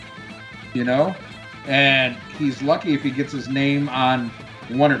 you know? And he's lucky if he gets his name on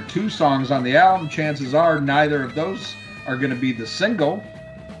one or two songs on the album. Chances are neither of those are going to be the single,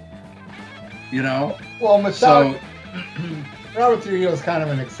 you know? Well, Metallica, Robert Trujillo is kind of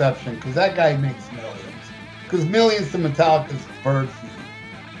an exception because that guy makes millions. Because millions to Metallica's bird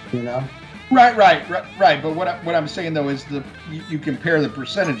feed, you know? Right. But what I'm saying though is you compare the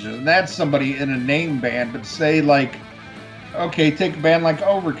percentages, and that's somebody in a name band. But say like, okay, take a band like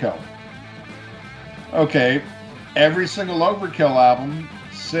Overkill. Okay, every single Overkill album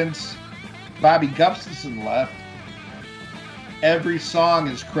since Bobby Gustafson left, every song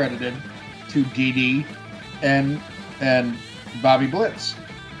is credited to Dee Dee and Bobby Blitz.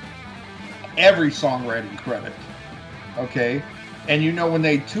 Every songwriting credit. Okay. And you know when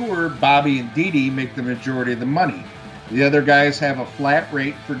they tour, Bobby and Dee Dee make the majority of the money. The other guys have a flat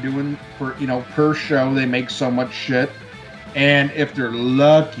rate for per show, they make so much shit. And if they're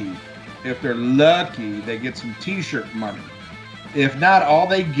lucky, they get some t-shirt money. If not, all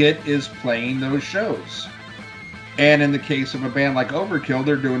they get is playing those shows. And in the case of a band like Overkill,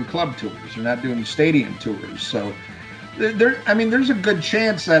 they're doing club tours. They're not doing stadium tours. So there's a good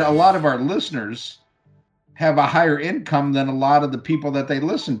chance that a lot of our listeners have a higher income than a lot of the people that they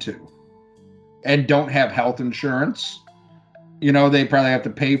listen to and don't have health insurance. You know, they probably have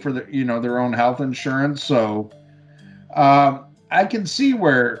to pay for their own health insurance. So I can see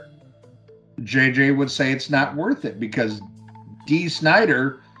where JJ would say it's not worth it because Dee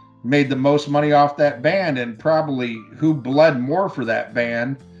Snider made the most money off that band and probably who bled more for that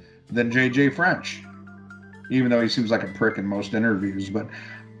band than JJ French, even though he seems like a prick in most interviews. But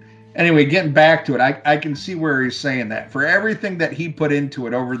anyway, getting back to it, I can see where he's saying that. For everything that he put into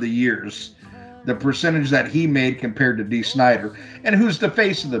it over the years, the percentage that he made compared to Dee Snider, and who's the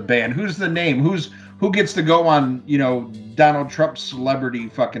face of the band, who's the name, who gets to go on, Donald Trump's celebrity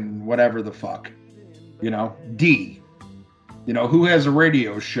fucking whatever the fuck, Dee. Who has a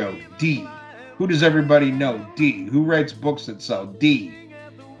radio show? Dee. Who does everybody know? Dee. Who writes books that sell? Dee.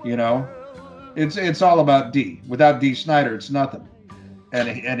 It's all about Dee. Without Dee Snider, it's nothing.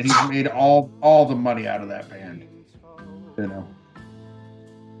 And he's made all the money out of that band,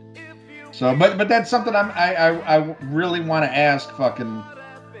 So, but that's something I really want to ask fucking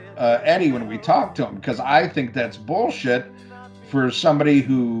Eddie when we talk to him, because I think that's bullshit for somebody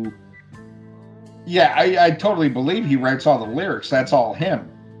who, I totally believe he writes all the lyrics. That's all him.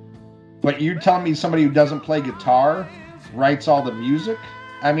 But you're telling me somebody who doesn't play guitar writes all the music?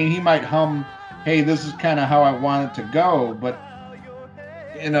 I mean, he might hum, hey, this is kind of how I want it to go, but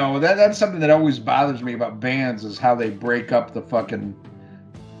that's something that always bothers me about bands is how they break up the fucking,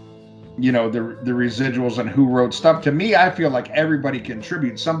 the residuals and who wrote stuff. To me, I feel like everybody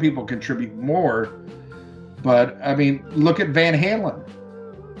contributes. Some people contribute more, but I mean, look at Van Halen.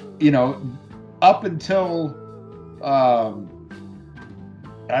 Up until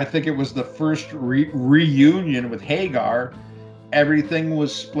I think it was the first reunion with Hagar, everything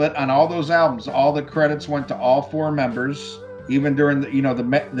was split on all those albums. All the credits went to all four members. Even during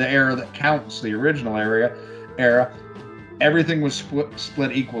the era that counts, the original era, everything was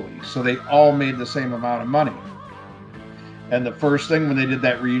split equally. So they all made the same amount of money. And the first thing when they did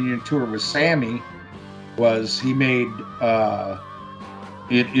that reunion tour with Sammy was he made,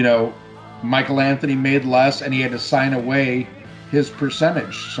 Michael Anthony made less, and he had to sign away his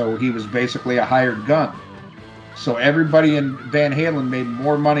percentage. So he was basically a hired gun. So everybody in Van Halen made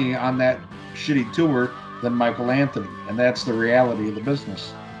more money on that shitty tour than Michael Anthony, and that's the reality of the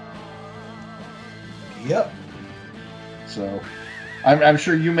business. Yep. So, I'm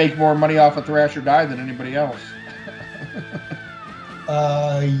sure you make more money off of Thrash or Die than anybody else.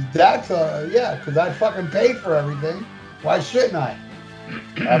 Because I fucking paid for everything. Why shouldn't I?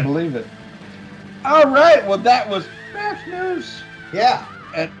 I believe it. All right, well that was Thrash News. Yeah.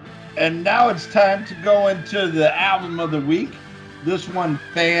 And now it's time to go into the album of the week. This one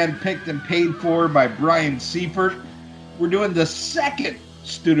fan-picked and paid for by Brian Seifert. We're doing the second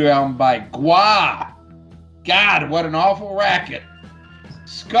studio album by Gwa. God, what an awful racket.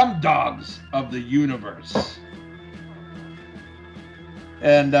 Scumdogs of the Universe.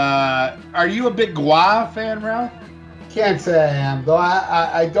 And are you a big Gwa fan, Ralph? Can't say I am, though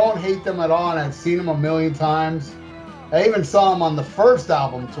I don't hate them at all, and I've seen them a million times. I even saw them on the first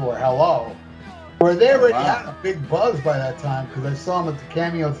album tour, Hello, where they already had a big buzz by that time, because I saw them at the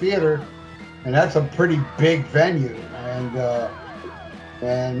Cameo Theater, and that's a pretty big venue.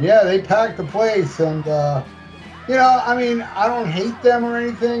 And yeah, they packed the place. And, I mean, I don't hate them or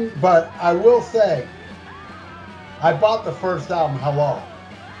anything, but I will say, I bought the first album, Hello,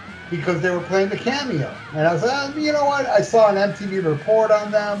 because they were playing the Cameo. And I was like, you know what? I saw an MTV report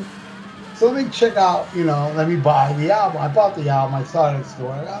on them. So let me check out, let me buy the album. I bought the album. I saw it in the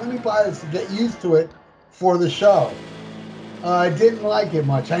store. Let me buy this to get used to it for the show. I didn't like it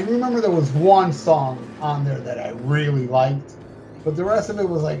much. I remember there was one song on there that I really liked, but the rest of it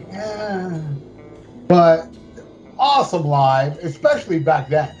was like, eh. But awesome live, especially back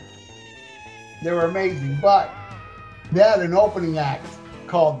then. They were amazing, but they had an opening act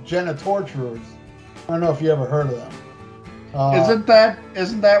called Jenna Torturers. I don't know if you ever heard of them. Isn't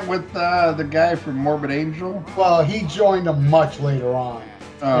that with the guy from Morbid Angel? Well, he joined them much later on.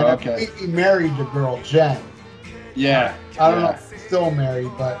 Oh, okay. He married the girl Jen. Yeah. I don't know if he's still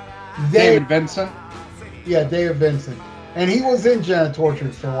married, but David Vincent. Yeah, David Vincent, and he was in Jenna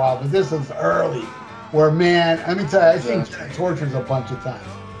Torturers for a while, but this was early. Where man, let me tell you, I've seen Jenna Torturers a bunch of times,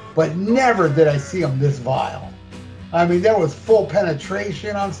 but never did I see them this vile. I mean, there was full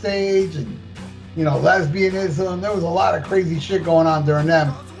penetration on stage, and lesbianism. There was a lot of crazy shit going on during them.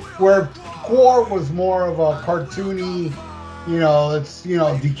 Where Gore was more of a cartoony, let's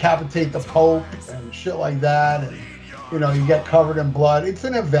decapitate the Pope and shit like that, and you get covered in blood. It's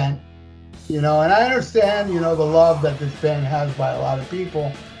an event, and I understand, the love that this band has by a lot of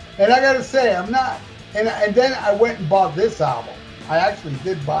people. And I gotta say, I'm not. And then I went and bought this album. I actually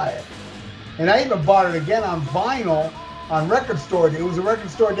did buy it. And I even bought it again on vinyl on Record Store Day. It was a Record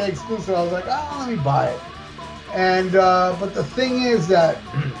Store Day exclusive. I was like, let me buy it. And but the thing is that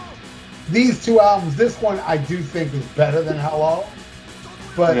these two albums, this one I do think is better than Hello.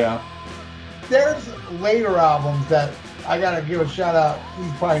 But there's later albums that I gotta give a shout out.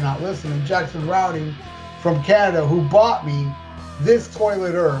 He's probably not listening. Jackson Rowdy from Canada, who bought me This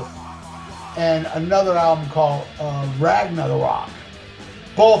Toilet Earth and another album called Ragnarok.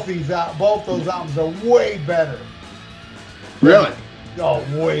 Both those albums are way better. Really? Oh,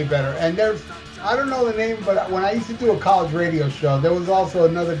 way better. And there's, I don't know the name, but when I used to do a college radio show, there was also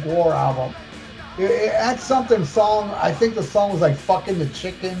another Gore album. It had something song, I think the song was like Fucking the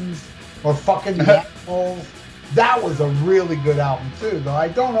Chickens or Fucking the Animals. That was a really good album too, though I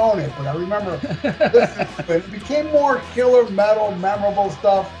don't own it, but I remember listening to it. It became more killer metal, memorable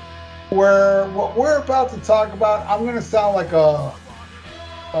stuff, where what we're about to talk about, I'm going to sound like a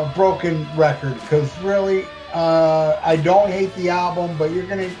broken record, because really, I don't hate the album, but you're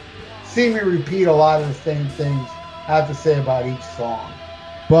going to see me repeat a lot of the same things I have to say about each song.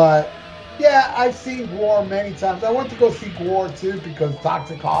 But yeah, I've seen Gore many times. I went to go see Gore too because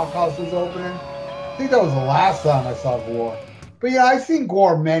Toxic Holocaust was opening. I think that was the last time I saw Gore. But yeah, I've seen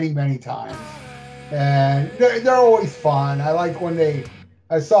Gore many, many times. And they're always fun. I like when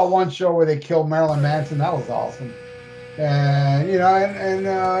I saw one show where they killed Marilyn Manson. That was awesome. And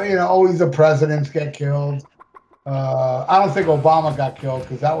always the presidents get killed. I don't think Obama got killed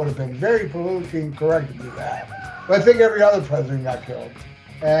because that would have been very politically incorrect to do that. But I think every other president got killed.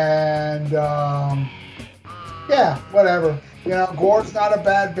 And whatever. Gore's not a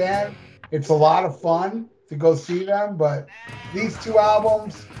bad band. It's a lot of fun to go see them, but these two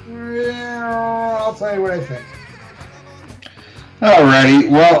albums, I'll tell you what I think. Alrighty.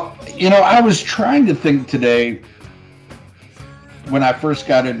 Well, I was trying to think today when I first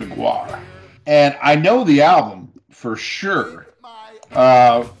got into Gore, and I know the album for sure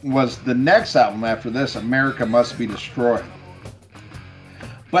was the next album after this, America Must Be Destroyed.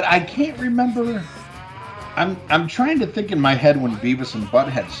 But I can't remember. I'm trying to think in my head when Beavis and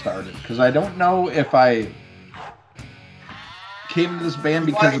Butthead started, because I don't know if I came to this band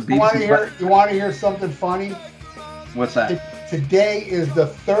because of Beavis and Butthead. You want to hear something funny? What's that? Today is the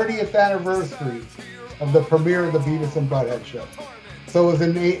 30th anniversary of the premiere of the Beavis and Butthead show. So it was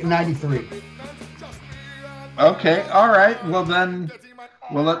in 93. Okay, all right. Well then,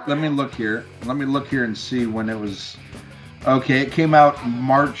 let me look here. Let me look here and see when it was. Okay, it came out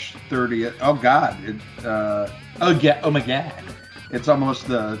March 30th. Oh God! Oh my God! It's almost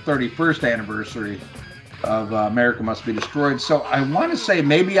the 31st anniversary of America Must Be Destroyed. So I want to say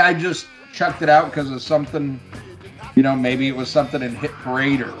maybe I just chucked it out because of something. Maybe it was something in Hit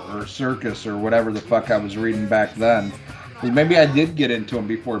Parade or Circus or whatever the fuck I was reading back then. Because maybe I did get into them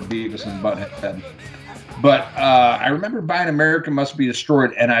before Beavis and Butthead. But I remember buying America Must Be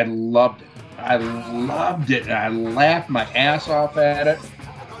Destroyed, and I loved it. I loved it, and I laughed my ass off at it.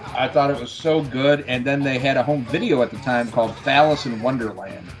 I thought it was so good. And then they had a home video at the time called Phallus in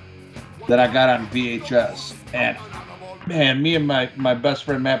Wonderland that I got on VHS. And man, me and my best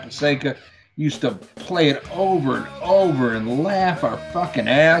friend Matt Pasenka used to play it over and over and laugh our fucking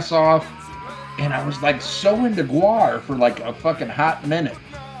ass off. And I was like so into Gore for like a fucking hot minute.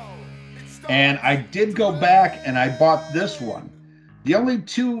 And I did go back and I bought this one. The only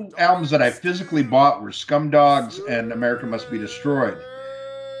two albums that I physically bought were Scum Dogs and America Must Be Destroyed.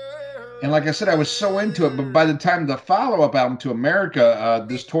 And like I said, I was so into it, but by the time the follow-up album to America,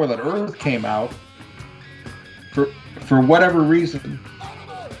 This Toilet Earth, came out, for whatever reason.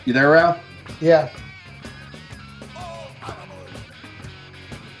 You there, Ralph? Yeah.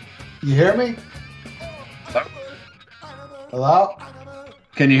 You hear me? Hello?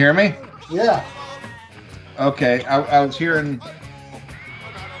 Can you hear me? Yeah. Okay, I was hearing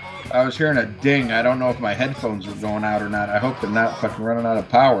a ding. I don't know if my headphones are going out or not. I hope they're not fucking running out of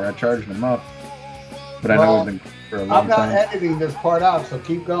power. I charged them up, but I know we've been for a long time. I'm not editing this part out, so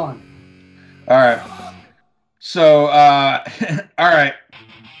keep going. All right. So, all right.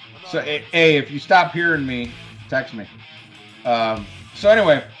 So, hey, if you stop hearing me, text me. So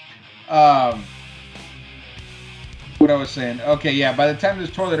anyway, what I was saying. Okay, yeah. By the time This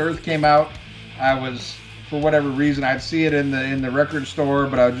Toilet Earth came out, I was, for whatever reason, I'd see it in the record store,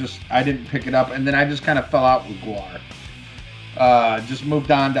 but I didn't pick it up, and then I just kind of fell out with GWAR. Just moved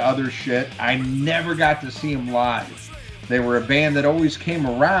on to other shit. I never got to see them live. They were a band that always came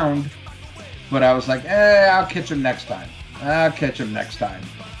around, but I was like, I'll catch them next time.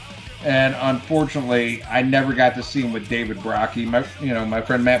 And unfortunately, I never got to see him with David Brockie. My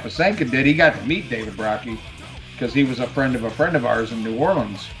friend Matt Pasenka did. He got to meet David Brockie because he was a friend of ours in New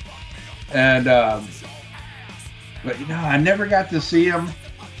Orleans. And but I never got to see him,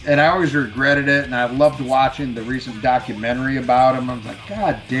 and I always regretted it. And I loved watching the recent documentary about him. I was like,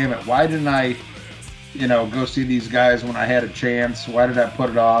 God damn it, why didn't I, go see these guys when I had a chance? Why did I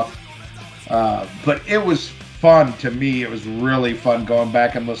put it off? But it was fun to me. It was really fun going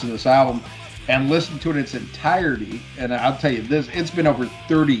back and listening to this album and listen to it in its entirety. And I'll tell you this, it's been over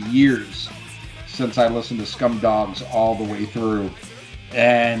 30 years since I listened to Scum Dogs all the way through.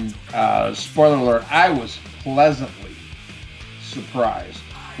 And spoiler alert, I was pleasantly surprised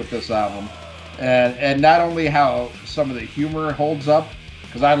with this album. And not only how some of the humor holds up,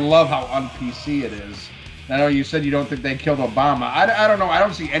 because I love how un-PC it is. I know you said you don't think they killed Obama. I don't know. I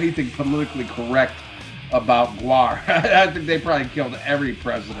don't see anything politically correct about GWAR. I think they probably killed every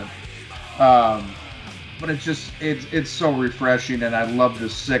president. But it's so refreshing, and I love the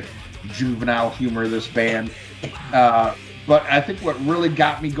sick juvenile humor of this band. But I think what really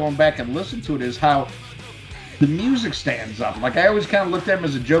got me going back and listening to it is how the music stands up. Like, I always kind of looked at them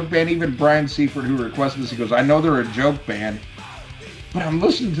as a joke band. Even Brian Seifert, who requested this, he goes, I know they're a joke band, but I'm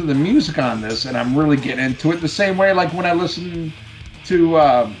listening to the music on this, and I'm really getting into it the same way like when I listen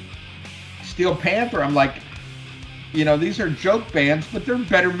to Steel Panther. I'm like, these are joke bands, but they're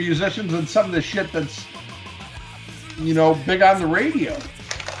better musicians than some of the shit that's, big on the radio.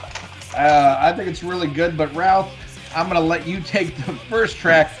 I think it's really good, but Ralph, I'm going to let you take the first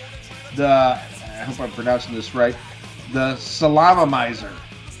track, I hope I'm pronouncing this right, the Solemnizer.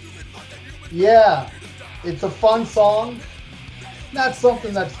 Yeah, it's a fun song. Not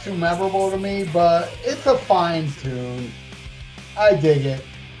something that's too memorable to me, but it's a fine tune. I dig it.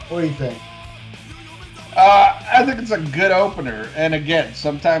 What do you think? I think it's a good opener. And again,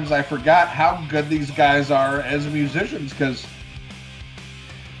 sometimes I forgot how good these guys are as musicians, because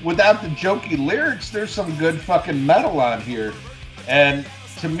without the jokey lyrics, there's some good fucking metal on here. And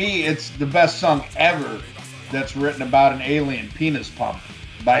to me, it's the best song ever that's written about an alien penis pump,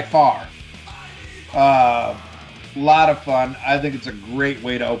 by far. Lot of fun. I think it's a great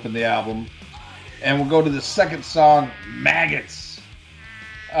way to open the album. And we'll go to the second song, Maggots.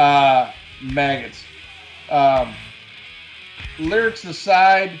 Maggots. Lyrics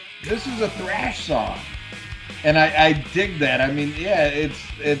aside, this is a thrash song. And I dig that. I mean, yeah,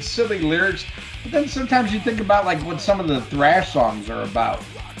 it's silly lyrics, but then sometimes you think about like what some of the thrash songs are about.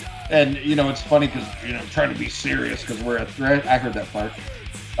 And, it's funny because, trying to be serious because we're a thrash. I heard that part.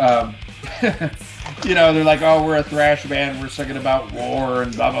 They're like, oh, we're a thrash band. We're singing about war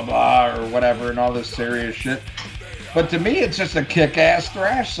and blah, blah, blah, or whatever, and all this serious shit. But to me, it's just a kick-ass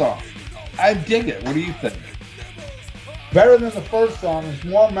thrash song. I dig it. What do you think? Better than the first song. It's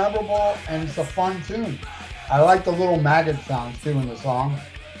more memorable, and it's a fun tune. I like the little maggot sounds, too, in the song.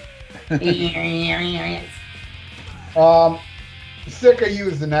 Sick of You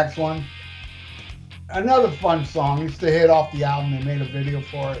is the next one. Another fun song. Used to hit off the album. They made a video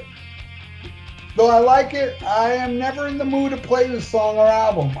for it. Though I like it, I am never in the mood to play this song or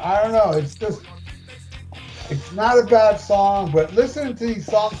album. I don't know. It's not a bad song, but listening to these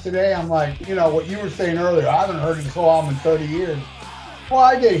songs today, I'm like, what you were saying earlier, I haven't heard this whole album in 30 years. Well,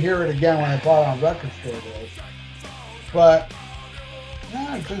 I did hear it again when I bought it on record store days. But,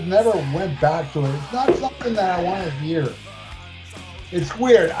 I just never went back to it. It's not something that I want to hear. It's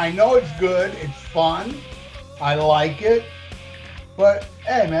weird. I know it's good. It's fun. I like it. But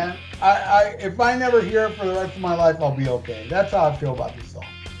hey, man, I if I never hear it for the rest of my life, I'll be okay. That's how I feel about this song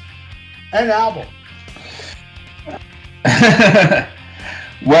and album.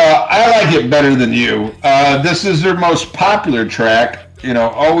 Well, I like it better than you. This is their most popular track,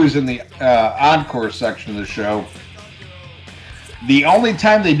 always in the encore section of the show. The only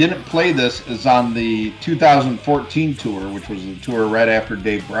time they didn't play this is on the 2014 tour, which was the tour right after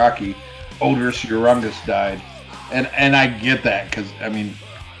Dave Brockie, Oderus Urungus died. And I get that because,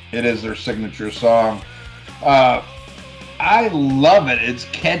 it is their signature song. I love it. It's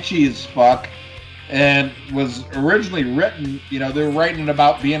catchy as fuck. And was originally written, they were writing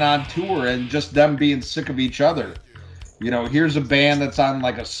about being on tour and just them being sick of each other. Here's a band that's on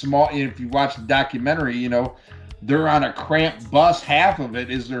like a small, if you watch the documentary, they're on a cramped bus. Half of it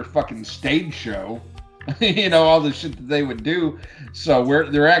is their fucking stage show. All the shit that they would do. So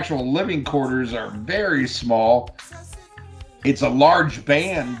their actual living quarters are very small. It's a large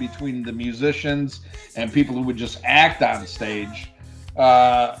band between the musicians and people who would just act on stage.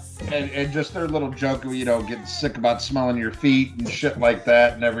 And just their little joke of, getting sick about smelling your feet and shit like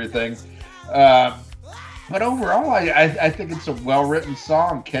that and everything. But overall, I think it's a well-written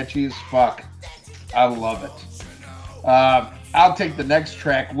song, catchy as fuck. I love it. I'll take the next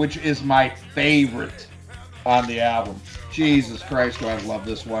track, which is my favorite on the album. Jesus Christ, do I love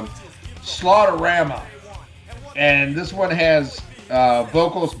this one. Slaughterama. And this one has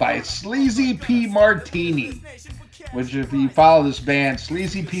vocals by Sleazy P. Martini. Which, if you follow this band,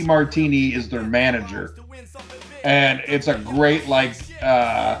 Sleazy P. Martini is their manager. And it's a great, like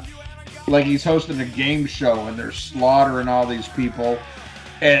he's hosting a game show and they're slaughtering all these people.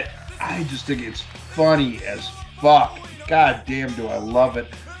 And I just think it's funny as fuck. God damn, do I love it.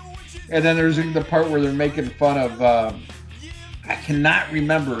 And then there's the part where they're making fun of, I cannot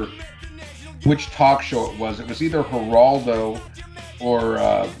remember which talk show it was. It was either Geraldo or...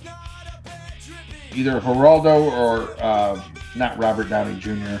 not Robert Downey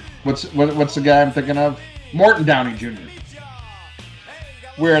Jr. What's the guy I'm thinking of? Morton Downey Jr.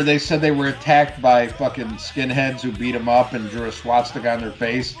 Where they said they were attacked by fucking skinheads who beat them up and drew a swastika on their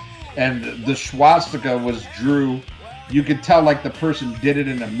face, and the swastika was drew. You could tell like the person did it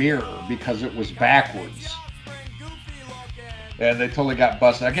in a mirror because it was backwards, and they totally got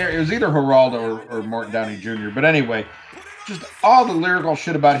busted. It was either Geraldo or Morton Downey Jr. But anyway. Just all the lyrical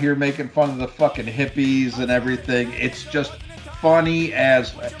shit about here making fun of the fucking hippies and everything. It's just funny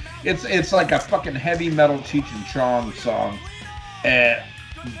as... It's like a fucking heavy metal Cheech and Chong song. And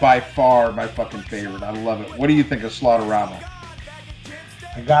by far my fucking favorite. I love it. What do you think of Slaughterama?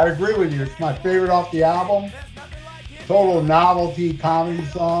 I gotta agree with you. It's my favorite off the album. Total novelty comedy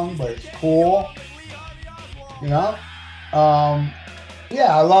song, but it's cool. Yeah,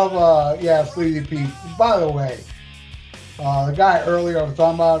 I love Sleazy P. By the way, the guy earlier I was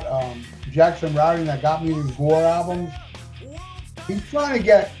talking about, Jackson Rowdy, that got me these Gore albums. He's trying to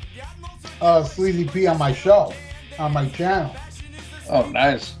get Sleazy P on my show, on my channel. Oh,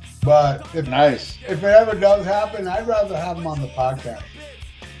 nice. But if it ever does happen, I'd rather have him on the podcast.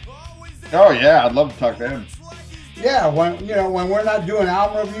 Oh yeah, I'd love to talk to him. Yeah, when we're not doing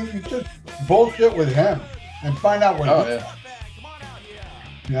album reviews, you just bullshit with him and find out what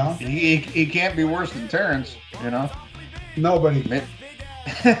he can't be worse than Terrence, Nobody.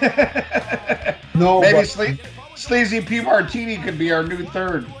 Maybe Sleazy P. Martini could be our new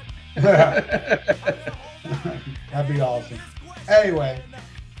third. That'd be awesome. Anyway,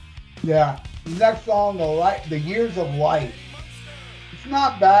 next song, The Years of Life. It's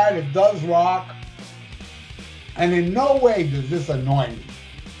not bad. It does rock. And in no way does this annoy me.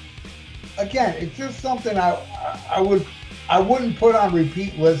 Again, it's just something I wouldn't put on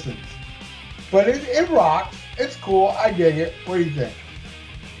repeat listens. But it rocks. It's cool. I dig it. What do you think?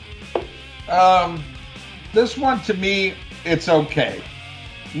 This one, to me, it's okay.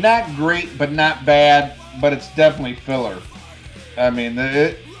 Not great, but not bad. But it's definitely filler. I mean,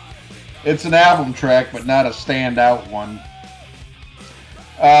 it's an album track, but not a standout one.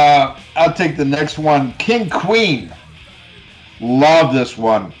 I'll take the next one. King Queen. Love this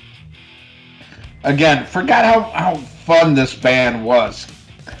one. Again, forgot how fun this band was.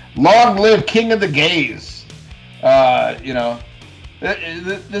 Long live King of the Gays. This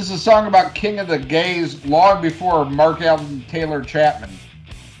is a song about King of the Gays long before Mark Alden Taylor Chapman.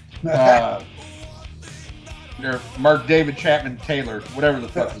 Or Mark David Chapman Taylor, whatever the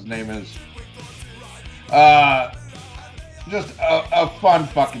fuck his name is. Just a fun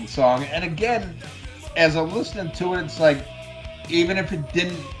fucking song. And again, as I'm listening to it, it's like, even if it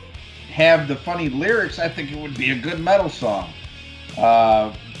didn't have the funny lyrics, I think it would be a good metal song.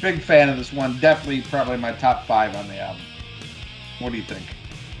 Big fan of this one. Definitely, probably my top 5 on the album. What do you think?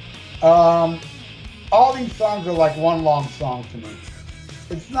 All these songs are like one long song to me.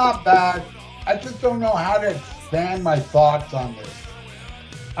 It's not bad. I just don't know how to expand my thoughts on this.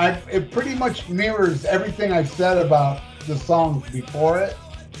 It pretty much mirrors everything I've said about the songs before it.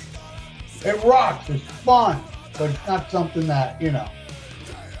 It rocks. It's fun, but it's not something that, you know,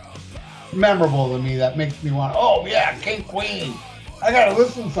 memorable to me that makes me want, oh yeah, King Queen. I gotta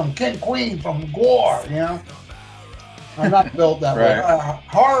listen to some King Queen from Gore, you know? I'm not built that way.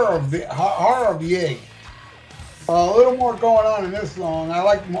 Horror of Yig. A little more going on in this song. I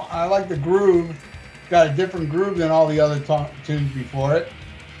like the groove. Got a different groove than all the other tunes before it.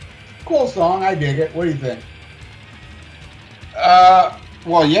 Cool song. I dig it. What do you think?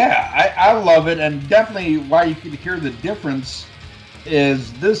 Well, yeah, I love it, and definitely why you can hear the difference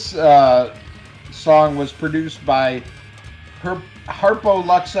is this song was produced by Harpo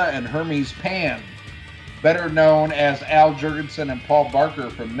Luxa and Hermes Pan, better known as Al Jourgensen and Paul Barker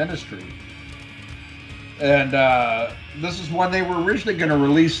from Ministry. And this is when they were originally going to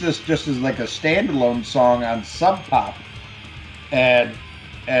release this just as like a standalone song on Sub Pop, and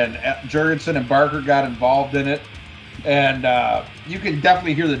Jourgensen and Barker got involved in it, and you can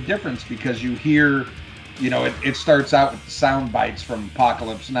definitely hear the difference because you hear, you know, it starts out with the sound bites from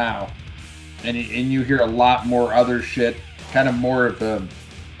Apocalypse Now, and you hear a lot more other shit, kind of more of the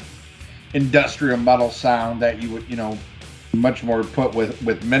industrial metal sound that you would, you know, much more put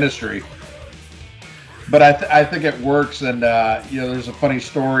with Ministry. But I think it works, and you know, there's a funny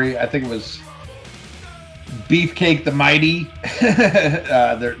story. I think it was Beefcake the Mighty,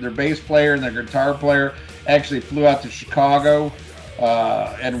 their bass player and their guitar player actually flew out to Chicago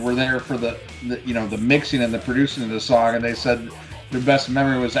and were there for the you know, the mixing and the producing of the song, and they said their best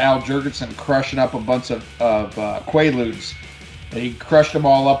memory was Al Jourgensen crushing up a bunch of Quaaludes, and he crushed them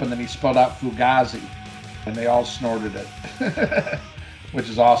all up, and then he spelled out Fugazi, and they all snorted it. Which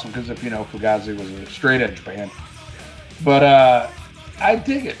is awesome, because if you know, Fugazi was a straight edge band. But I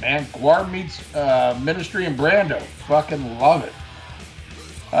dig it, man. Guar meets Ministry and Brando. Fucking love it.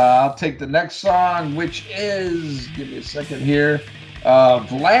 I'll take the next song, which is, give me a second here,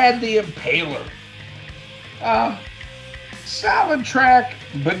 Vlad the Impaler. Solid track,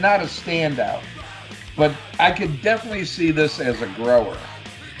 but not a standout. But I could definitely see this as a grower.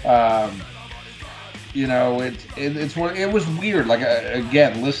 You know, it was weird. Like,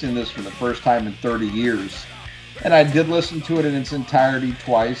 again, listening to this for the first time in 30 years. And I did listen to it in its entirety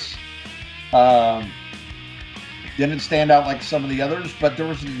twice. Didn't stand out like some of the others, but there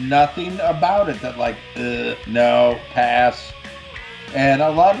was nothing about it that like, no, pass. And a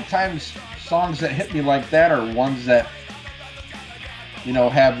lot of times, songs that hit me like that are ones that, you know,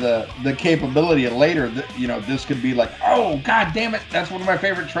 have the capability of later, that, you know, this could be like, oh, god damn it, that's one of my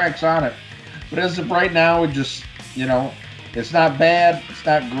favorite tracks on it. But as of right now, it just, you know, it's not bad, it's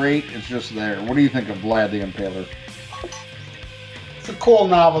not great, it's just there. What do you think of Vlad the Impaler? It's a cool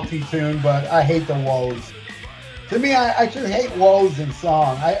novelty tune, but I hate the woes. To me, I should hate woes in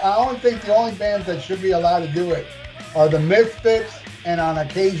song. I only think the only bands that should be allowed to do it are the Misfits and on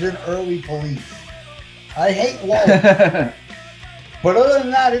occasion Early Police. I hate woes. But other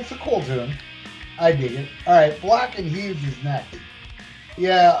than that, it's a cool tune. I dig it. All right, Black and Huge is next.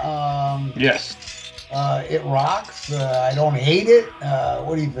 Yeah. Yes. It rocks. I don't hate it.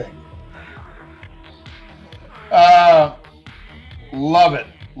 What do you think? Love it.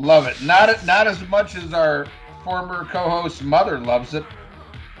 Love it. Not as much as our former co-host Mother loves it,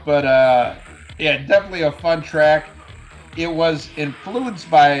 but yeah, definitely a fun track. It was influenced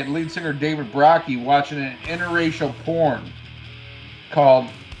by lead singer David Brockie watching an interracial porn called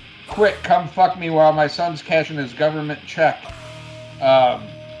 "Quick, Come Fuck Me While My Son's Cashing His Government Check."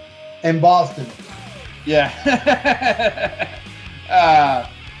 In Boston. Yeah.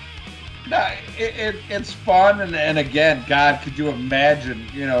 It's fun, and again, God, could you imagine,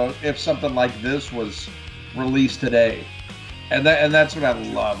 you know, if something like this was released today? And that's what I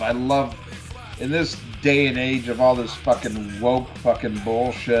love. I love, in this day and age of all this fucking woke fucking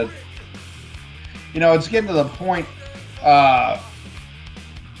bullshit, you know, it's getting to the point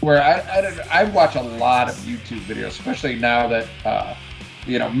where I watch a lot of YouTube videos, especially now that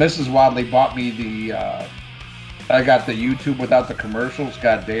you know, Mrs. Wadley bought me I got the YouTube without the commercials.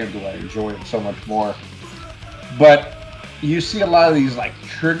 God damn, do I enjoy it so much more. But you see a lot of these like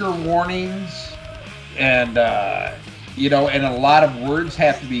trigger warnings, and you know, and a lot of words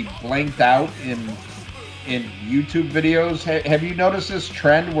have to be blanked out in YouTube videos. Have you noticed this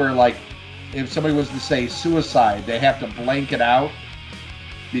trend where, like, if somebody was to say suicide, they have to blank it out?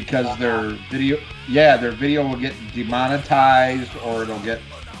 because their video will get demonetized, or it'll get,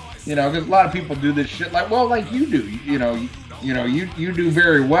 because a lot of people do this shit like you do. You do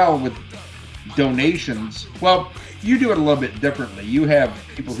very well with donations. Well, you do it a little bit differently. You have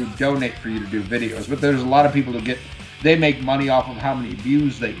people who donate for you to do videos, but there's a lot of people who they make money off of how many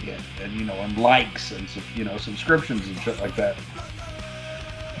views they get, and likes and subscriptions and shit like that.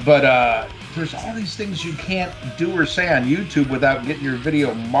 But there's all these things you can't do or say on YouTube without getting your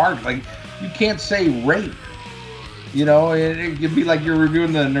video marked. Like, you can't say rape. It'd be like you're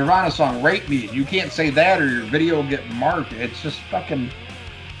reviewing the Nirvana song "Rape Me." You can't say that, or your video will get marked. It's just fucking.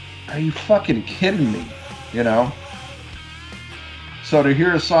 Are you fucking kidding me? So to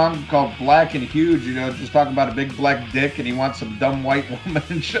hear a song called Black and Huge, just talking about a big black dick and he wants some dumb white woman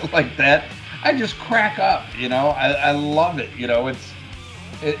and shit like that, I just crack up. I love it.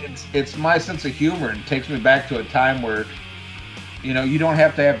 It's my sense of humor, and it takes me back to a time where, you don't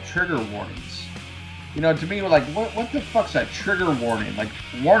have to have trigger warnings. To me, like, what the fuck's that trigger warning? Like,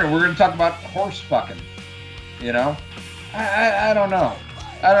 warning, we're going to talk about horse fucking. I don't know.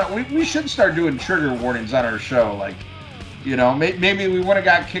 We should start doing trigger warnings on our show. Like, maybe we would have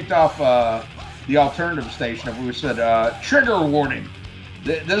got kicked off the alternative station if we said trigger warning.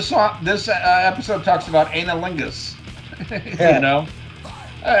 This episode talks about analingus. Yeah.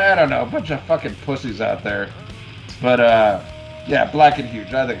 I don't know, a bunch of fucking pussies out there. But yeah, Black and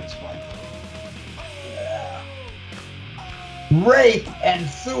Huge. I think it's fun. Yeah. Rape and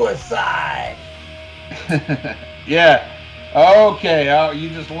suicide. Yeah. Okay. Oh, you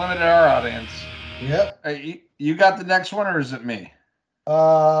just limited our audience. Yep. You got the next one, or is it me?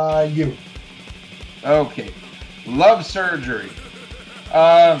 You. Okay. Love Surgery.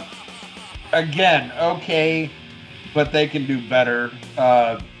 Again, okay, but they can do better.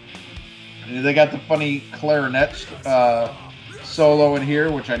 They got the funny clarinet solo in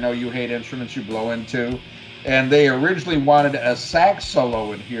here, which I know you hate instruments you blow into. And they originally wanted a sax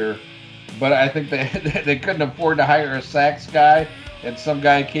solo in here, but I think they couldn't afford to hire a sax guy. And some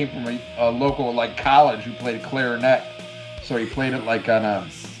guy came from a local college who played clarinet, so he played it on a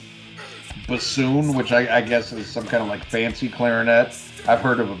bassoon, which I guess is some kind of fancy clarinet. I've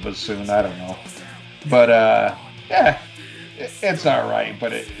heard of a bassoon, I don't know, but yeah, it's all right,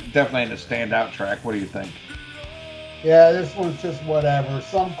 but it definitely ain't a standout track. What do you think? Yeah, this one's just whatever.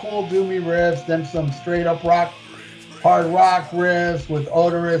 Some cool doomy riffs, then some straight up hard rock riffs with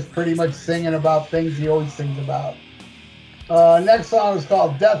Oderus pretty much singing about things he always sings about. Next song is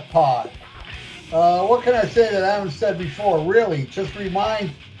called Death Pod. What can I say that I haven't said before? Really, just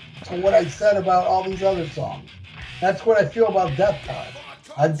remind to what I said about all these other songs. That's what I feel about Death Pod.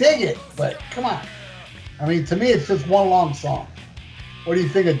 I dig it, but come on. I mean, to me, it's just one long song. What do you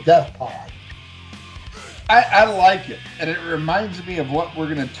think of Death Pod? I like it, and it reminds me of what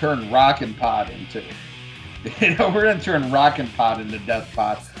we're going to turn Rockin' Pod into. We're going to turn Rockin' Pod into Death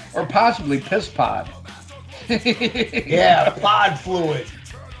Pod, or possibly Piss Pod. Yeah, pod fluid.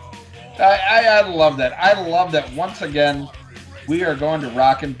 I love that. I love that once again, we are going to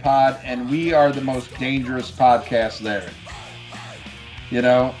Rockin' Pod, and we are the most dangerous podcast there.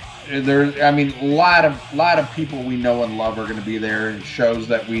 A lot of people we know and love are going to be there, and shows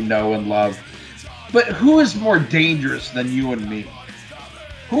that we know and love. But who is more dangerous than you and me?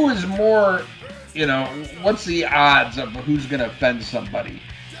 Who is more, what's the odds of who's going to offend somebody?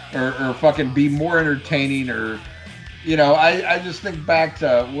 Or fucking be more entertaining, or, I just think back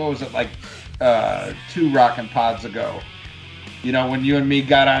to, what was it, 2 Rockin' Pods ago? When you and me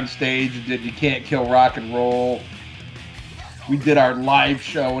got on stage and did You Can't Kill Rock and Roll. We did our live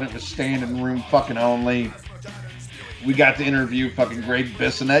show and it was standing room fucking only. We got to interview fucking Greg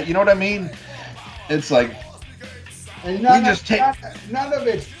Bissonette. You know what I mean? It's like, and none of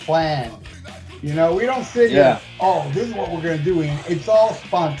it's planned. We don't sit here, this is what we're going to do. It's all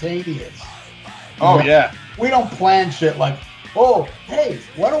spontaneous. Yeah. We don't plan shit like, hey,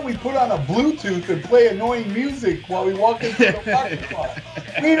 why don't we put on a Bluetooth and play annoying music while we walk into the parking lot?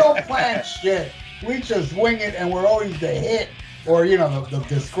 We don't plan shit. We just wing it, and we're always the hit, or, the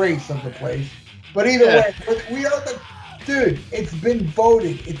disgrace of the place. But either way, we are dude, it's been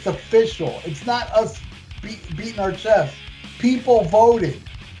voted. It's official. It's not us beating our chest. People voted.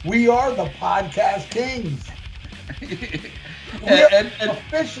 We are the podcast kings. We are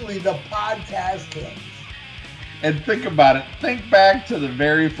officially the podcast kings. And think about it. Think back to the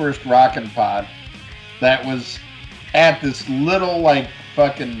very first Rockin' Pod that was at this little,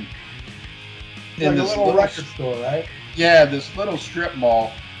 fucking... in this little record store, right? Yeah, this little strip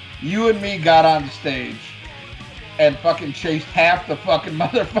mall. You and me got on stage, and fucking chased half the fucking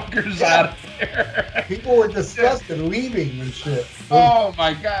motherfuckers out of there. People were disgusted, leaving and shit. Oh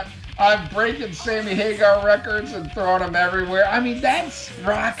my God. I'm breaking Sammy Hagar records and throwing them everywhere. I mean, that's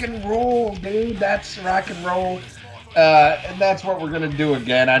rock and roll, dude. That's rock and roll. And that's what we're going to do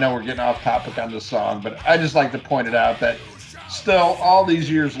again. I know we're getting off topic on this song, but I just like to point it out that still, all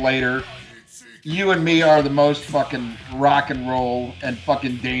these years later, you and me are the most fucking rock and roll and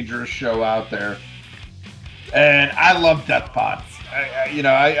fucking dangerous show out there. And I love Death Pod.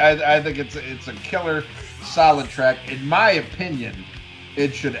 I think it's a killer, solid track. In my opinion,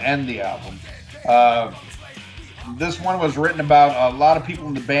 it should end the album. This one was written about a lot of people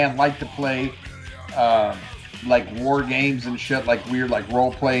in the band like to play like war games and shit, like weird like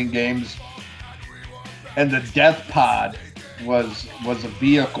role-playing games. And the Death Pod was a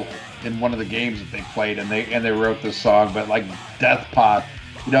vehicle in one of the games that they played, and they wrote this song. But like Death Pod,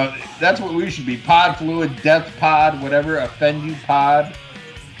 that's what we should be. Pod Fluid, Death Pod, whatever. Offend You Pod,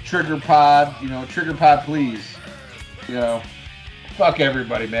 Trigger Pod, Trigger Pod, please. Fuck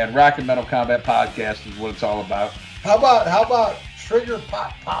everybody, man. Rock and Metal Combat Podcast is what it's all about. How about Trigger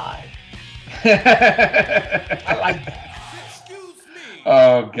Pot Pie? I like that.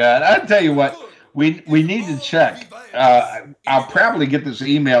 Oh God, I'll tell you what. We need to check. I'll probably get this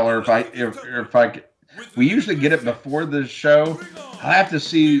email, or if I we usually get it before the show. I'll have to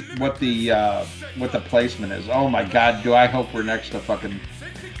see what the placement is. Oh my God, do I hope we're next to fucking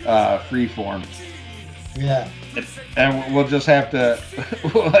Freeform. Yeah. And we'll just have to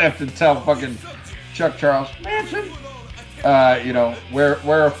tell fucking Chuck Charles Manson,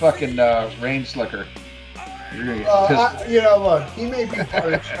 wear a fucking rain slicker. You're gonna get pissed. Look, he may be part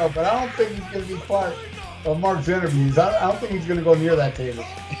of the show, but I don't think he's going to be part of Mark's interviews. I don't think he's going to go near that table.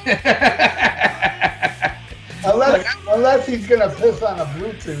 Unless he's going to piss on a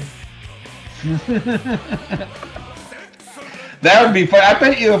Bluetooth. That would be fun. I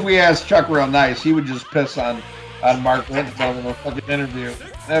bet you if we asked Chuck real nice, he would just piss on Mark Lindsay in a fucking interview.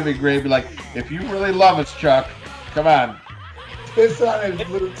 That'd be great. Be like, if you really love us, Chuck, come on. Piss on his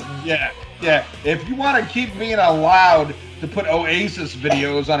Bluetooth. Yeah. If you want to keep being allowed to put Oasis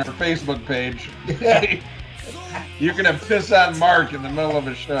videos on our Facebook page, you're going to piss on Mark in the middle of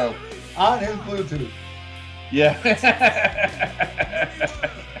a show. On his Bluetooth. Yeah.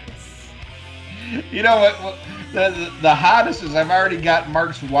 You know what? The hottest is I've already got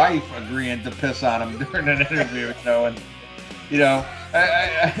Mark's wife agreeing to piss on him during an interview,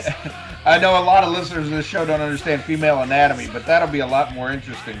 I know a lot of listeners of this show don't understand female anatomy, but that'll be a lot more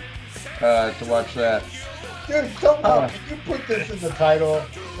interesting to watch that. Dude, somehow, can you put this in the title?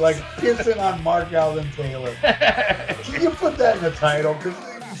 Like, pissing on Mark Alvin Taylor. Can you put that in the title? Because,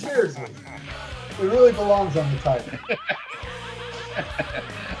 seriously, it really belongs on the title.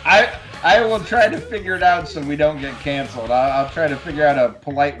 I will try to figure it out so we don't get canceled. I'll try to figure out a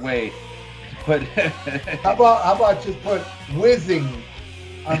polite way to put. How about just put whizzing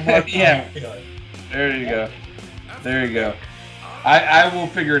on Mark? Yeah. There you go. I will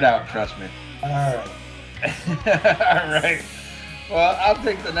figure it out. Trust me. All right. All right. Well, I'll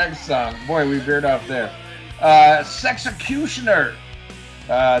take the next song. Boy, we veered off there. Sexecutioner.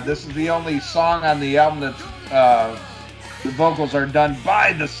 This is the only song on the album that's. The vocals are done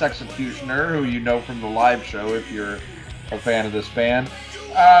by the Sexecutioner, who you know from the live show if you're a fan of this band.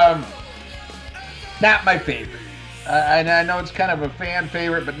 Not my favorite. I know it's kind of a fan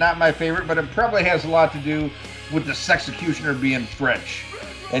favorite, but not my favorite. But it probably has a lot to do with the Sexecutioner being French.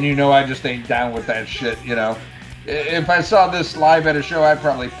 And I just ain't down with that shit, If I saw this live at a show, I'd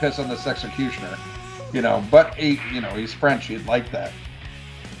probably piss on the Sexecutioner. But he's French, he'd like that.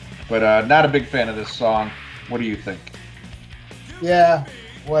 But not a big fan of this song. What do you think? Yeah,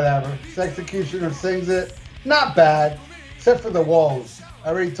 whatever. Sexecutioner sings it. Not bad, except for the woes. I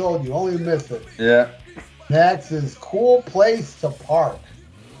already told you, only miss it. Yeah. Next is Cool Place to Park.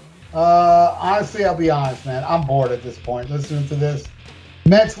 Honestly, I'll be honest, man. I'm bored at this point listening to this.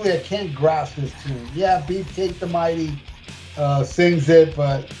 Mentally, I can't grasp this tune. Yeah, Beefcake the Mighty sings it,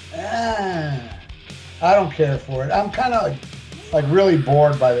 but I don't care for it. I'm kind of like really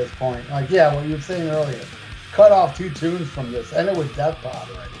bored by this point. Like, yeah, what you were saying earlier. Cut off 2 tunes from this, and it was Death Pod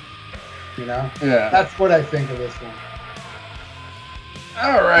already. Yeah. That's what I think of this one.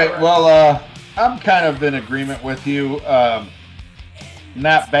 All right. Well, I'm kind of in agreement with you.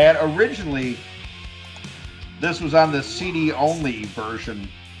 Not bad. Originally, this was on the CD-only version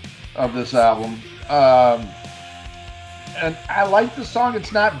of this album. And I like the song.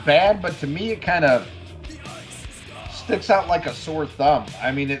 It's not bad, but to me, it kind of sticks out like a sore thumb.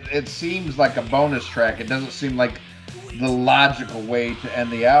 I mean, it seems like a bonus track. It doesn't seem like the logical way to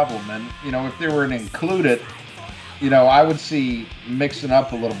end the album. And, if they were to include it I would see mixing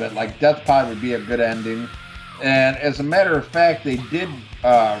up a little bit. Like Death Pod would be a good ending. And as a matter of fact, they did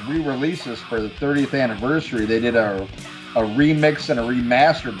re-release this for the 30th anniversary. They did a remix and a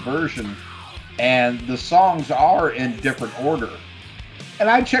remastered version, and the songs are in different order. And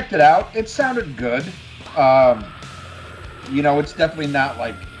I checked it out. It sounded good. It's definitely not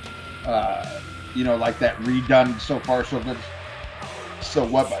like, like that redone So Far So Good, So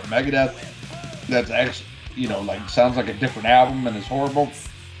What by Megadeth. That's actually, sounds like a different album and is horrible.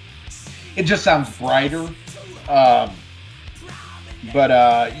 It just sounds brighter. The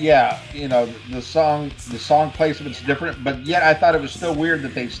song placement's different, but yet I thought it was still weird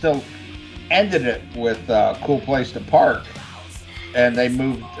that they still ended it with Cool Place to Park, and they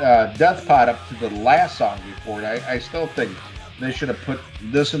moved Death Pod up to the last song before it. I still think they should have put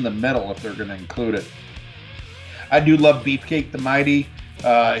this in the middle if they're going to include it. I do love Beefcake the Mighty.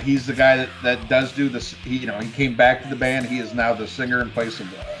 He's the guy that does do this. He came back to the band. He is now the singer in place of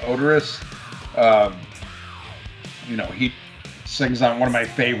Odorous. He sings on one of my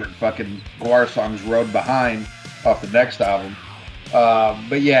favorite fucking Gwar songs, Road Behind, off the next album.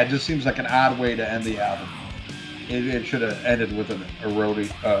 But yeah, it just seems like an odd way to end the album. It should have ended with an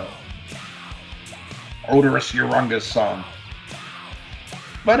Odorous Urungus song.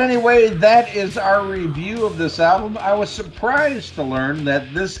 But anyway, that is our review of this album. I was surprised to learn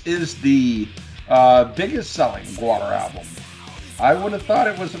that this is the biggest selling Gwar album. I would have thought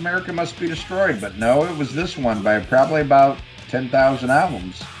it was America Must Be Destroyed, but no, it was this one by probably about 10,000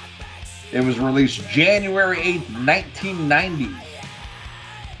 albums. It was released January 8th, 1990.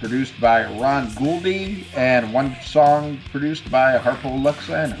 Produced by Ron Gouldy, and one song produced by Harpo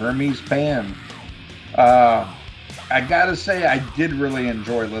Lexa and Hermes Pan. I gotta say, I did really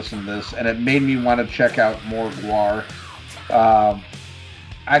enjoy listening to this, and it made me want to check out more Gwar.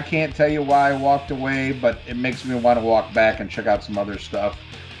 I can't tell you why I walked away, but it makes me want to walk back and check out some other stuff.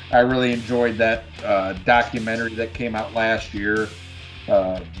 I really enjoyed that documentary that came out last year.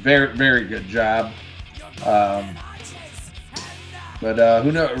 Very, very good job. But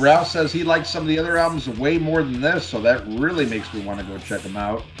who knows? Ralph says he likes some of the other albums way more than this, so that really makes me want to go check them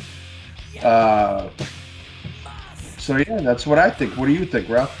out. So yeah, that's what I think. What do you think,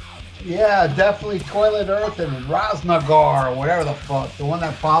 Ralph? Yeah, definitely Toilet Earth and Rosnagar, or whatever the fuck. The one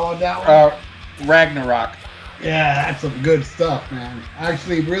that followed that one? Ragnarok. Yeah, that's some good stuff, man. I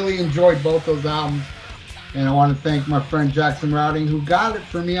actually really enjoyed both those albums. And I want to thank my friend Jackson Routing, who got it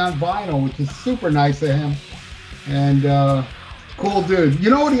for me on vinyl, which is super nice of him. And cool dude. You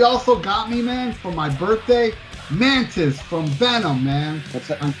know what he also got me, man, for my birthday? Mantis from Venom, man. What's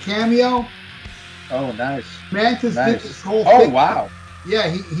that? On Cameo. Oh, nice. Mantis nice. did this whole thing. Oh, wow. Yeah,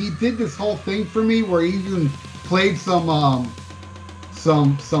 he did this whole thing for me where he even played some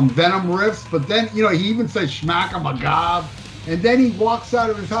Venom riffs, but then, he even said Schmack-a-Magab, and then he walks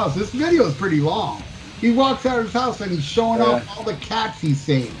out of his house. This video is pretty long. He walks out of his house and he's showing off all the cats he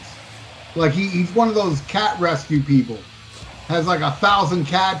saves. Like he's one of those cat rescue people. Has like 1,000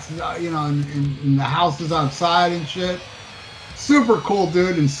 cats, in the houses outside and shit. Super cool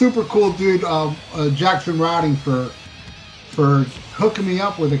dude, and super cool dude, Jackson Routing for hooking me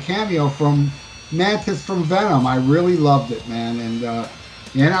up with a cameo from Mantis from Venom. I really loved it, man, and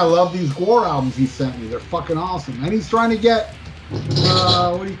I love these Gwar albums he sent me. They're fucking awesome. And he's trying to get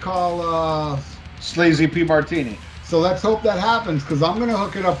Sleazy P. Martini. So let's hope that happens, because I'm gonna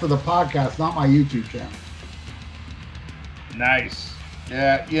hook it up for the podcast, not my YouTube channel. Nice.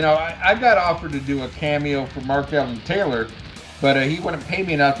 Yeah, I got offered to do a cameo for Mark Allen Taylor, but he wouldn't pay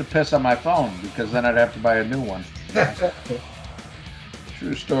me enough to piss on my phone, because then I'd have to buy a new one.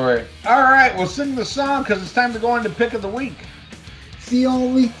 True story. All right, we'll sing the song because it's time to go into Pick of the Week. It's the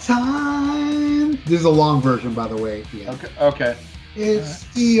only time. This is a long version, by the way. Yeah. Okay. It's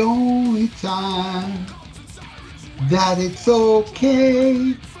the only time that it's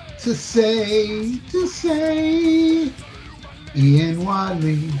okay to say Ian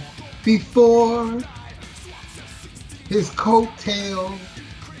Wadley before his coattail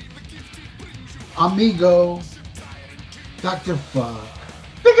amigo Dr. Fuck.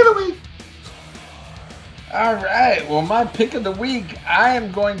 Pick of the week. All right. Well, my pick of the week, I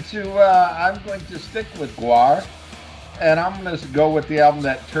am going to stick with Gwar, and I'm going to go with the album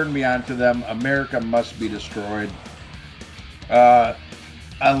that turned me on to them, America Must Be Destroyed. I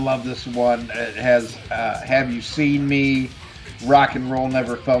love this one. It has Have You Seen Me, Rock and Roll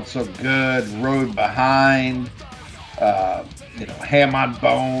Never Felt So Good, Road Behind, Ham on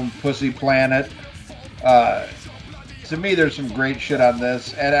Bone, Pussy Planet. To me, there's some great shit on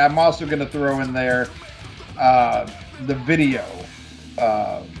this, and I'm also going to throw in there the video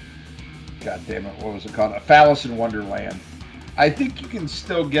God damn it, what was it called? A Phallus in Wonderland. I think you can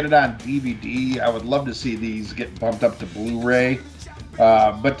still get it on DVD. I would love to see these get bumped up to Blu-ray.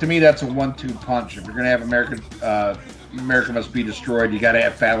 But to me, that's a 1-2 punch. If you're going to have America Must Be Destroyed, you got to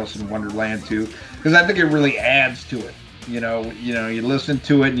have Phallus in Wonderland too, because I think it really adds to it. You listen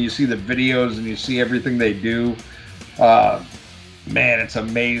to it and you see the videos and you see everything they do. Man, it's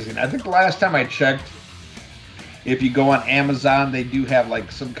amazing. I think the last time I checked, if you go on Amazon, they do have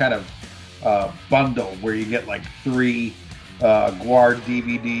like some kind of bundle where you get like 3 Gwar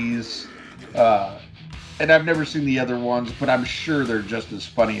DVDs. And I've never seen the other ones, but I'm sure they're just as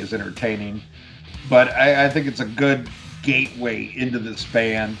funny as entertaining. But I think it's a good gateway into this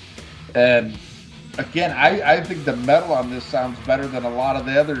band. And again, I think the metal on this sounds better than a lot of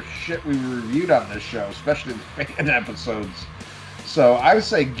the other shit we reviewed on this show, especially the fan episodes. So I would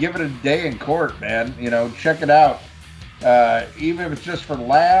say give it a day in court, man. Check it out. Even if it's just for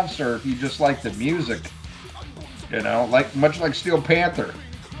laughs or if you just like the music. Much like Steel Panther.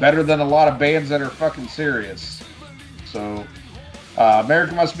 Better than a lot of bands that are fucking serious. So,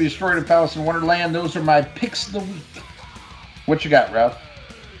 America Must Be Destroyed and Phallus in Wonderland. Those are my picks of the week. What you got, Ralph?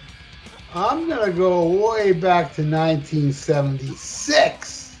 I'm going to go way back to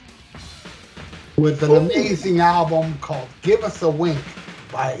 1976 with an amazing album called Give Us a Wink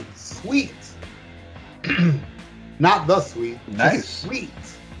by Sweet. Not The Sweet. Nice. Sweet.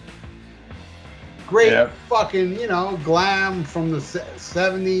 Great fucking, glam from the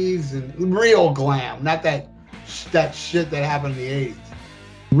 70s and real glam. Not that shit that happened in the 80s.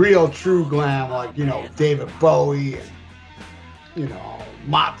 Real true glam like, David Bowie and,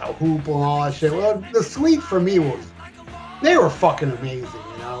 Mott the Hoople and all that shit. Well, the Sweet for me they were fucking amazing,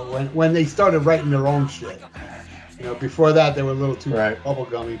 when they started writing their own shit. Before that they were a little too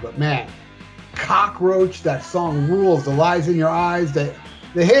bubblegummy, but man, Cockroach, that song rules. The Lies in Your Eyes. The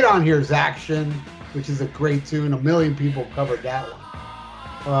hit on here is Action, which is a great tune. 1 million people covered that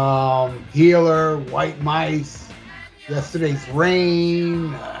one. Healer, White Mice, Yesterday's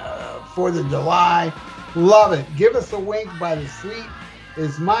Rain, 4th of July. Love it. Give Us a Wink by The Sweet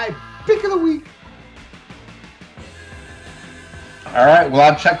is my pick of the week. All right, well,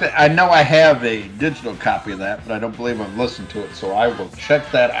 I'll check that. I know I have a digital copy of that, but I don't believe I've listened to it, so I will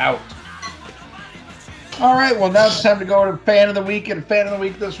check that out. All right, well, now it's time to go to Fan of the Week, and Fan of the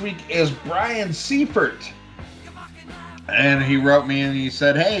Week this week is Brian Seifert. And he wrote me and he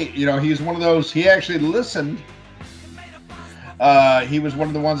said, hey, he's one of those, he actually listened. He was one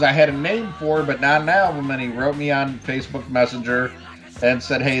of the ones I had a name for, but not an album, and he wrote me on Facebook Messenger and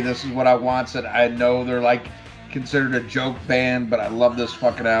said, hey, this is what I want. Said, I know they're like considered a joke band, but I love this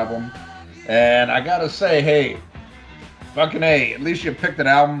fucking album. And I gotta say, hey, fucking A, at least you picked an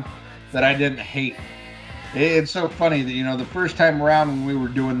album that I didn't hate. It's so funny that, the first time around when we were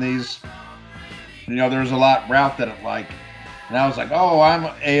doing these, there was a lot Ralph didn't like. And I was like, oh,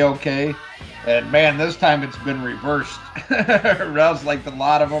 I'm A-okay. And man, this time it's been reversed. Ralph's liked a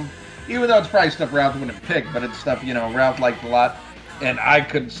lot of them. Even though it's probably stuff Ralph wouldn't pick, but it's stuff, Ralph liked a lot. And I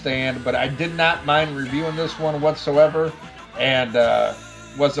couldn't stand, but I did not mind reviewing this one whatsoever. And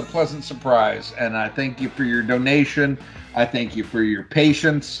was a pleasant surprise. And I thank you for your donation. I thank you for your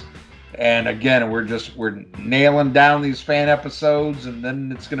patience. And again, we're nailing down these fan episodes, and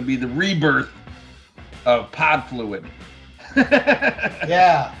then it's going to be the rebirth of Pod Fluid.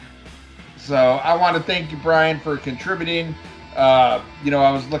 Yeah. So I want to thank you, Brian, for contributing. I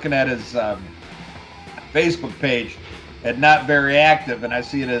was looking at his Facebook page, and not very active, and I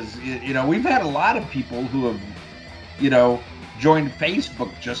see it as, we've had a lot of people who have, joined Facebook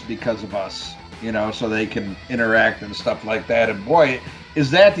just because of us, so they can interact and stuff like that. And boy, is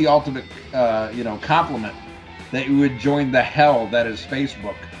that the ultimate, compliment that you would join the hell that is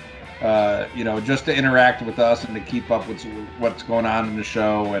Facebook, just to interact with us and to keep up with what's going on in the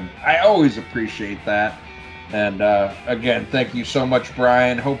show. And I always appreciate that. And again, thank you so much,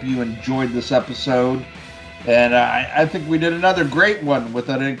 Brian. Hope you enjoyed this episode. And I think we did another great one with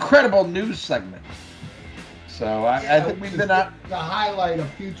an incredible news segment. So I think we've been on the highlight of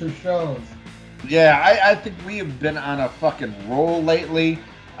future shows. Yeah, I think we have been on a fucking roll lately.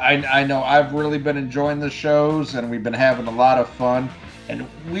 I know I've really been enjoying the shows, and we've been having a lot of fun. And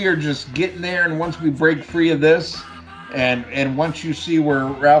we are just getting there, and once we break free of this, and once you see where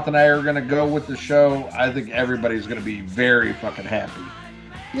Ralph and I are going to go with the show, I think everybody's going to be very fucking happy.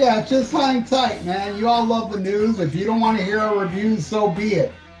 Yeah, just hang tight, man. You all love the news. If you don't want to hear our reviews, so be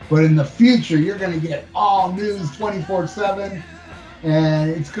it. But in the future, you're going to get all news 24/7. And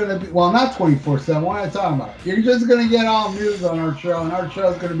it's going to be, well, not 24/7. What am I talking about? You're just going to get all news on our show, and our show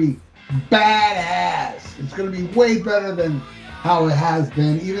is going to be badass. It's going to be way better than how it has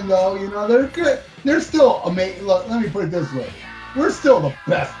been, even though, you know, they're good. They're still amazing. Look, let me put it this way. We're still the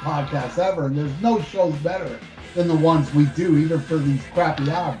best podcast ever, and there's no shows better than the ones we do, even for these crappy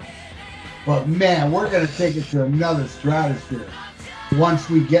albums. But man, we're going to take it to another stratosphere once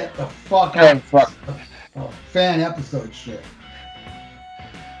we get the fuck out of fan episode shit.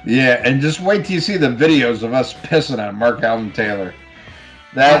 Yeah, and just wait till you see the videos of us pissing on Mark Allen Taylor.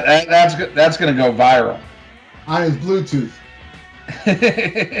 That's going to go viral. On his Bluetooth.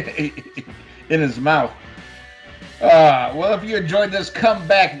 In his mouth. Well, if you enjoyed this, come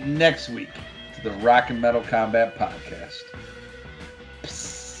back next week to the Rock and Metal Combat Podcast.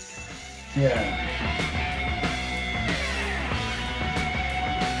 Yeah.